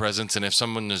social media presence, and if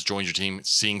someone has joined your team,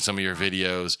 seeing some of your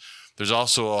videos, there's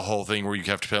also a whole thing where you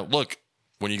have to look,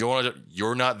 when you go on,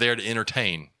 you're not there to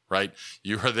entertain, right?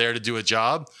 You are there to do a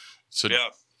job. So,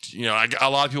 yeah. A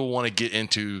lot of people want to get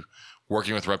into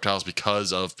working with reptiles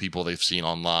because of people they've seen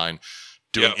online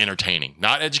doing entertaining,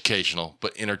 not educational,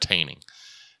 but entertaining.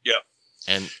 Yeah.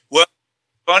 And well,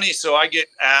 funny. So I get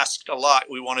asked a lot,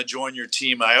 we want to join your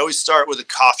team. I always start with a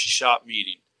coffee shop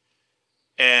meeting.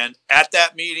 And at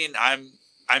that meeting,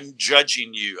 I'm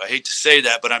judging you. I hate to say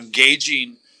that, but I'm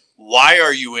gauging, why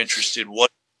are you interested? What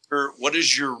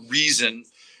is your reason?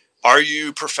 Are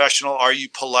you professional? Are you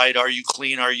polite? Are you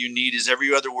clean? Are you neat? Is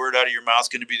every other word out of your mouth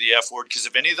going to be the F word? Because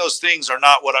if any of those things are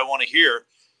not what I want to hear,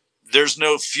 there's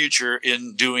no future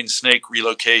in doing snake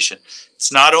relocation.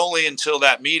 It's not only until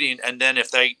that meeting, and then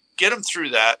if they get them through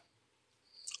that,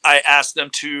 I ask them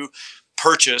to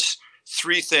purchase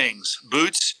 3 things: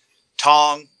 boots,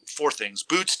 tong, 4 things: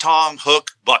 boots, tong,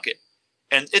 hook, bucket.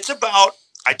 And it's about,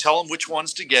 I tell them which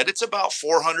ones to get. It's about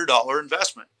 $400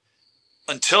 investment.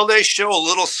 Until they show a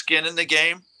little skin in the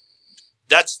game,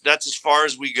 that's as far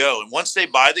as we go. And once they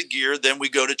buy the gear, then we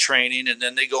go to training, and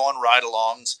then they go on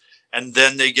ride-alongs, and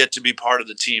then they get to be part of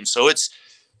the team. So it's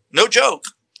no joke.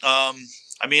 I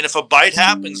mean, if a bite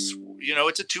happens,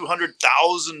 it's a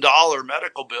 $200,000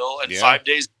 medical bill and 5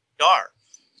 days ER.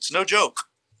 It's no joke.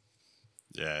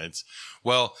 Yeah,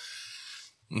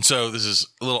 and so this is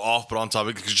a little off, but on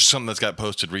topic, because just something that's got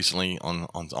posted recently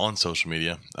on social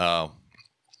media.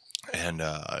 And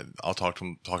I'll talk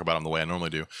about him the way I normally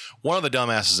do. One of the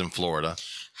dumbasses in Florida,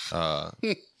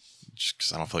 just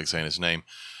because I don't feel like saying his name.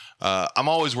 I'm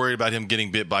always worried about him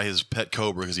getting bit by his pet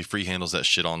cobra because he free handles that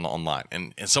shit online.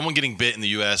 And someone getting bit in the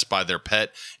U.S. by their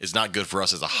pet is not good for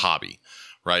us as a hobby,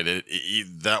 right?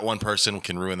 That one person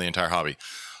can ruin the entire hobby.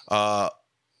 I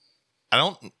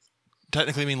don't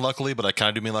technically mean luckily, but I kind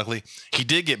of do mean luckily. He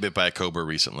did get bit by a cobra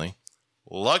recently.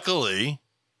 Luckily,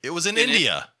 it was in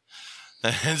India.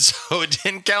 And so it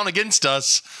didn't count against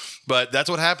us. But that's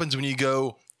what happens when you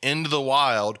go into the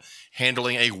wild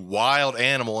handling a wild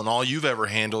animal, and all you've ever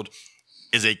handled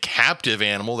is a captive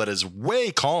animal that is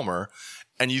way calmer,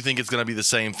 and you think it's going to be the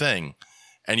same thing.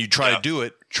 And you try to do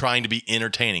it trying to be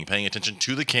entertaining, paying attention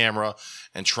to the camera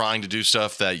and trying to do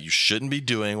stuff that you shouldn't be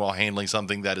doing while handling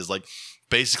something that is like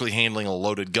basically handling a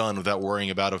loaded gun without worrying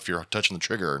about if you're touching the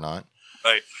trigger or not.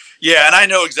 Right. Yeah, and I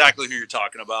know exactly who you're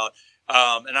talking about.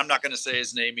 And I'm not going to say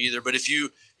his name either, but if you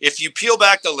peel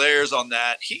back the layers on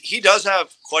that, he does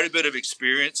have quite a bit of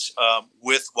experience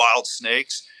with wild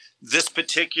snakes. This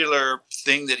particular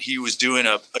thing that he was doing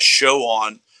a show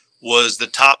on was the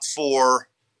top 4,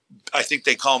 I think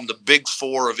they call them the big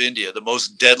 4 of India, the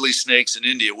most deadly snakes in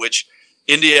India, which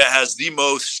India has the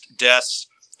most deaths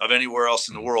of anywhere else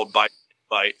in the world by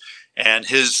bite. And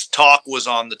his talk was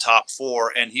on the top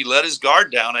 4, and he let his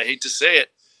guard down. I hate to say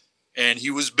it. And he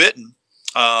was bitten.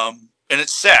 And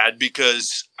it's sad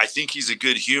because I think he's a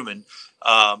good human.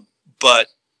 But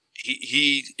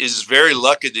he is very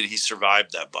lucky that he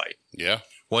survived that bite. Yeah.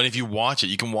 Well, and if you watch it,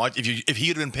 you can watch, if he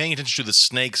had been paying attention to the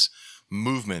snake's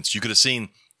movements, you could have seen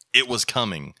it was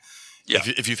coming. Yeah.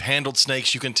 If you've handled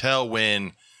snakes, you can tell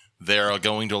when they're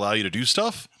going to allow you to do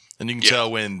stuff, and you can tell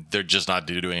when they're just not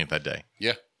doing it that day.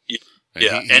 Yeah.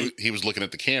 And he was looking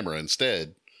at the camera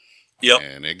instead. Yep.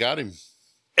 And it got him.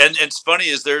 And it's funny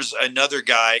is there's another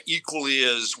guy equally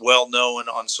as well known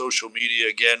on social media.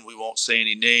 Again, we won't say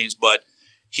any names, but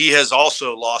he has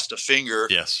also lost a finger.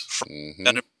 Yes. From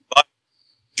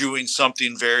doing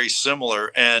something very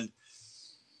similar. And,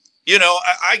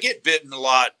 I get bitten a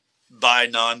lot by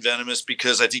non-venomous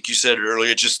because I think you said it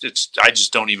earlier. I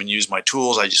just don't even use my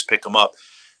tools. I just pick them up.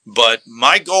 But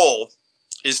my goal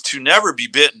is to never be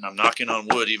bitten. I'm knocking on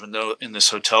wood, even though in this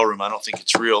hotel room, I don't think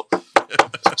it's real.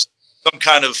 Some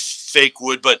kind of fake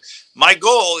wood. But my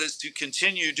goal is to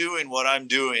continue doing what I'm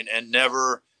doing and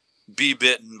never be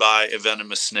bitten by a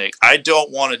venomous snake. I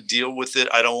don't want to deal with it.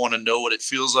 I don't want to know what it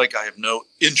feels like. I have no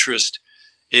interest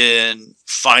in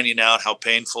finding out how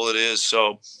painful it is.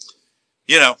 So,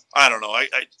 I don't know. I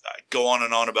go on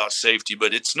and on about safety,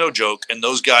 but it's no joke. And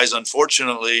those guys,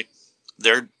 unfortunately,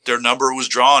 their number was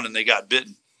drawn and they got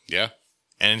bitten. Yeah.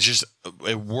 And it's just,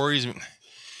 it worries me.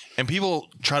 And people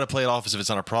try to play it off as if it's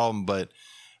not a problem, but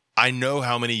I know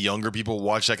how many younger people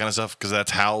watch that kind of stuff because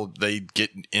that's how they get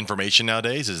information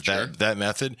nowadays is that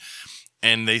method.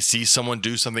 And they see someone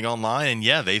do something online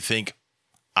and they think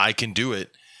I can do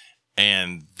it.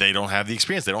 And they don't have the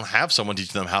experience. They don't have someone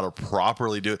teaching them how to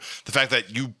properly do it. The fact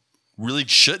that you really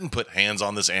shouldn't put hands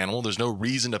on this animal. There's no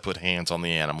reason to put hands on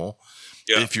the animal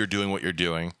if you're doing what you're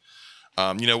doing.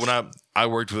 When I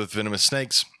worked with venomous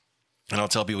snakes, and I'll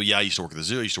tell people, I used to work at the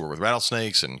zoo. I used to work with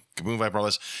rattlesnakes and kaboom viper and all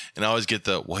this. And I always get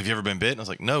have you ever been bit? And I was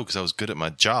like, no, because I was good at my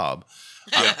job.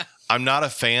 I'm not a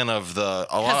fan of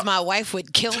because my wife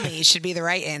would kill me should be the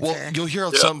right answer. Well, you'll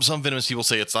hear some venomous people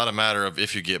say it's not a matter of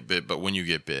if you get bit, but when you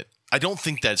get bit. I don't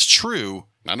think that's true.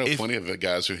 I know plenty of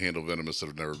guys who handle venomous that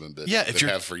have never been bit. Yeah, that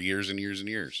have for years and years and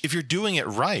years. If you're doing it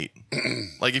right,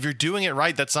 if you're doing it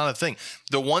right, that's not a thing.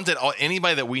 The ones that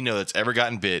anybody that we know that's ever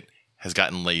gotten bit has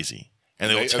gotten lazy,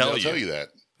 and they'll tell you that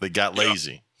they got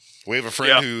lazy. We have a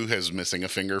friend who has missing a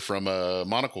finger from a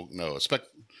monocle,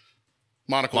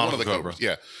 one of the cobras.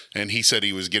 Yeah, and he said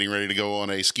he was getting ready to go on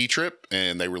a ski trip,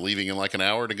 and they were leaving in like an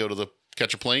hour to go to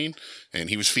catch a plane, and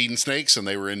he was feeding snakes, and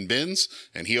they were in bins,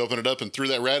 and he opened it up and threw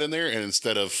that rat in there, and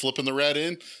instead of flipping the rat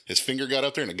in, his finger got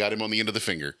up there, and it got him on the end of the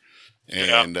finger,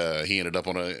 and he ended up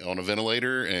on a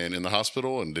ventilator and in the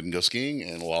hospital, and didn't go skiing,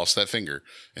 and lost that finger.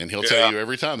 And he'll tell you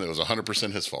every time that it was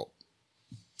 100% his fault.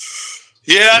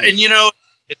 Yeah, and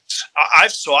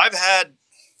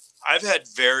I've had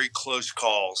very close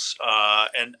calls,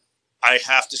 and I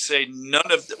have to say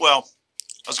I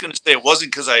was going to say it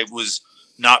wasn't because I was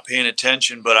not paying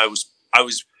attention, but I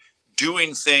was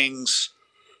doing things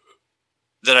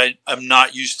that I'm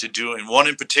not used to doing. One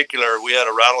in particular, we had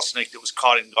a rattlesnake that was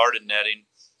caught in garden netting,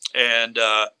 and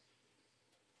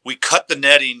we cut the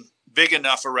netting big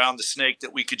enough around the snake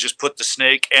that we could just put the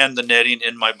snake and the netting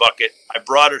in my bucket. I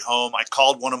brought it home. I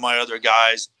called one of my other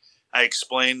guys. I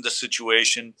explained the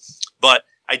situation, but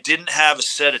I didn't have a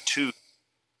set of tubes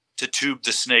to tube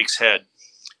the snake's head.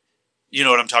 You know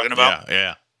what I'm talking about?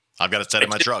 Yeah. I've got a set in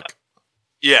my truck.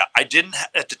 Yeah, I didn't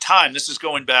at the time. This is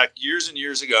going back years and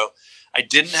years ago. I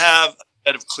didn't have a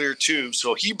set of clear tubes,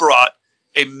 so he brought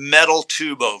a metal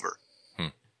tube over.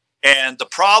 And the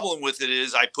problem with it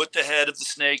is I put the head of the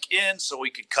snake in so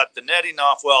we could cut the netting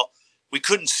off. Well, we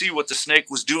couldn't see what the snake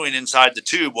was doing inside the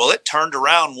tube. Well, it turned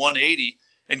around 180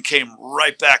 and came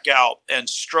right back out and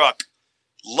struck,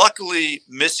 luckily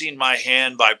missing my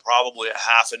hand by probably a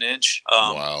half an inch.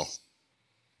 Wow.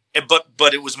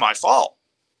 But it was my fault.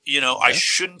 I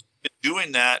shouldn't be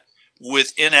doing that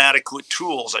with inadequate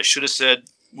tools. I should have said,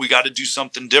 we got to do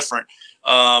something different.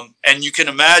 And you can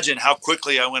imagine how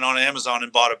quickly I went on Amazon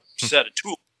and bought a set of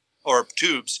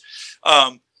tubes.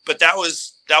 But that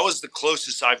was the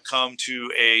closest I've come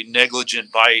to a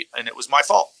negligent bite, and it was my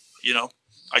fault.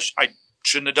 I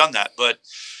shouldn't have done that. But,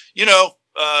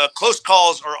 close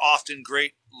calls are often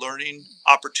great learning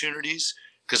opportunities,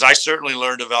 because I certainly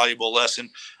learned a valuable lesson.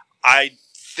 I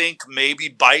think maybe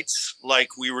bites,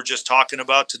 like we were just talking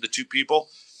about to the two people,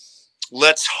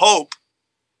 let's hope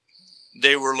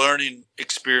they were learning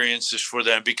experiences for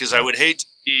them, because I would hate to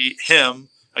see him,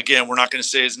 again, we're not going to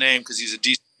say his name because he's a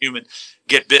decent human,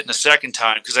 get bitten a second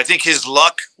time, because I think his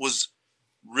luck was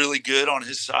really good on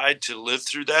his side to live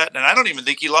through that. And I don't even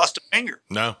think he lost a finger.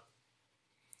 No.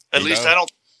 At least I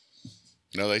don't.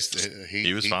 No,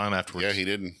 he was fine afterwards. Yeah, he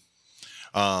didn't.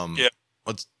 Yeah.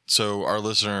 So our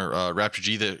listener, Raptor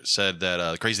G, that said that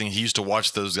the crazy thing, he used to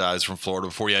watch those guys from Florida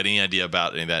before he had any idea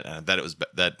about any of that, that it was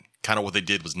that kind of what they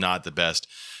did was not the best,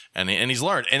 and he's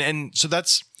learned. And so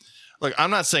that's, look,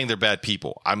 I'm not saying they're bad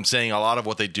people. I'm saying a lot of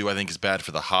what they do I think is bad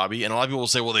for the hobby. And a lot of people will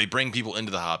say, well, they bring people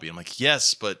into the hobby. I'm like,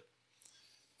 yes, but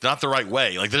not the right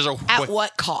way. Like there's at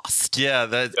what cost? Yeah,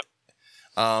 that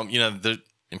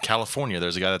in California,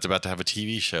 there's a guy that's about to have a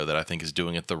TV show that I think is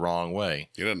doing it the wrong way.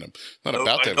 He doesn't know. Not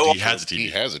about that. He has a TV. He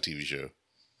has a TV show.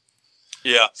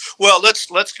 Yeah. Well,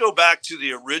 let's go back to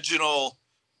the original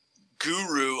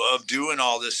guru of doing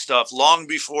all this stuff long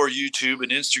before YouTube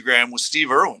and Instagram was Steve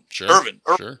Irwin.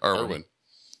 Irwin.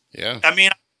 Yeah. I mean,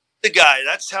 the guy,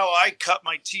 that's how I cut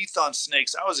my teeth on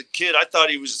snakes. I was a kid. I thought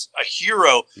he was a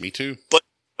hero. Me too. But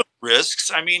risks.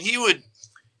 I mean, he would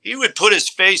put his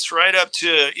face right up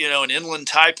to, an inland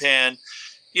taipan,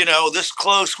 this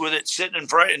close with it sitting in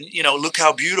front, and, look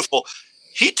how beautiful.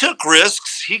 He took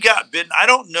risks. He got bitten. I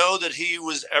don't know that he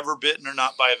was ever bitten or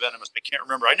not by a venomous. I can't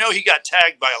remember. I know he got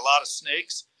tagged by a lot of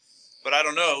snakes, but I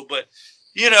don't know. But,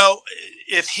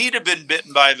 if he'd have been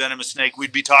bitten by a venomous snake,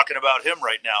 we'd be talking about him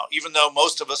right now, even though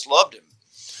most of us loved him.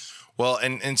 Well,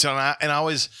 I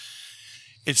always,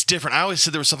 it's different. I always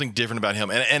said there was something different about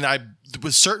him. And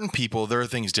with certain people, there are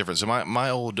things different. So my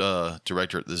old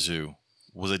director at the zoo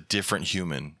was a different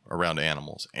human around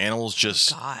animals. Animals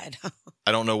just, God.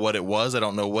 I don't know what it was. I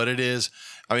don't know what it is.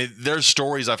 I mean, there's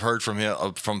stories I've heard from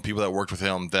him, from people that worked with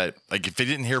him, that like if they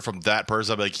didn't hear from that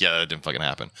person, I'd be like, yeah, that didn't fucking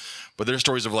happen. But there's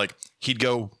stories of like he'd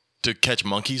go to catch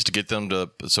monkeys to get them to,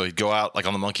 so he'd go out like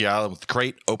on the monkey island with the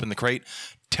crate, open the crate,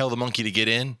 tell the monkey to get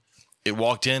in. It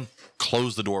walked in,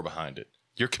 closed the door behind it.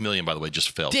 Your chameleon, by the way,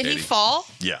 just fell. Did Eddie. he fall?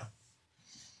 Yeah.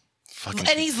 Fucking,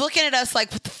 and he's looking at us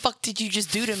like, what the fuck did you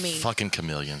just do to me? Fucking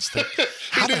chameleons.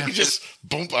 How did he just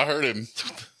boom? I heard him.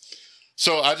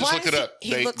 So I just looked it up.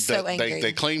 He looks so angry.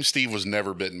 They claim Steve was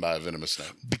never bitten by a venomous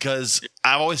snake. Because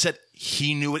I've always said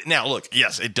he knew it. Now, look,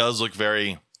 yes, it does look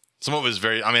very, some of it is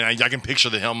very, I mean, I can picture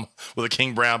him with a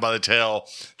king brown by the tail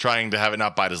trying to have it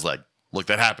not bite his leg. Look,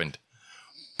 that happened.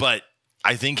 But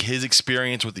I think his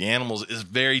experience with the animals is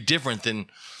very different than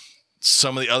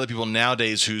some of the other people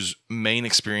nowadays whose main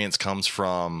experience comes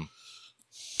from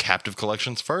captive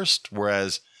collections first,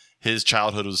 whereas his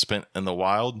childhood was spent in the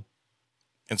wild.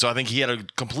 And so I think he had a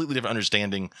completely different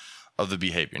understanding of the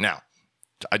behavior. Now,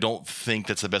 I don't think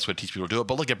that's the best way to teach people to do it,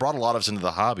 but look, it brought a lot of us into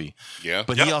the hobby. Yeah.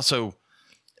 But he also,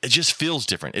 it just feels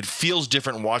different. It feels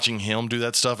different watching him do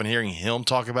that stuff and hearing him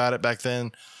talk about it back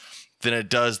then than it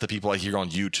does the people I hear on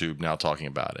YouTube now talking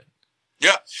about it.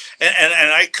 Yeah. And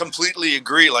I completely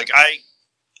agree. Like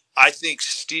I think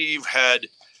Steve had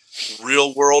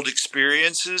real world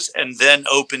experiences and then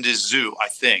opened his zoo, I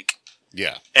think.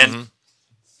 Yeah. And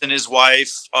and his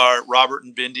wife, Robert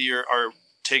and Bindi, are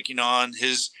taking on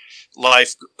his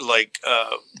life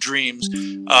dreams.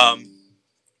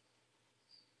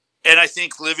 And I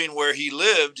think living where he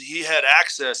lived, he had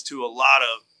access to a lot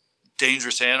of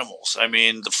dangerous animals. I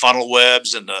mean, the funnel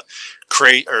webs and the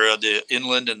the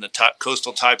inland and the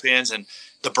coastal taipans and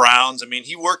the browns. I mean,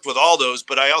 he worked with all those,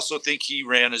 but I also think he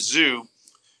ran a zoo.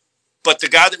 But the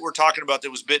guy that we're talking about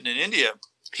that was bitten in India,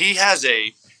 he has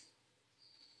a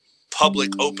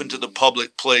open to the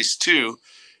public place too.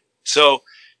 So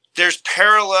there's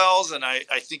parallels, and I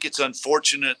think it's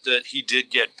unfortunate that he did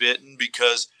get bitten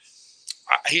because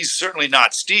he's certainly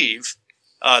not Steve.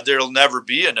 There'll never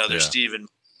be another Steve, in my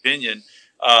opinion.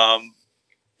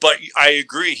 But I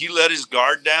agree. He let his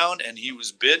guard down, and he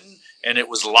was bitten, and it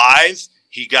was live.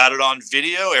 He got it on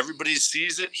video. Everybody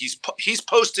sees it. He's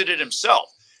posted it himself.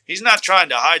 He's not trying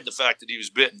to hide the fact that he was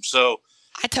bitten. So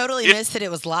I totally missed that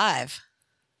it was live.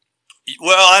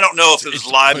 Well, I don't know if it was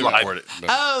live.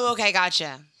 Oh, okay,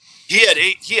 gotcha. He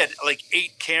had like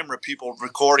 8 camera people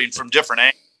recording from different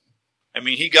angles. I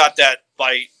mean, he got that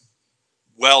bite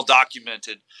well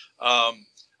documented. I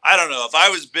don't know. If I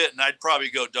was bitten, I'd probably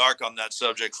go dark on that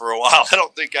subject for a while. I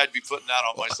don't think I'd be putting that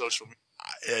on my social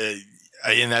media.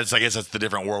 And I guess that's the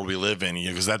different world we live in,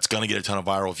 because that's going to get a ton of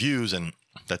viral views, and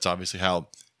that's obviously how it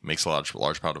makes a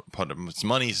large part of its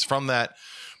money is from that.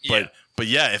 But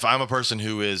yeah, if I'm a person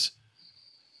who has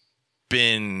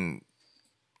been,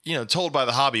 told by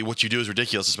the hobby what you do is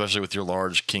ridiculous, especially with your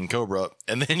large king cobra,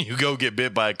 and then you go get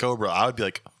bit by a cobra, I would be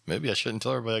like, maybe I shouldn't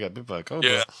tell everybody I got bit by a cobra.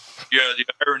 Yeah, the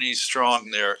irony's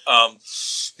strong there.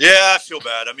 I feel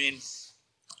bad. I mean,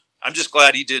 I'm just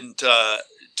glad he didn't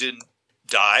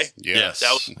die. Yes.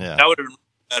 That would have been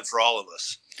bad for all of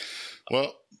us.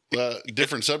 Well,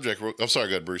 different subject. I'm sorry,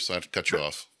 go ahead, Bruce. I have to cut you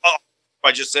off.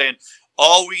 By just saying,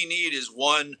 all we need is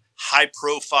one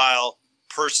high-profile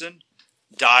person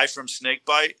die from snake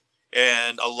bite,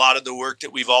 and a lot of the work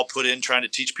that we've all put in trying to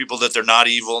teach people that they're not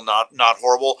evil, not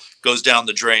horrible, goes down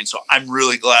the drain. So I'm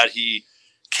really glad he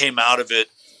came out of it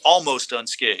almost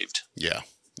unscathed. Yeah,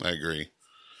 I agree.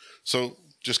 So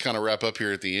just kind of wrap up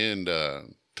here at the end.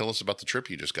 Tell us about the trip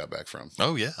you just got back from.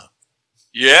 Oh, yeah.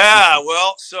 Yeah,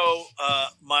 well, so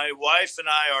my wife and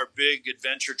I are big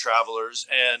adventure travelers,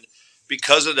 and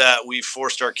because of that, we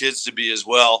forced our kids to be as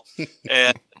well.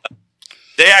 And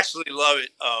they actually love it.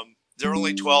 They're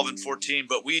only 12 and 14,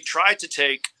 but we try to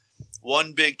take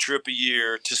one big trip a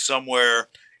year to somewhere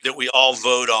that we all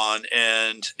vote on,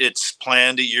 and it's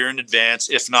planned a year in advance,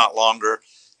 if not longer.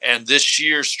 And this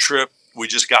year's trip we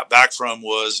just got back from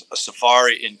was a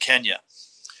safari in Kenya.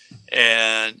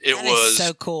 And it was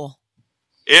so cool.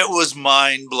 It was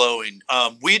mind-blowing.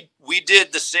 We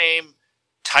did the same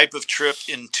type of trip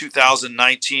in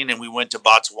 2019, and we went to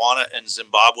Botswana and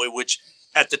Zimbabwe, which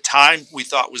at the time we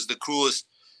thought was the coolest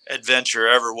adventure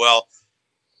ever. Well,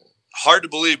 hard to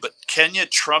believe, but Kenya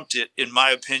trumped it, in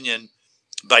my opinion,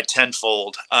 by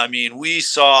tenfold. I mean, we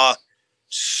saw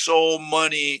so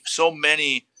many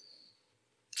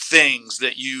things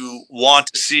that you want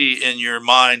to see in your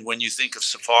mind when you think of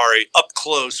safari. Up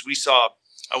close, we saw,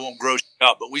 I won't gross you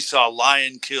out, but we saw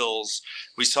lion kills,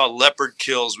 we saw leopard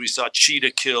kills, we saw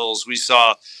cheetah kills, we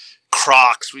saw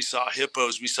crocs, we saw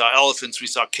hippos, we saw elephants, we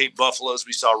saw Cape buffaloes,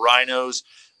 we saw rhinos,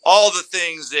 all the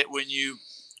things that when you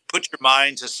put your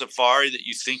mind to safari that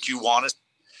you think you want to,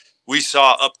 we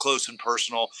saw up close and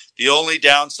personal. The only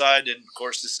downside, and of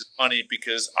course this is funny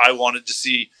because I wanted to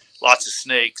see lots of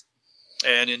snakes,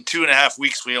 and in 2.5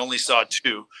 weeks we only saw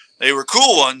 2. They were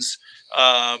cool ones,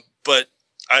 but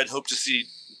I'd hope to see.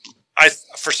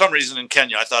 For some reason in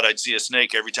Kenya, I thought I'd see a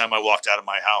snake every time I walked out of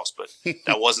my house, but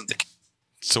that wasn't the case.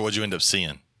 So what'd you end up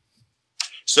seeing?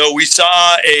 So we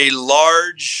saw a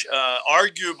large,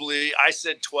 arguably, I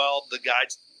said 12, the guide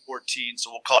 14,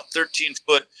 so we'll call it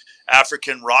 13-foot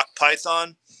African rock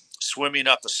python swimming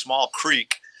up a small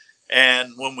creek.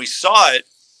 And when we saw it,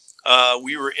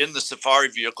 we were in the safari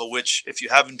vehicle, which if you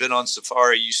haven't been on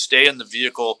safari, you stay in the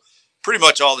vehicle pretty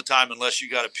much all the time unless you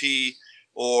got to pee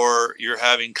or you're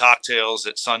having cocktails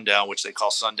at sundown, which they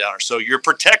call sundowner. So you're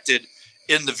protected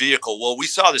in the vehicle. Well, we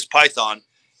saw this python,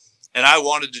 and I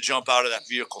wanted to jump out of that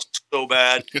vehicle so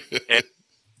bad. And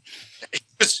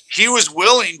he was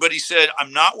willing, but he said,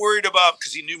 I'm not worried about,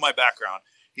 because he knew my background.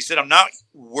 He said, I'm not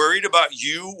worried about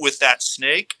you with that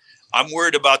snake. I'm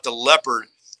worried about the leopard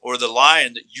or the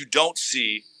lion that you don't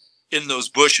see in those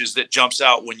bushes that jumps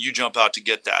out when you jump out to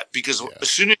get that. Because as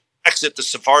soon as you exit the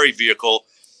safari vehicle,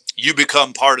 you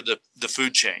become part of the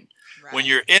food chain. Right. When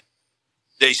you're in,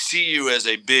 they see you as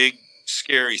a big,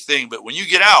 scary thing. But when you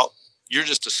get out, you're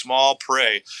just a small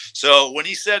prey. So when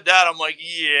he said that, I'm like,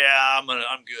 yeah, I'm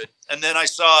good. And then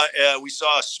we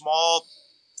saw a small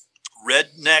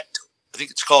red-necked I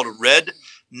think it's called a red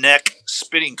neck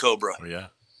spitting cobra. Oh, yeah.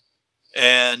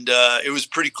 And it was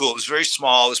pretty cool. It was very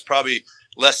small. It was probably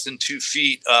less than 2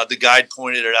 feet. The guide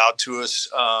pointed it out to us.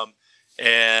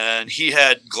 And he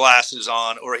had glasses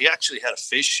on, or he actually had a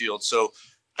face shield. So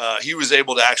he was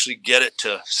able to actually get it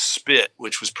to spit,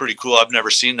 which was pretty cool. I've never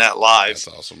seen that live. That's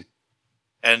awesome.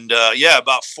 And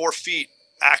about 4 feet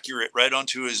accurate right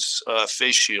onto his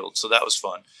face shield. So that was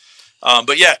fun.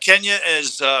 But yeah, Kenya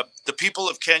is, the people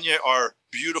of Kenya are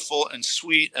beautiful and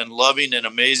sweet and loving and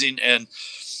amazing. And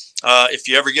if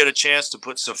you ever get a chance to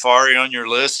put safari on your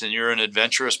list and you're an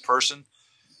adventurous person,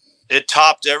 it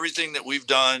topped everything that we've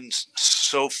done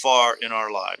so far in our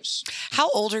lives. How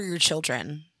old are your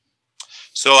children?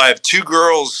 So I have 2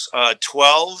 girls,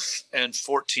 12 and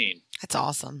 14. That's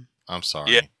awesome. I'm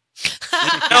sorry. Yeah.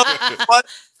 You know what?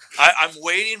 I'm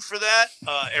waiting for that.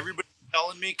 Everybody's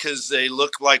telling me because they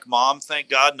look like mom, thank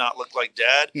God, not look like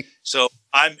dad. So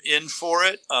I'm in for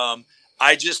it.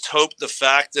 I just hope the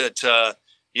fact that,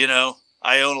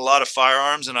 I own a lot of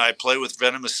firearms and I play with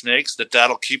venomous snakes,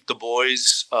 that'll keep the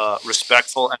boys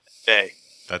respectful and at bay.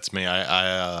 That's me.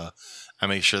 I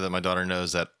make sure that my daughter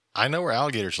knows that I know where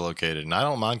alligators are located, and I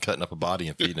don't mind cutting up a body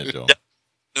and feeding it to them.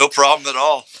 No problem at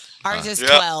all. Ours is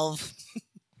Yeah. 12.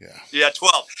 Yeah,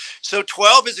 12. So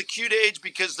 12 is a cute age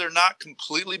because they're not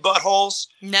completely buttholes,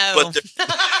 No. but they're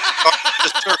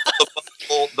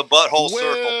the butthole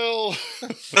circle.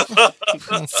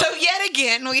 Well, So yet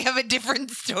again, we have a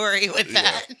different story with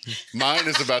that. mine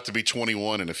is about to be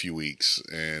 21 in a few weeks,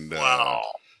 and Wow.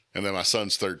 and then my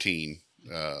son's 13.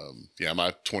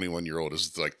 My 21-year-old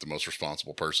is like the most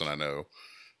responsible person I know.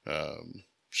 I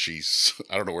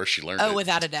don't know where she learned it. Oh,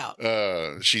 without a doubt.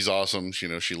 She's awesome. She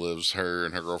her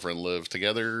and her girlfriend live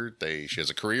together. She has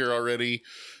a career already.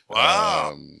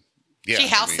 Wow. She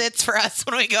house sits for us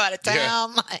when we go out of Yeah.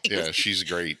 town. Yeah, she's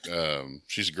great.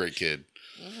 She's a great kid.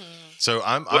 So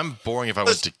I'm boring if I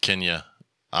went to Kenya.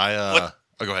 Go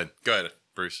ahead. Go ahead,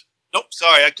 Bruce. Nope,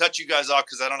 sorry, I cut you guys off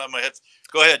because I don't have my head.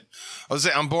 Go ahead. I was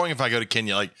saying I'm boring if I go to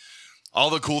Kenya. Like all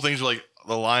the cool things, like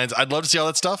the lions. I'd love to see all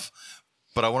that stuff,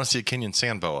 but I want to see a Kenyan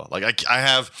sand boa. Like I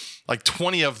have like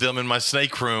 20 of them in my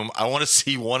snake room. I want to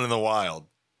see one in the wild.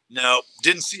 No,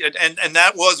 didn't see it, and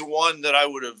that was one that I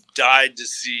would have died to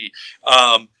see.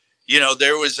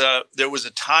 There was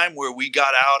a time where we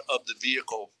got out of the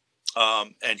vehicle,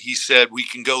 and he said we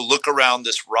can go look around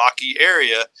this rocky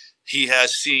area. He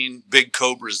has seen big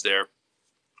cobras there,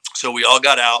 so we all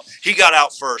got out. He got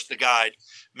out first. The guide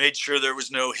made sure there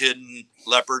was no hidden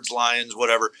leopards, lions,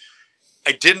 whatever.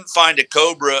 I didn't find a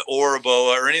cobra or a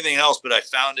boa or anything else, but I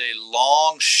found a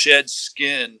long shed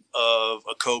skin of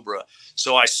a cobra.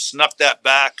 So I snuck that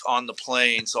back on the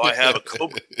plane. So I have a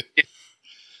cobra.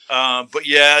 But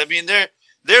yeah, I mean, they're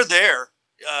there.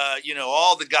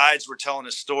 All the guides were telling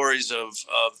us stories of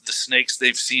the snakes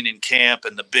they've seen in camp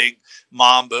and the big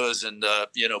mambas and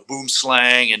boom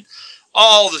slang and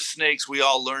all the snakes we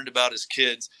all learned about as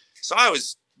kids. So I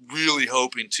was really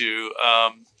hoping to,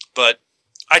 but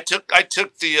I took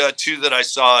the 2 that I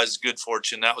saw as good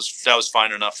fortune. That was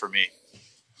fine enough for me.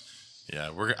 Yeah,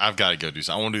 I've got to go do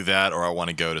something. I want to do that, or I want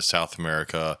to go to South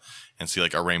America and see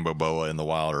like a rainbow boa in the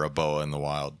wild or a boa in the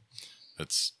wild.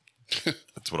 That's what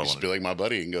I want Just to be do. like my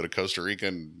buddy and go to Costa Rica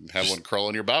and have one crawl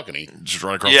on your balcony. Just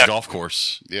run across the golf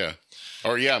course. Yeah.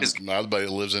 Or my other buddy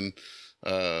lives in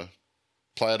Playa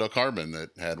del Carmen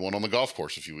that had one on the golf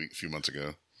course a few months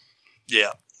ago.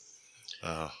 Yeah.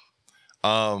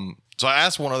 So I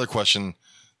asked one other question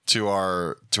to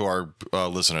our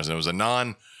listeners, and it was a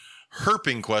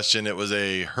non-herping question. It was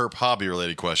a herp hobby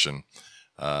related question.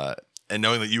 And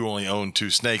knowing that you only own 2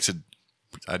 snakes,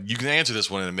 you can answer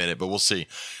this one in a minute, but we'll see.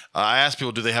 I asked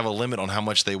people, do they have a limit on how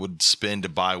much they would spend to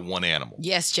buy one animal?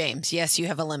 Yes, James. Yes, you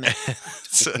have a limit.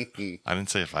 So, I didn't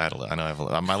say if I had a limit. I know I have a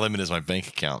limit. My limit is my bank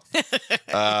account. So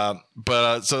I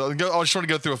just want to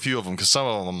go through a few of them because some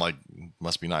of them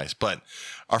must be nice. But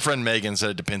our friend Megan said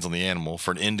it depends on the animal.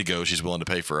 For an indigo, she's willing to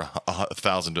pay for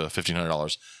 $1,000 to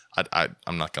 $1,500.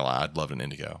 I'm not gonna lie, I'd love an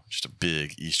indigo, just a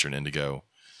big Eastern indigo.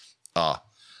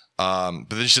 But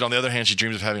then she said, on the other hand, she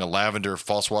dreams of having a lavender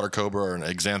false water cobra or an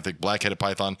axanthic black-headed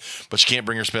python, but she can't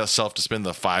bring herself to spend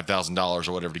the $5,000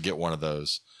 or whatever to get one of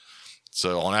those.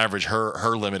 So on average,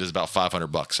 her limit is about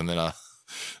 $500. And then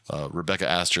Rebecca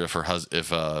asked her if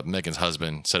Megan's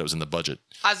husband said it was in the budget.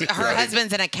 Her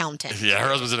husband's an accountant. Yeah, her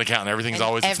husband's an accountant. Everything's And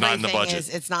always, it's not in the budget.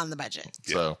 It's not in the budget.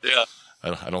 So Yeah.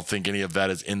 I don't think any of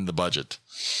that is in the budget.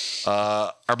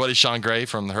 Our buddy Sean Gray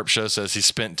from the Herp Show says he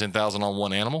spent $10,000 on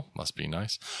one animal. Must be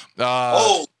nice.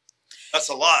 That's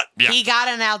a lot. Yeah. He got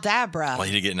an Aldabra. Well,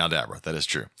 he did get an Aldabra. That is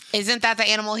true. Isn't that the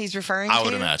animal he's referring to? I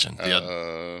would imagine.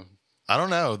 I I don't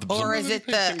know. Or is it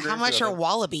how much are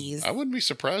wallabies? I wouldn't be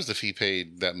surprised if he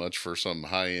paid that much for some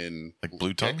high-end like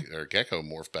blue tongue or gecko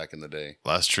morph back in the day.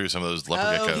 Well, that's true. Some of those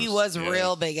leopard geckos. He was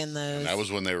real big in those. And that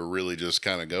was when they were really just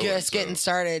kind of going. Just getting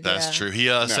started. That's true. He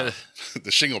said the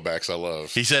shinglebacks I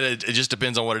love. He said it just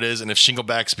depends on what it is, and if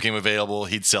shinglebacks became available,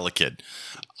 he'd sell a kid.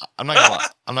 I'm not gonna lie.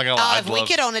 I'm not gonna lie. If we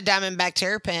could own a diamondback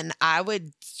terrapin, I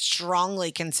would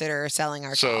strongly consider selling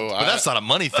our child. But that's not a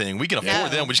money thing. We can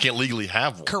afford them. We just can't legally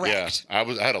have one. Correct. Yeah,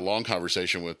 I had a long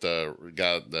conversation with the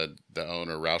guy, the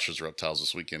owner of Roush's Reptiles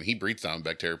this weekend. He breeds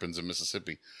diamondback terrapins in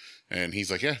Mississippi, and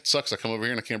he's like, "Yeah, it sucks. I come over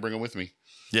here and I can't bring them with me."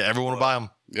 Yeah, everyone will buy them.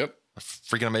 Yep,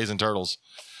 freaking amazing turtles.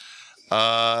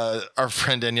 Our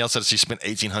friend Danielle said she spent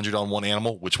 $1,800 on one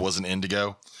animal, which was an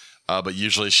indigo, but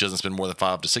usually she doesn't spend more than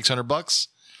 $500 to $600.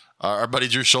 Our buddy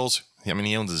Drew Schultz, he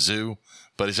owns a zoo,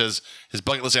 but he says his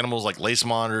bucket list animals like lace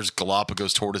monitors,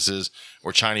 Galapagos tortoises,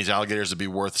 or Chinese alligators would be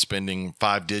worth spending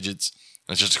 5 digits.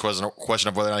 And it's just a question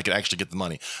of whether or not I could actually get the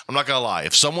money. I'm not going to lie.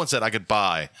 If someone said I could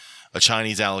buy a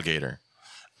Chinese alligator,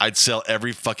 I'd sell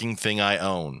every fucking thing I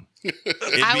own.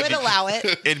 I would allow it.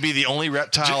 It'd be the only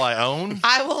reptile I own.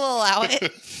 I will allow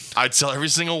it. I'd sell every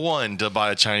single one to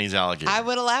buy a Chinese alligator. I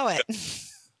would allow it.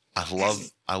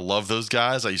 I love those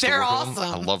guys. I used to work with them.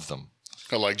 I love them.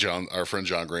 I like our friend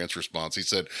John Grant's response. He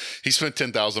said he spent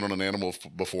 $10,000 on an animal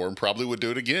before and probably would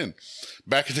do it again.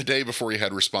 Back in the day, before he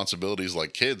had responsibilities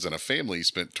like kids and a family, he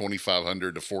spent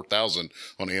 $2,500 to $4,000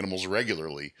 on animals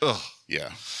regularly. Ugh.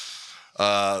 Yeah.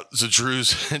 So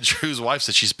Drew's wife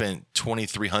said she spent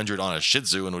 $2,300 on a Shih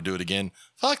Tzu and would do it again.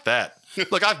 Fuck that.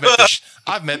 Look, I've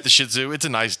met the Shih Tzu. It's a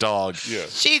nice dog. Yeah.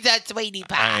 She's a sweetie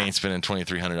pie. I ain't spending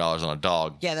 $2,300 on a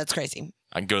dog. Yeah, that's crazy.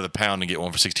 I can go to the pound and get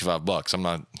one for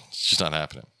 $65. It's just not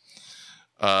happening.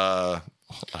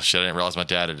 Shit, I didn't realize my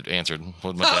dad had answered.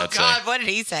 What did my dad say? God, what did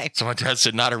he say? So my dad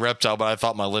said, not a reptile, but I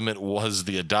thought my limit was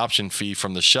the adoption fee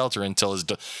from the shelter until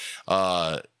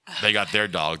they got their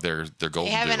dog, their golden They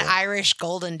have doodle. an Irish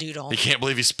golden doodle. He can't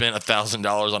believe he spent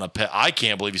 $1,000 on a pet. I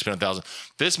can't believe he spent $1,000.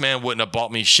 This man wouldn't have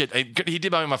bought me shit. He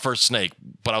did buy me my first snake,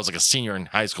 but I was like a senior in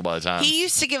high school by the time. He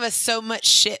used to give us so much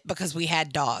shit because we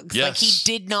had dogs. Yes. Like he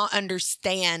did not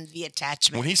understand the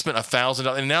attachment. When he spent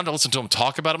 $1,000, and now to listen to him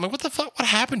talk about it, I'm like, what the fuck? What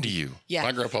happened to you? Yeah.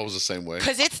 My grandpa was the same way.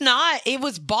 Because it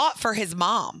was bought for his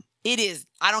mom. It is,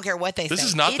 I don't care what they say. This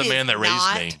is not the man that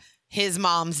raised me. His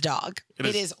mom's dog.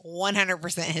 It is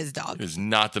 100% his dog. It is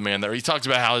not the man that he talks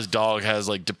about how his dog has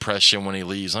like depression when he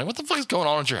leaves. I'm like, what the fuck is going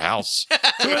on at your house?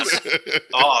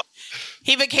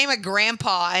 He became a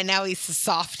grandpa and now he's a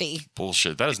softie.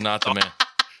 Bullshit. That is not the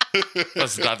man.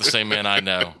 That's not the same man I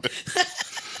know.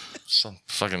 Some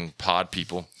fucking pod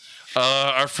people.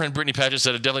 Our friend Brittany Patchett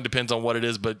said it definitely depends on what it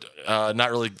is, but not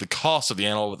really the cost of the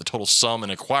animal, but the total sum in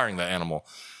acquiring that animal.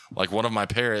 Like one of my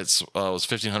parrots was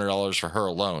 $1,500 for her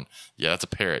alone. Yeah, that's a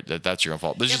parrot. That's your own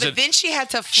fault. But then she had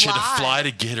to fly. She had to fly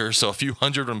to get her, so a few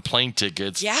hundred on plane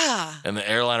tickets. Yeah. And the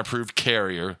airline approved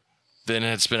carrier. Then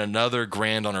had spent another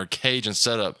 $1,000 on her cage and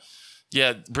setup.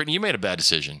 Yeah, Brittany, you made a bad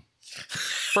decision.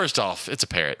 First off, it's a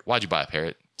parrot. Why'd you buy a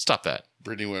parrot? Stop that.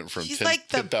 Brittany went from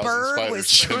 10,000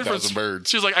 spiders to 10,000 birds.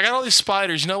 She was like, I got all these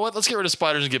spiders. You know what? Let's get rid of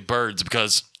spiders and get birds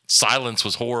because silence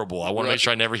was horrible. I want to make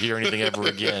sure I never hear anything ever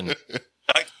again.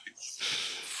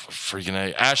 Freaking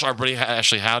A. Our buddy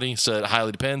Ashley Howdy said,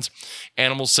 highly depends.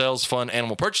 Animal sales fund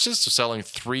animal purchases. So selling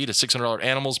 $300 to $600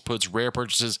 animals puts rare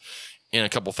purchases in a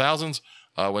couple thousands.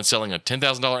 When selling a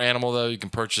 $10,000 animal, though, you can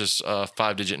purchase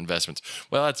 5-digit investments.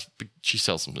 Well, she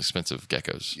sells some expensive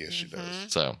geckos. Yes, she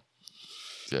does. So,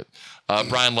 that's it.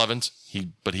 Brian Lovins,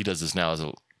 he does this now as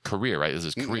a career, right? This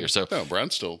is his career. So no,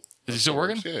 Brian's still. Is he still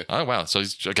working? Yeah. Oh, wow. So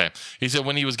he's okay. He said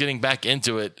when he was getting back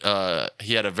into it,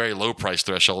 he had a very low price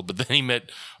threshold, but then he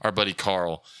met our buddy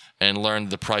Carl and learned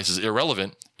the price is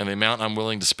irrelevant and the amount I'm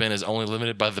willing to spend is only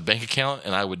limited by the bank account,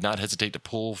 and I would not hesitate to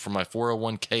pull from my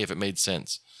 401k if it made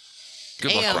sense.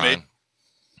 Good luck, Brian.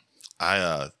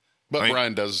 But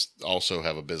Brian does also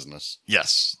have a business.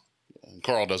 Yes. And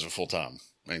Carl does it full time,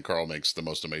 and Carl makes the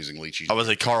most amazing lychees. I would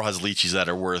say Carl has lychees that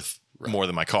are worth more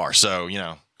than my car, so you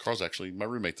know. Carl's actually my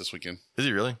roommate this weekend. Is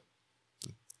he really?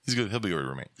 He's good. He'll be a good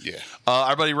roommate. Yeah.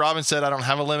 Our buddy Robin said, I don't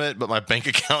have a limit, but my bank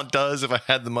account does. If I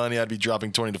had the money, I'd be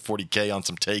dropping 20 to 40K on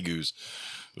some tegus.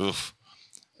 Oof.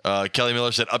 Kelly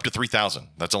Miller said up to 3,000.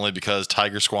 That's only because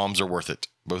tiger squams are worth it,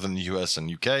 both in the U.S.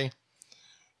 and U.K.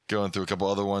 Going through a couple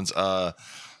other ones.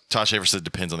 Tosh Haver said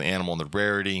depends on the animal and the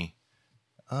rarity.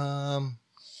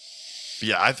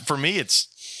 Yeah, for me, it's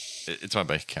my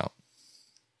bank account.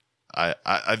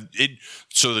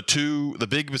 So the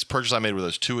biggest purchase I made were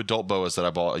those 2 adult boas that I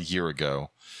bought a year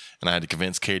ago, and I had to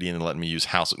convince Katie into letting me use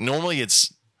house. Normally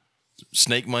it's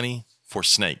snake money for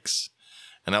snakes,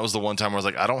 And that was the one time where I was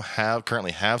like, I don't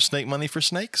currently have snake money for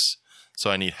snakes,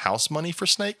 so I need house money for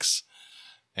snakes.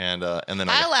 And then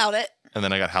I allowed it. and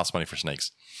then I got house money for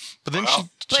snakes. But then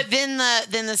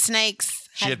Then the snakes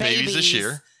she had babies this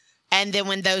year. And then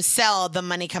when those sell, the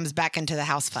money comes back into the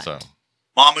house fund. So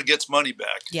Mama gets money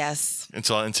back. Yes.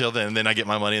 until then I get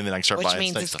my money and then I can start Which buying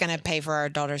means snake it's stuff. going to pay for our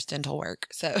daughter's dental work.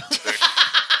 So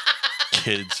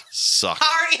Kids suck.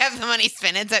 I already have the money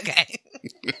spent. It's okay.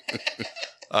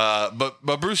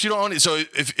 But Bruce, you don't own it. So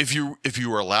if you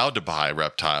were allowed to buy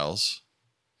reptiles,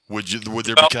 would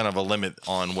there be kind of a limit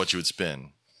on what you would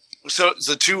spend? So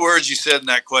the two words you said in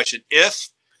that question, if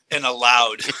and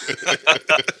allowed.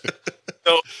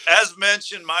 So as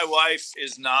mentioned, my wife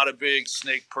is not a big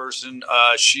snake person.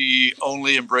 She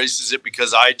only embraces it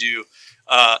because I do.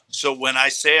 So when I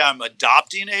say I'm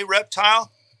adopting a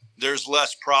reptile, there's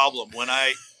less problem. When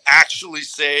I actually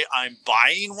say I'm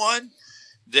buying one,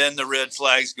 then the red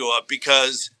flags go up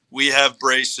because we have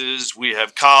braces, we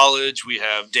have college, we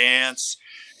have dance,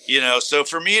 so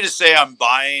for me to say I'm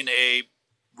buying a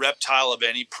reptile of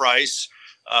any price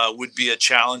would be a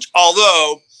challenge.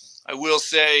 Although I will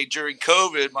say during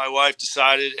COVID, my wife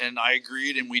decided and I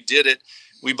agreed and we did it.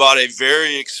 We bought a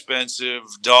very expensive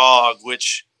dog,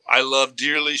 which I love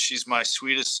dearly. She's my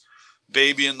sweetest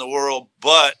baby in the world.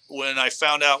 But when I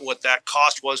found out what that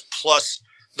cost was, plus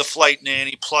the flight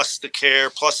nanny, plus the care,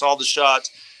 plus all the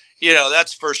shots,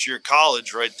 that's first year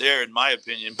college right there, in my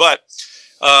opinion. But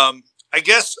I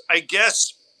guess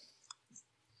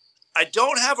I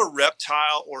don't have a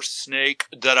reptile or snake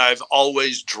that I've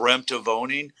always dreamt of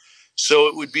owning. So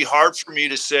it would be hard for me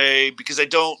to say because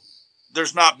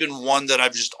there's not been one that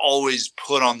I've just always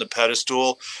put on the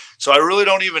pedestal. So I really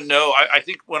don't even know. I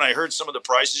think when I heard some of the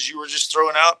prices you were just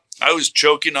throwing out, I was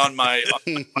choking on my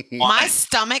My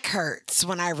stomach hurts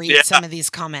when I read some of these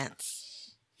comments.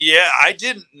 Yeah, I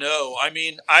didn't know. I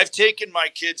mean, I've taken my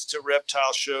kids to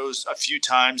reptile shows a few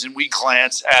times and we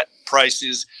glance at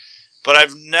prices, but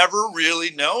I've never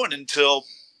really known until,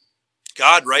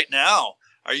 God, right now.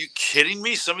 Are you kidding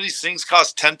me? Some of these things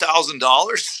cost $10,000.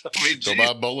 I mean, Go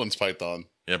buy Bolin's python.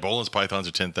 Yeah, Bolin's pythons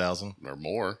are 10,000 or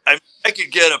more. I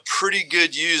could get a pretty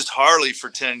good used Harley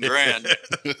for 10 grand.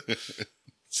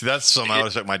 See, that's something I would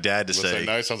expect my dad to say.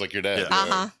 Nice, sounds like your dad.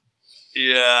 Yeah.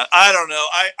 Yeah, I don't know.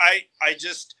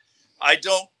 I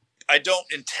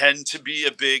don't intend to be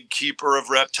a big keeper of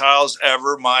reptiles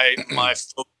ever. My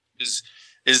focus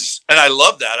is, and I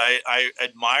love that. I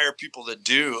admire people that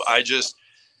do. I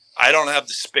don't have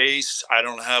the space. I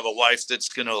don't have a wife that's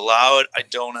going to allow it. I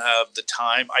don't have the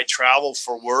time. I travel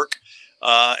for work.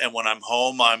 And when I'm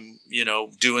home, I'm,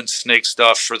 doing snake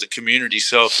stuff for the community.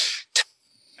 So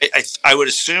I would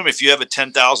assume if you have a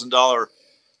 $10,000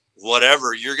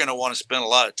 whatever, you're going to want to spend a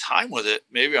lot of time with it.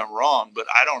 Maybe I'm wrong, but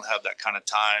I don't have that kind of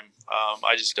time.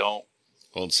 I just don't.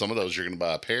 Well, some of those you're going to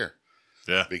buy a pair.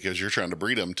 Yeah. Because you're trying to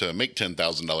breed them to make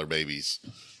 $10,000 babies.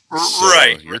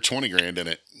 Right. You're 20 grand in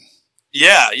it.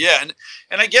 Yeah.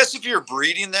 And I guess if you're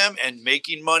breeding them and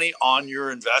making money on your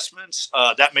investments,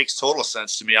 that makes total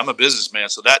sense to me. I'm a businessman,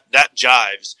 so that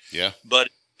jives. Yeah. But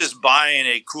just buying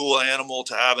a cool animal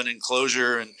to have an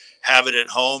enclosure and have it at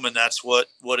home, and that's what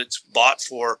it's bought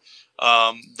for,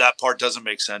 that part doesn't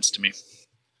make sense to me.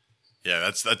 Yeah,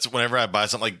 that's whenever I buy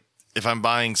something, like if I'm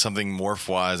buying something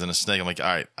morph-wise and a snake, I'm like, all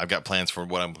right, I've got plans for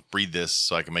what I'm breed this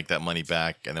so I can make that money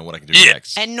back and then what I can do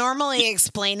next. And normally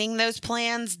explaining those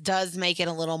plans does make it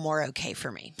a little more okay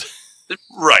for me.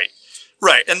 Right.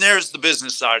 And there's the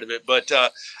business side of it. But,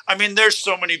 there's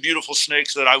so many beautiful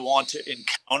snakes that I want to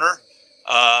encounter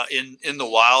in the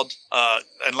wild.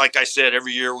 And like I said,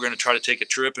 every year we're going to try to take a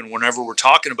trip. And whenever we're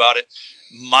talking about it,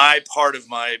 my part of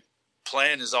my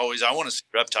plan is always I want to see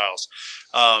reptiles.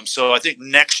 So I think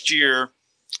next year,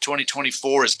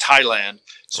 2024, is Thailand.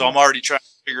 So I'm already trying to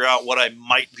figure out what I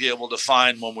might be able to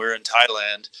find when we're in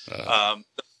Thailand.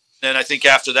 And I think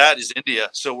after that is India.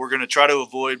 So we're going to try to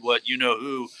avoid what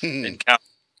who encounter.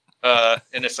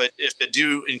 And if I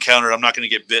do encounter it, I'm not going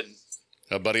to get bitten.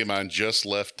 A buddy of mine just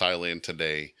left Thailand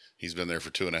today. He's been there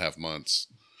for 2.5 months.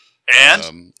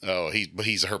 And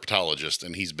he's a herpetologist,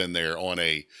 and he's been there on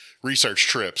a research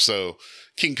trip. So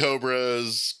king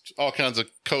cobras, all kinds of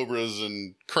cobras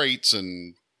and crates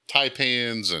and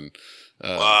taipans and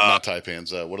not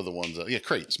taipans. What are the ones?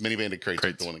 Crates, mini-banded crates.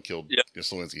 Like the one that killed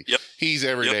Slowinski. Yep. He's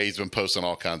every day he's been posting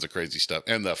all kinds of crazy stuff,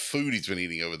 and the food he's been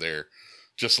eating over there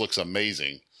just looks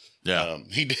amazing. Yeah,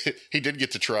 he did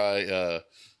get to try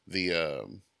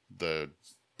the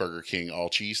Burger King all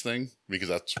cheese thing because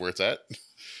that's where it's at.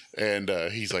 And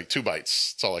he's like, 2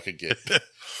 bites. That's all I could get.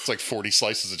 It's like 40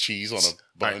 slices of cheese on a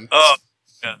bun.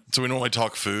 So we normally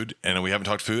talk food, and we haven't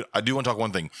talked food. I do want to talk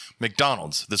one thing.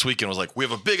 McDonald's this weekend was like, we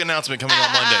have a big announcement coming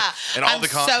on Monday, and I'm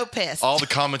so pissed. All the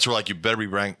comments were like, you better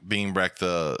be being back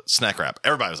the snack wrap.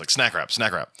 Everybody was like, snack wrap,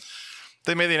 snack wrap.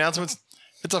 They made the announcements.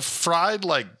 It's a fried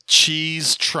like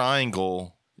cheese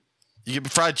triangle. You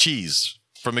get fried cheese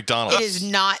from McDonald's. It is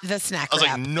not the snack I was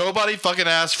wrap. like, nobody fucking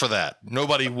asked for that.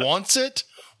 Nobody wants it.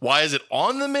 Why is it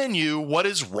on the menu? What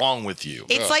is wrong with you?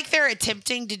 It's like they're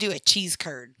attempting to do a cheese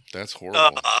curd. That's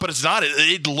horrible. But it's not.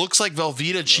 It looks like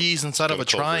Velveeta cheese inside of a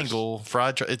Culver's. triangle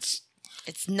fried. It's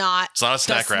It's not. not a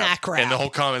snack the wrap. snack wrap. And the whole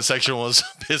comment section was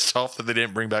pissed off that they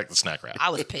didn't bring back the snack wrap. I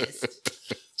was pissed.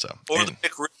 So Or and the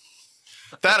McRib.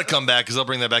 that'll come back because they'll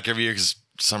bring that back every year because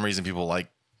for some reason people like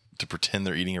to pretend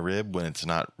they're eating a rib when it's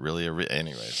not really a rib.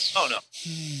 Anyways, Oh no.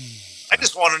 I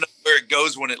just want to know where it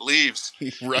goes when it leaves.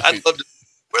 Right. I'd love to.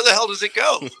 Where the hell does it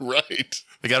go? Right.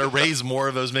 they got to raise more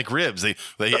of those McRibs.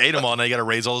 They ate them all. Now you got to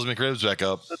raise all those McRibs back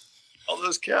up. All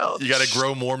those cows. You got to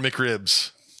grow more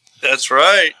McRibs. That's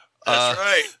right. That's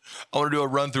right. I want to do a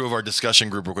run through of our discussion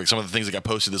group real quick. Some of the things that got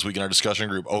posted this week in our discussion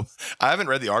group. Oh, I haven't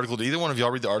read the article. Did either one of y'all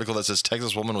read the article that says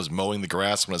Texas woman was mowing the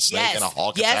grass when a snake and a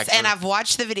hawk attacked her? and I've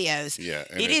watched the videos. Yeah,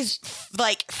 and it is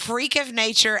like freak of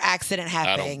nature accident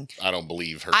happening. I don't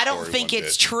believe her. I don't story think one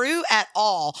it's bit. true at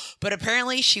all. But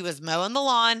apparently, she was mowing the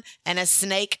lawn, and a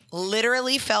snake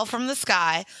literally fell from the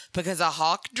sky because a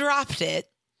hawk dropped it.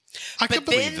 I But could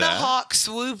then believe the that. hawk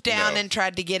swooped down No. and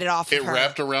tried to get it off It of her.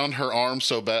 wrapped around her arm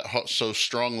so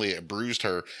strongly it bruised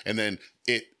her, and then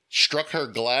it struck her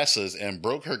glasses and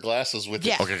broke her glasses with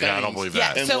Yeah. its Okay, I don't fangs believe Yeah,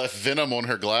 that. and so- left venom on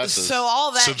her glasses. So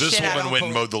all that So this shit I woman don't went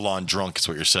and believe. mowed the lawn drunk is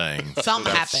what you're saying.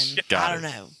 Something That's- happened. got I it.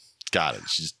 don't know. Got it.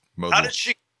 She's mowed How the did she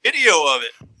get video of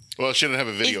it? well, she didn't have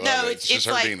a video no, of it. it's just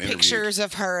her like being interviewed. pictures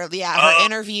of her. Yeah, her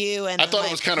interview. And I then, thought like,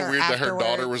 it was kind of weird that her daughter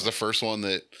afterwards. was the first one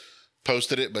that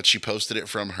posted it, but she posted it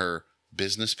from her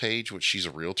business page, which she's a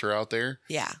realtor out there.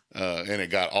 Yeah, And it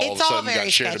got all it's of a all sudden very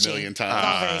got shared sketchy. a million It's all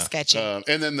times. very sketchy.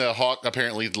 And then the hawk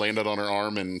apparently landed on her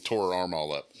arm and tore her arm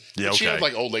all up. Yeah, But She okay. had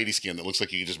like old lady skin that looks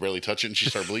like you could just barely touch it and she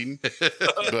started bleeding.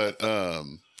 But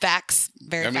Facts.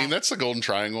 Very. I mean, facts. that's the Golden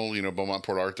Triangle, Beaumont,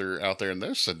 Port Arthur out there, and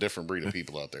there's a different breed of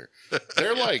people out there.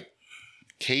 They're like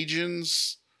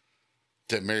Cajuns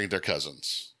that married their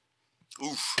cousins.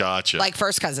 Oof. Gotcha. like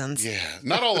first cousins. Yeah,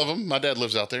 not all of them. My dad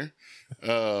lives out there.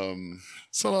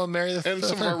 Some of them marry the And the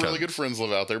some of our third really cousin. good friends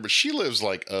live out there, but she lives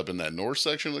like up in that north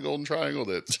section of the Golden Triangle.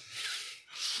 That's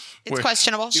It's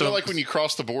questionable. you know, like when you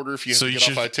cross the border, if you have So to you get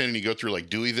should- off I-10 and you go through like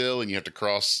Deweyville and you have to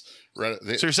cross. Right,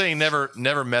 So you're saying never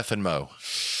meth and mow.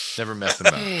 Never meth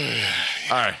and mow.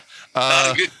 All right.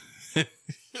 Not a good.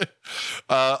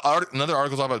 Another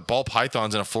article talking about ball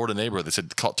pythons in a Florida neighborhood. They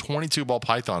said caught 22 ball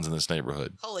pythons in this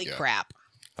neighborhood. Holy Yeah. crap.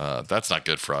 That's not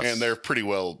good for us. and they're pretty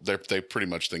well. They pretty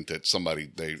much think that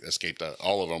they escaped.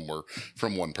 All of them were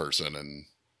from one person, and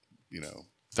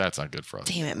That's not good for us.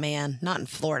 Damn it, man. Not in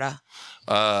Florida.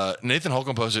 Nathan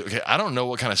Holcomb posted, okay, I don't know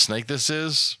what kind of snake this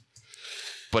is,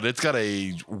 but it's got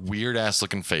a weird ass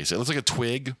looking face. It looks like a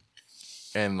twig.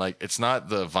 And like it's not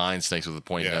the vine snakes with the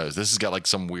pointy Yeah. nose. This has got like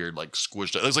some weird like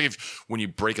squished. It looks like if when you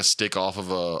break a stick off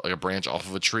of a branch off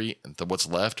of a tree, and what's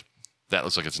left, that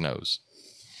looks like its nose.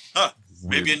 Huh.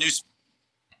 Maybe a new.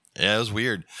 Yeah, it was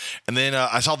weird. And then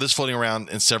I saw this floating around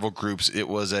in several groups. It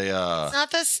was a It's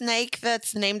not the snake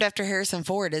that's named after Harrison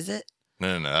Ford, is it?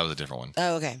 no, that was a different one.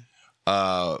 Oh, okay.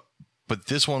 But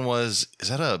this one was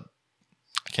I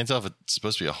can't tell if it's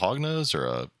supposed to be a hognose or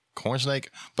a corn snake,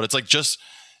 but it's like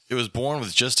it was born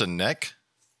with just a neck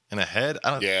and a head.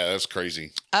 I don't. yeah, that's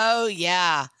crazy. Oh,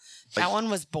 yeah. That Like- one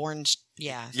was born.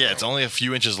 Yeah. Yeah, it's only a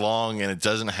few inches long and it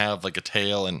doesn't have like a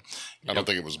tail and I don't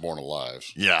think it was born alive.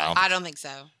 yeah. I don't think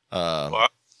so. Wow.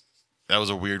 That was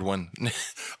a weird one.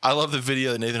 I love the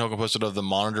video that Nathan Holcomb posted of the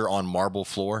monitor on marble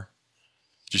floor.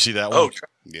 Did you see that one? Oh,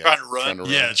 Yeah, Trying to run.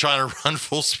 yeah, trying to run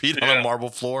full speed on Yeah. a marble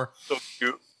floor. so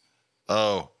cute.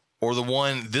 Oh, or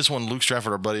this one, Luke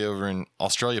Strafford, our buddy over in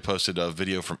Australia, posted a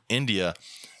video from India.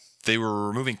 They were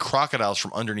removing crocodiles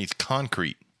from underneath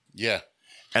concrete. Yeah.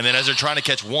 And then as they're trying to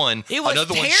catch one, It was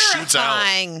another one shoots out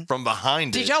terrifying. from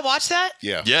behind Did it. y'all watch that?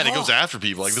 Yeah. Yeah, and it goes Oh, after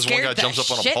people. Like this one guy Scared the jumps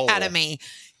up on a shit pole. out of me.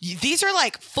 These are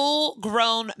like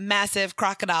full-grown, massive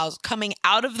crocodiles coming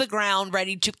out of the ground,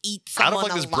 ready to eat Out someone of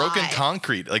like this alive. broken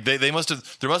concrete. Like there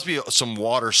must be some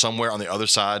water somewhere on the other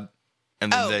side.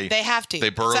 And then Oh, they have to. they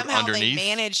burrowed Somehow underneath, They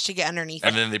managed to get underneath.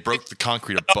 and it. then they broke the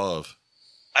concrete above.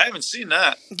 I haven't seen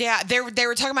that. Yeah, they were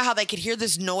talking about how they could hear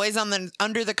this noise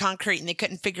under the concrete, and they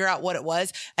couldn't figure out what it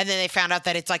was. And then they found out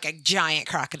that it's like a giant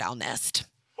crocodile nest.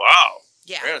 Wow.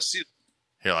 Yeah. I gotta see.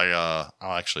 Here, I'll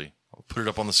put it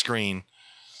up on the screen,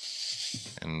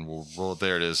 and we'll roll it.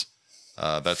 There it is.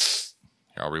 That's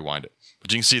Here, I'll rewind it.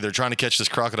 But you can see they're trying to catch this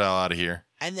crocodile out of here.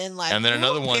 And then like, And then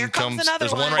another whoop, one here comes. another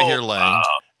There's one right here laying. Wow.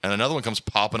 And another one comes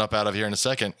popping up out of here in a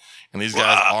second. And these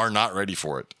guys are not ready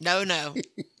for it. No.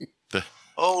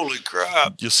 Holy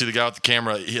crap. You'll see the guy with the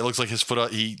camera. It looks like his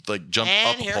foot, he like jumped And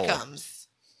up a here pole. it comes.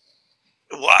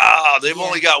 Wow. They've Yeah.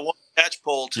 only got one catch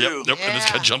pole, too. Yep. And this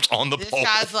guy Yeah. jumps on the This pole.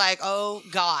 guy's like, oh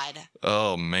God.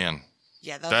 Oh, man.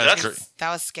 Yeah, That is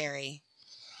that was scary.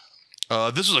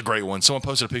 This was a great one. Someone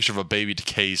posted a picture of a baby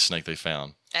decay snake they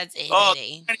found. That's itty Oh.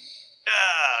 bitty.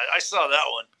 Yeah, I saw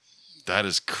that one. That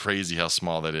is crazy how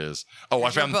small that is. Oh,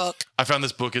 Here's your book. I found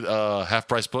this book at Half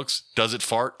Price Books. Does It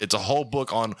Fart? It's a whole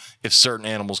book on if certain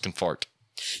animals can fart.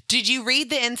 Did you read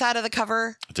the inside of the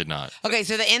cover? I did not. Okay,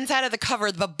 so the inside of the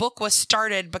cover, the book was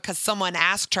started because someone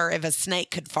asked her if a snake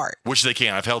could fart. Which they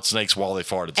can. I've held snakes while they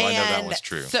farted, so I know that was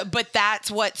true. So, but that's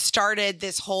what started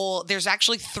this whole. There's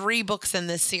actually 3 books in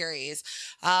this series.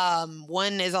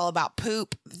 One is all about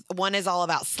poop. One is all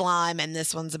about slime, and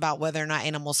this one's about whether or not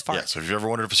animals fart. Yeah, so if you ever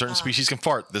wondered if a certain species can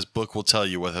fart, this book will tell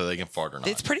you whether they can fart or not.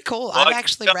 It's pretty cool. Well, I've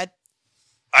actually read.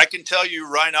 I can tell you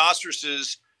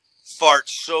rhinoceroses fart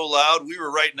so loud. We were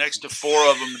right next to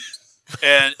 4 of them.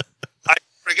 And I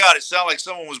swear to God, it sounded like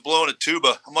someone was blowing a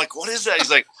tuba. I'm like, what is that? He's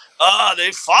like, they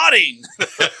farting.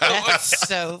 That's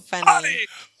so funny.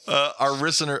 Our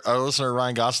listener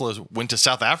Ryan Gosler went to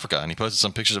South Africa, and he posted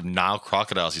some pictures of Nile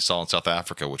crocodiles he saw in South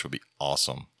Africa, which would be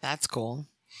awesome. That's cool.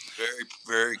 Very,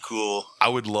 very cool. I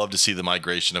would love to see the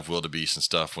migration of wildebeest and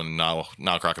stuff when Nile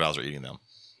crocodiles are eating them.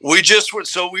 We just went,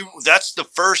 that's the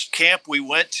first camp we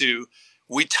went to.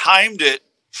 We timed it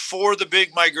for the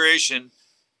big migration,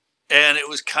 and it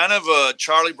was kind of a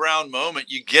Charlie Brown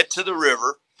moment. You get to the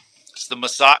river, it's the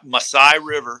Maasai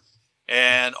River,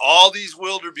 and all these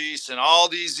wildebeest and all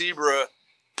these zebra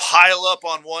pile up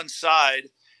on one side.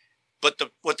 But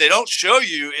what they don't show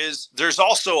you is there's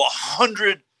also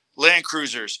 100 Land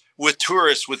Cruisers with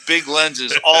tourists with big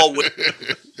lenses all with,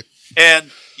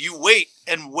 and you wait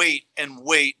and wait and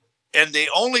wait. And they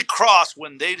only cross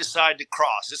when they decide to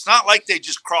cross. It's not like they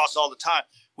just cross all the time.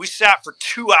 We sat for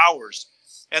 2 hours,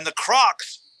 and the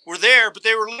crocs were there, but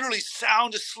they were literally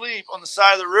sound asleep on the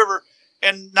side of the river,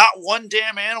 and not one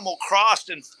damn animal crossed.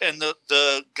 And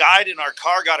the guide in our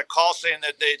car got a call saying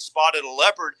that they had spotted a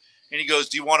leopard, and he goes,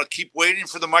 do you want to keep waiting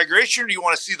for the migration, or do you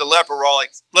want to see the leopard? We're all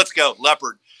like, let's go,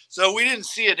 leopard. So we didn't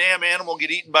see a damn animal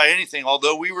get eaten by anything,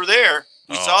 although we were there.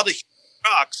 We saw the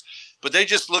crocs, but they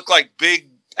just looked like big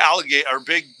alligator or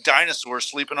big dinosaurs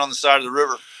sleeping on the side of the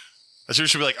river. I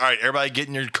should be like, all right, everybody get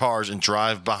in your cars and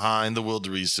drive behind the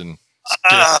wildebeest and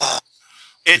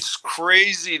it's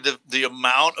crazy the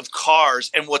amount of cars.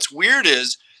 And what's weird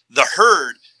is the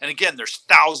herd, and again, there's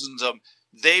thousands of them,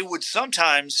 they would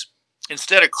sometimes,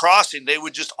 instead of crossing, they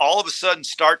would just all of a sudden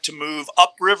start to move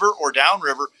upriver or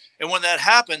downriver. And when that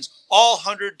happens, all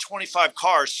 125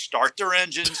 cars start their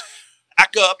engines,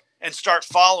 back up, and start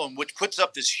following, which puts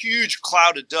up this huge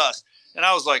cloud of dust. And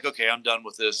I was like, okay, I'm done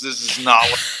with this. This is not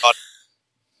what I thought.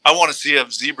 I want to see a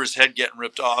zebra's head getting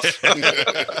ripped off.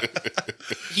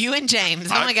 You and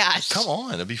James. Oh my gosh. Come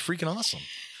on, that'd be freaking awesome.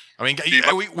 I mean,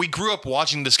 we grew up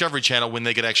watching Discovery Channel when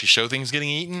they could actually show things getting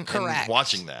eaten. Correct. And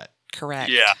watching that.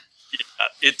 Correct. Yeah,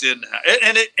 it didn't,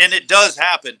 and it does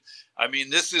happen. I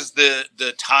mean, this is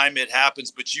the time it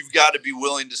happens, but you've got to be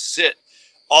willing to sit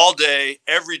all day,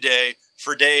 every day,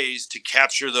 for days to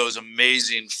capture those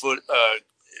amazing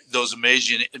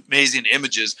amazing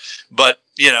images. But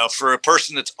for a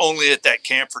person that's only at that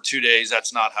camp for 2 days,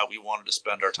 that's not how we wanted to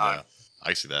spend our time. Yeah,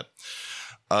 I see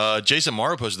that. Jason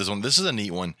Morrow posted this one. This is a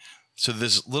neat one. So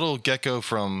this little gecko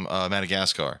from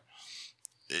Madagascar.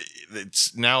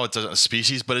 It's a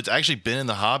species, but it's actually been in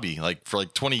the hobby for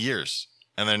 20 years,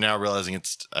 and they're now realizing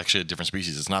it's actually a different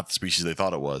species. It's not the species they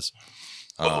thought it was.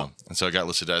 And so it got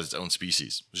listed as its own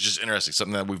species. It's just interesting,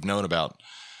 something that we've known about.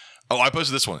 Oh, I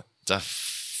posted this one. It's a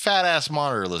fat ass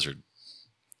monitor lizard.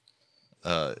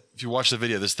 If you watch the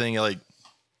video, this thing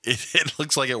it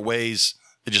looks like it weighs.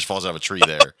 It just falls out of a tree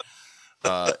there.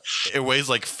 It weighs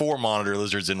like 4 monitor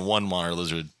lizards in one monitor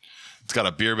lizard. It's got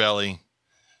a beer belly.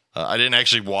 I didn't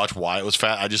actually watch why it was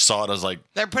fat. I just saw it. I was like,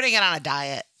 they're putting it on a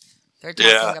diet. They're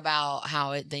talking about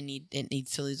how it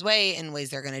needs to lose weight and ways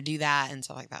they're going to do that and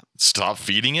stuff like that. Stop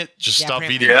feeding it. Just stop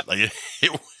feeding it. Like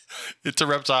it's a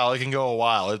reptile. It can go a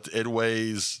while. It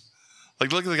weighs.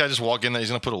 Like, look at the guy just walk in there. He's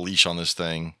going to put a leash on this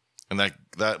thing, and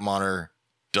that monitor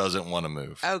doesn't want to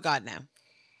move. Oh God, no.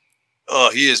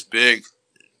 Oh, he is big.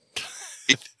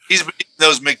 He's been eating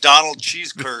those McDonald's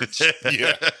cheese curds.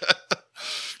 Yeah.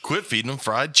 Quit feeding them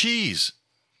fried cheese.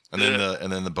 And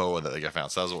then the boa that they got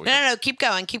found. So that was what we No. Keep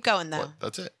going though. What?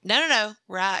 That's it. No.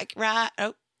 Right.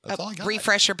 Oh, That's all I got.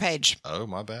 Refresh your page. Oh,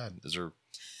 my bad. Is there?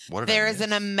 What did There I is miss?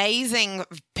 an amazing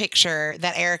picture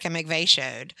that Erica McVeigh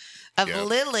showed of Yeah.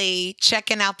 Lily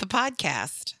checking out the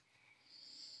podcast.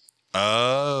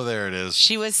 Oh, there it is.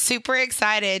 She was super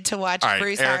excited to watch All right,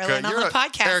 Bruce Erica, Ireland on the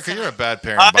podcast. Erica, you're a bad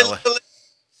parent. Hi, By the way. Lily.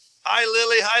 Hi,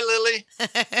 Lily. Hi,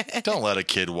 Lily. Don't let a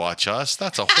kid watch us.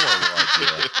 That's a horrible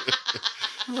idea.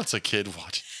 Who lets a kid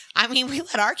watch? I mean, we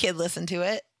let our kid listen to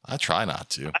it. I try not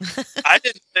to. I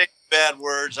didn't say bad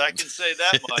words. I can say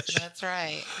that much. That's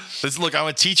right. Look, I'm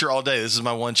a teacher all day. This is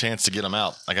my one chance to get them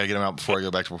out. I got to get them out before I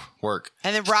go back to work.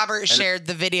 And then Robert shared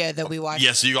the video that we watched.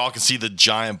 Yeah, so you all can see the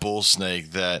giant bull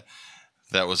snake that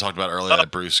was talked about earlier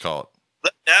that Bruce caught.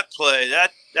 Let that play. That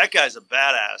guy's a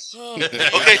badass.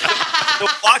 Okay, so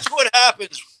watch what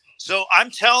happens. So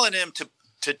I'm telling him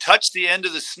to touch the end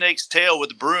of the snake's tail with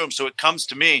the broom so it comes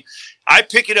to me. I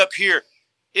pick it up here.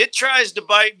 It tries to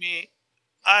bite me.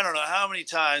 I don't know how many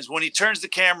times. When he turns the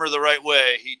camera the right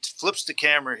way, he flips the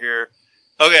camera here.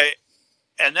 Okay,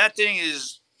 and that thing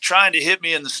is trying to hit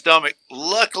me in the stomach.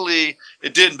 Luckily,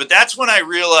 it didn't. But that's when I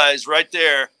realized right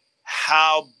there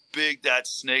how big that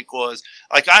snake was.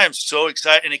 Like, I am so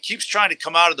excited. And it keeps trying to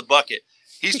come out of the bucket.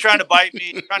 He's trying to bite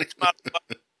me. He's trying to come out of the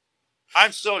bucket.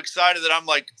 I'm so excited that I'm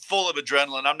like full of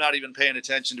adrenaline. I'm not even paying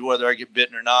attention to whether I get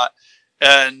bitten or not.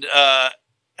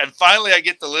 And finally I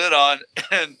get the lid on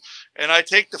and I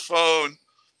take the phone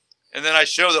and then I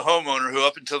show the homeowner who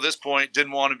up until this point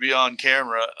didn't want to be on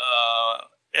camera.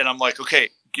 And I'm like, okay,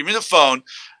 give me the phone.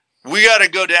 We got to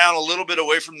go down a little bit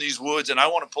away from these woods and I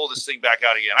want to pull this thing back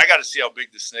out again. I got to see how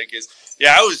big this snake is.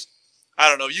 Yeah, I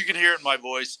don't know. You can hear it in my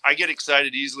voice. I get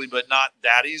excited easily, but not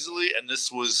that easily. And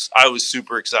I was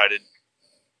super excited.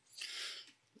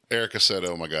 Erica said,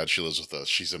 "Oh my God, she lives with us.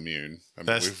 She's immune." I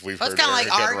mean, we've Well, heard it's kinda like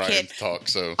Erica our and Ryan kid. talk.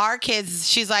 So Our kids,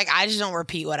 she's like, I just don't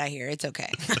repeat what I hear. It's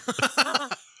okay.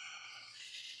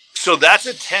 So that's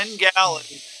a 10-gallon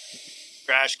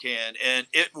trash can, and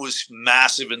it was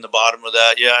massive in the bottom of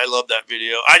that. Yeah, I love that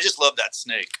video. I just love that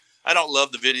snake. I don't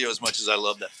love the video as much as I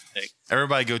love that snake.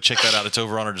 Everybody go check that out. It's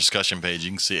over on our discussion page.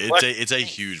 You can see it. It's a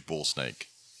huge bull snake.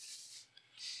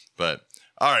 But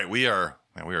all right, we are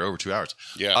over 2 hours.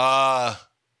 yeah, All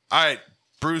right,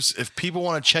 Bruce, if people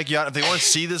want to check you out, if they want to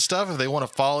see this stuff, if they want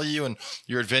to follow you and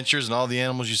your adventures and all the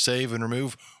animals you save and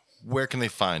remove, where can they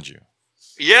find you?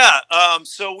 Yeah,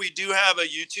 so we do have a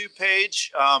YouTube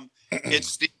page.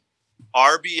 It's the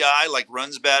RBI, like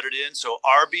runs battered in. So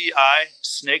RBI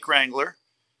Snake Wrangler.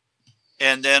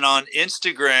 And then on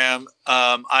Instagram,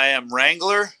 I am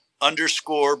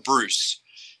Wrangler_Bruce.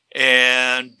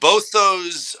 And both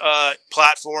those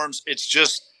platforms, it's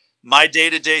just my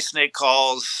day-to-day snake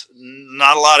calls,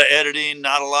 not a lot of editing,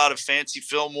 not a lot of fancy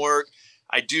film work.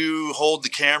 I do hold the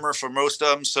camera for most of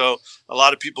them. So a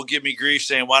lot of people give me grief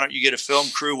saying, why don't you get a film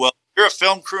crew? Well, if you're a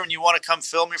film crew and you want to come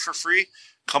film me for free,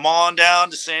 come on down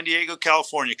to San Diego,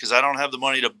 California, because I don't have the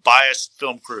money to buy a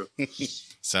film crew.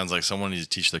 Sounds like someone needs to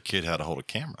teach their kid how to hold a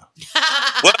camera.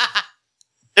 Well,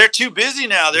 they're too busy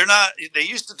now. They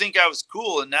used to think I was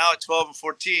cool. And now at 12 and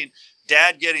 14,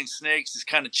 Dad getting snakes is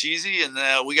kind of cheesy. And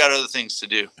we got other things to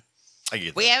do. I get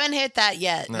that. We haven't hit that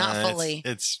yet. Nah, Not fully.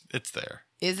 It's there.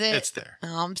 Is it? It's there.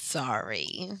 Oh, I'm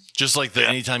sorry. Just like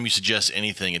anytime you suggest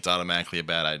anything, it's automatically a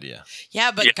bad idea.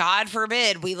 Yeah, but Yeah. God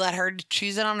forbid we let her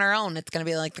choose it on her own. It's going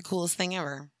to be like the coolest thing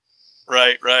ever.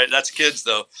 Right. That's kids,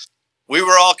 though. We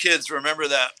were all kids. Remember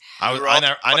that.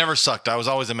 I never sucked. I was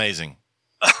always amazing.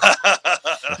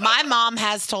 My mom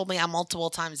has told me on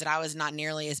multiple times that I was not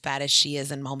nearly as bad as she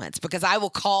is in moments because I will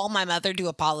call my mother to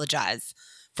apologize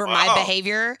for my Wow.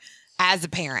 behavior as a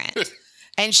parent.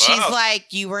 And she's Wow.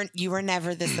 like, you were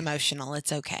never this emotional.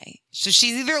 It's okay. So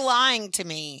she's either lying to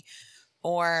me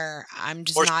or I'm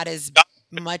just Or not as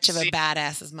much of a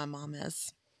badass as my mom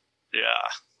is. Yeah,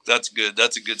 that's good.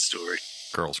 That's a good story.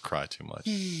 Girls cry too much.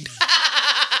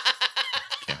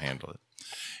 Can't handle it.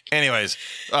 Anyways,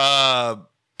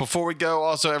 before we go,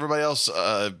 also everybody else,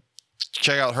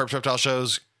 check out Herb's Reptile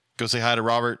Shows. Go say hi to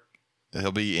Robert.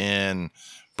 He'll be in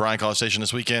Bryan College Station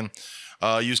this weekend.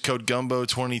 Use code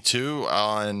GUMBO22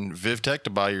 on VivTech to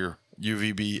buy your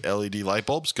UVB LED light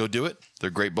bulbs. Go do it. They're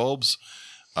great bulbs.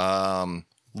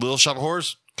 Little Shop of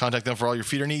Horrors. Contact them for all your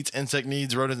feeder needs, insect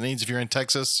needs, rodent needs if you're in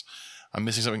Texas. I'm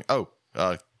missing something.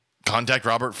 Contact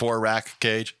Robert for a rack,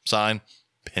 cage, sign,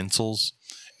 pencils,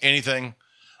 anything.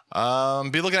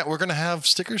 Be looking at. We're going to have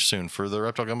stickers soon for the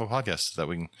Reptile Gumbo podcast that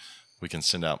we can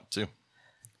send out too.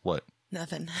 What?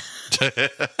 Nothing.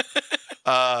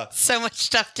 So much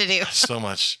stuff to do. So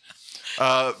much.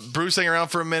 Bruce, hang around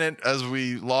for a minute as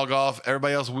we log off.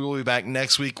 Everybody else, we will be back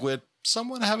next week with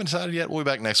someone I haven't decided yet. We'll be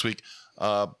back next week.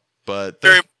 But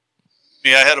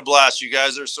me. I had a blast. You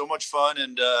guys are so much fun,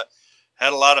 and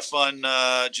had a lot of fun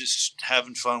just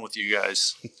having fun with you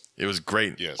guys. It was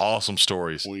great. Yes. Awesome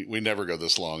stories. We never go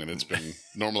this long, and it's been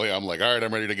normally I'm like, all right,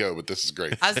 I'm ready to go, but this is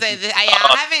great. I was saying,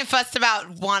 I haven't fussed about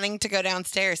wanting to go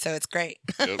downstairs, so it's great.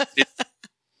 Yep.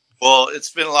 Well,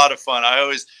 it's been a lot of fun. I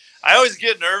always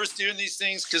get nervous doing these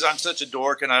things because I'm such a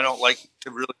dork and I don't like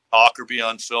to really talk or be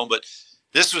on film. But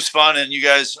this was fun, and you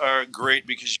guys are great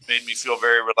because you made me feel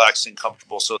very relaxed and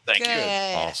comfortable. So thank you.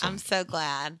 Awesome. I'm so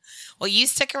glad. Well, you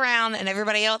stick around, and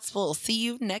everybody else will see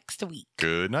you next week.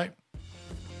 Good night.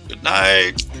 Good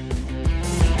night.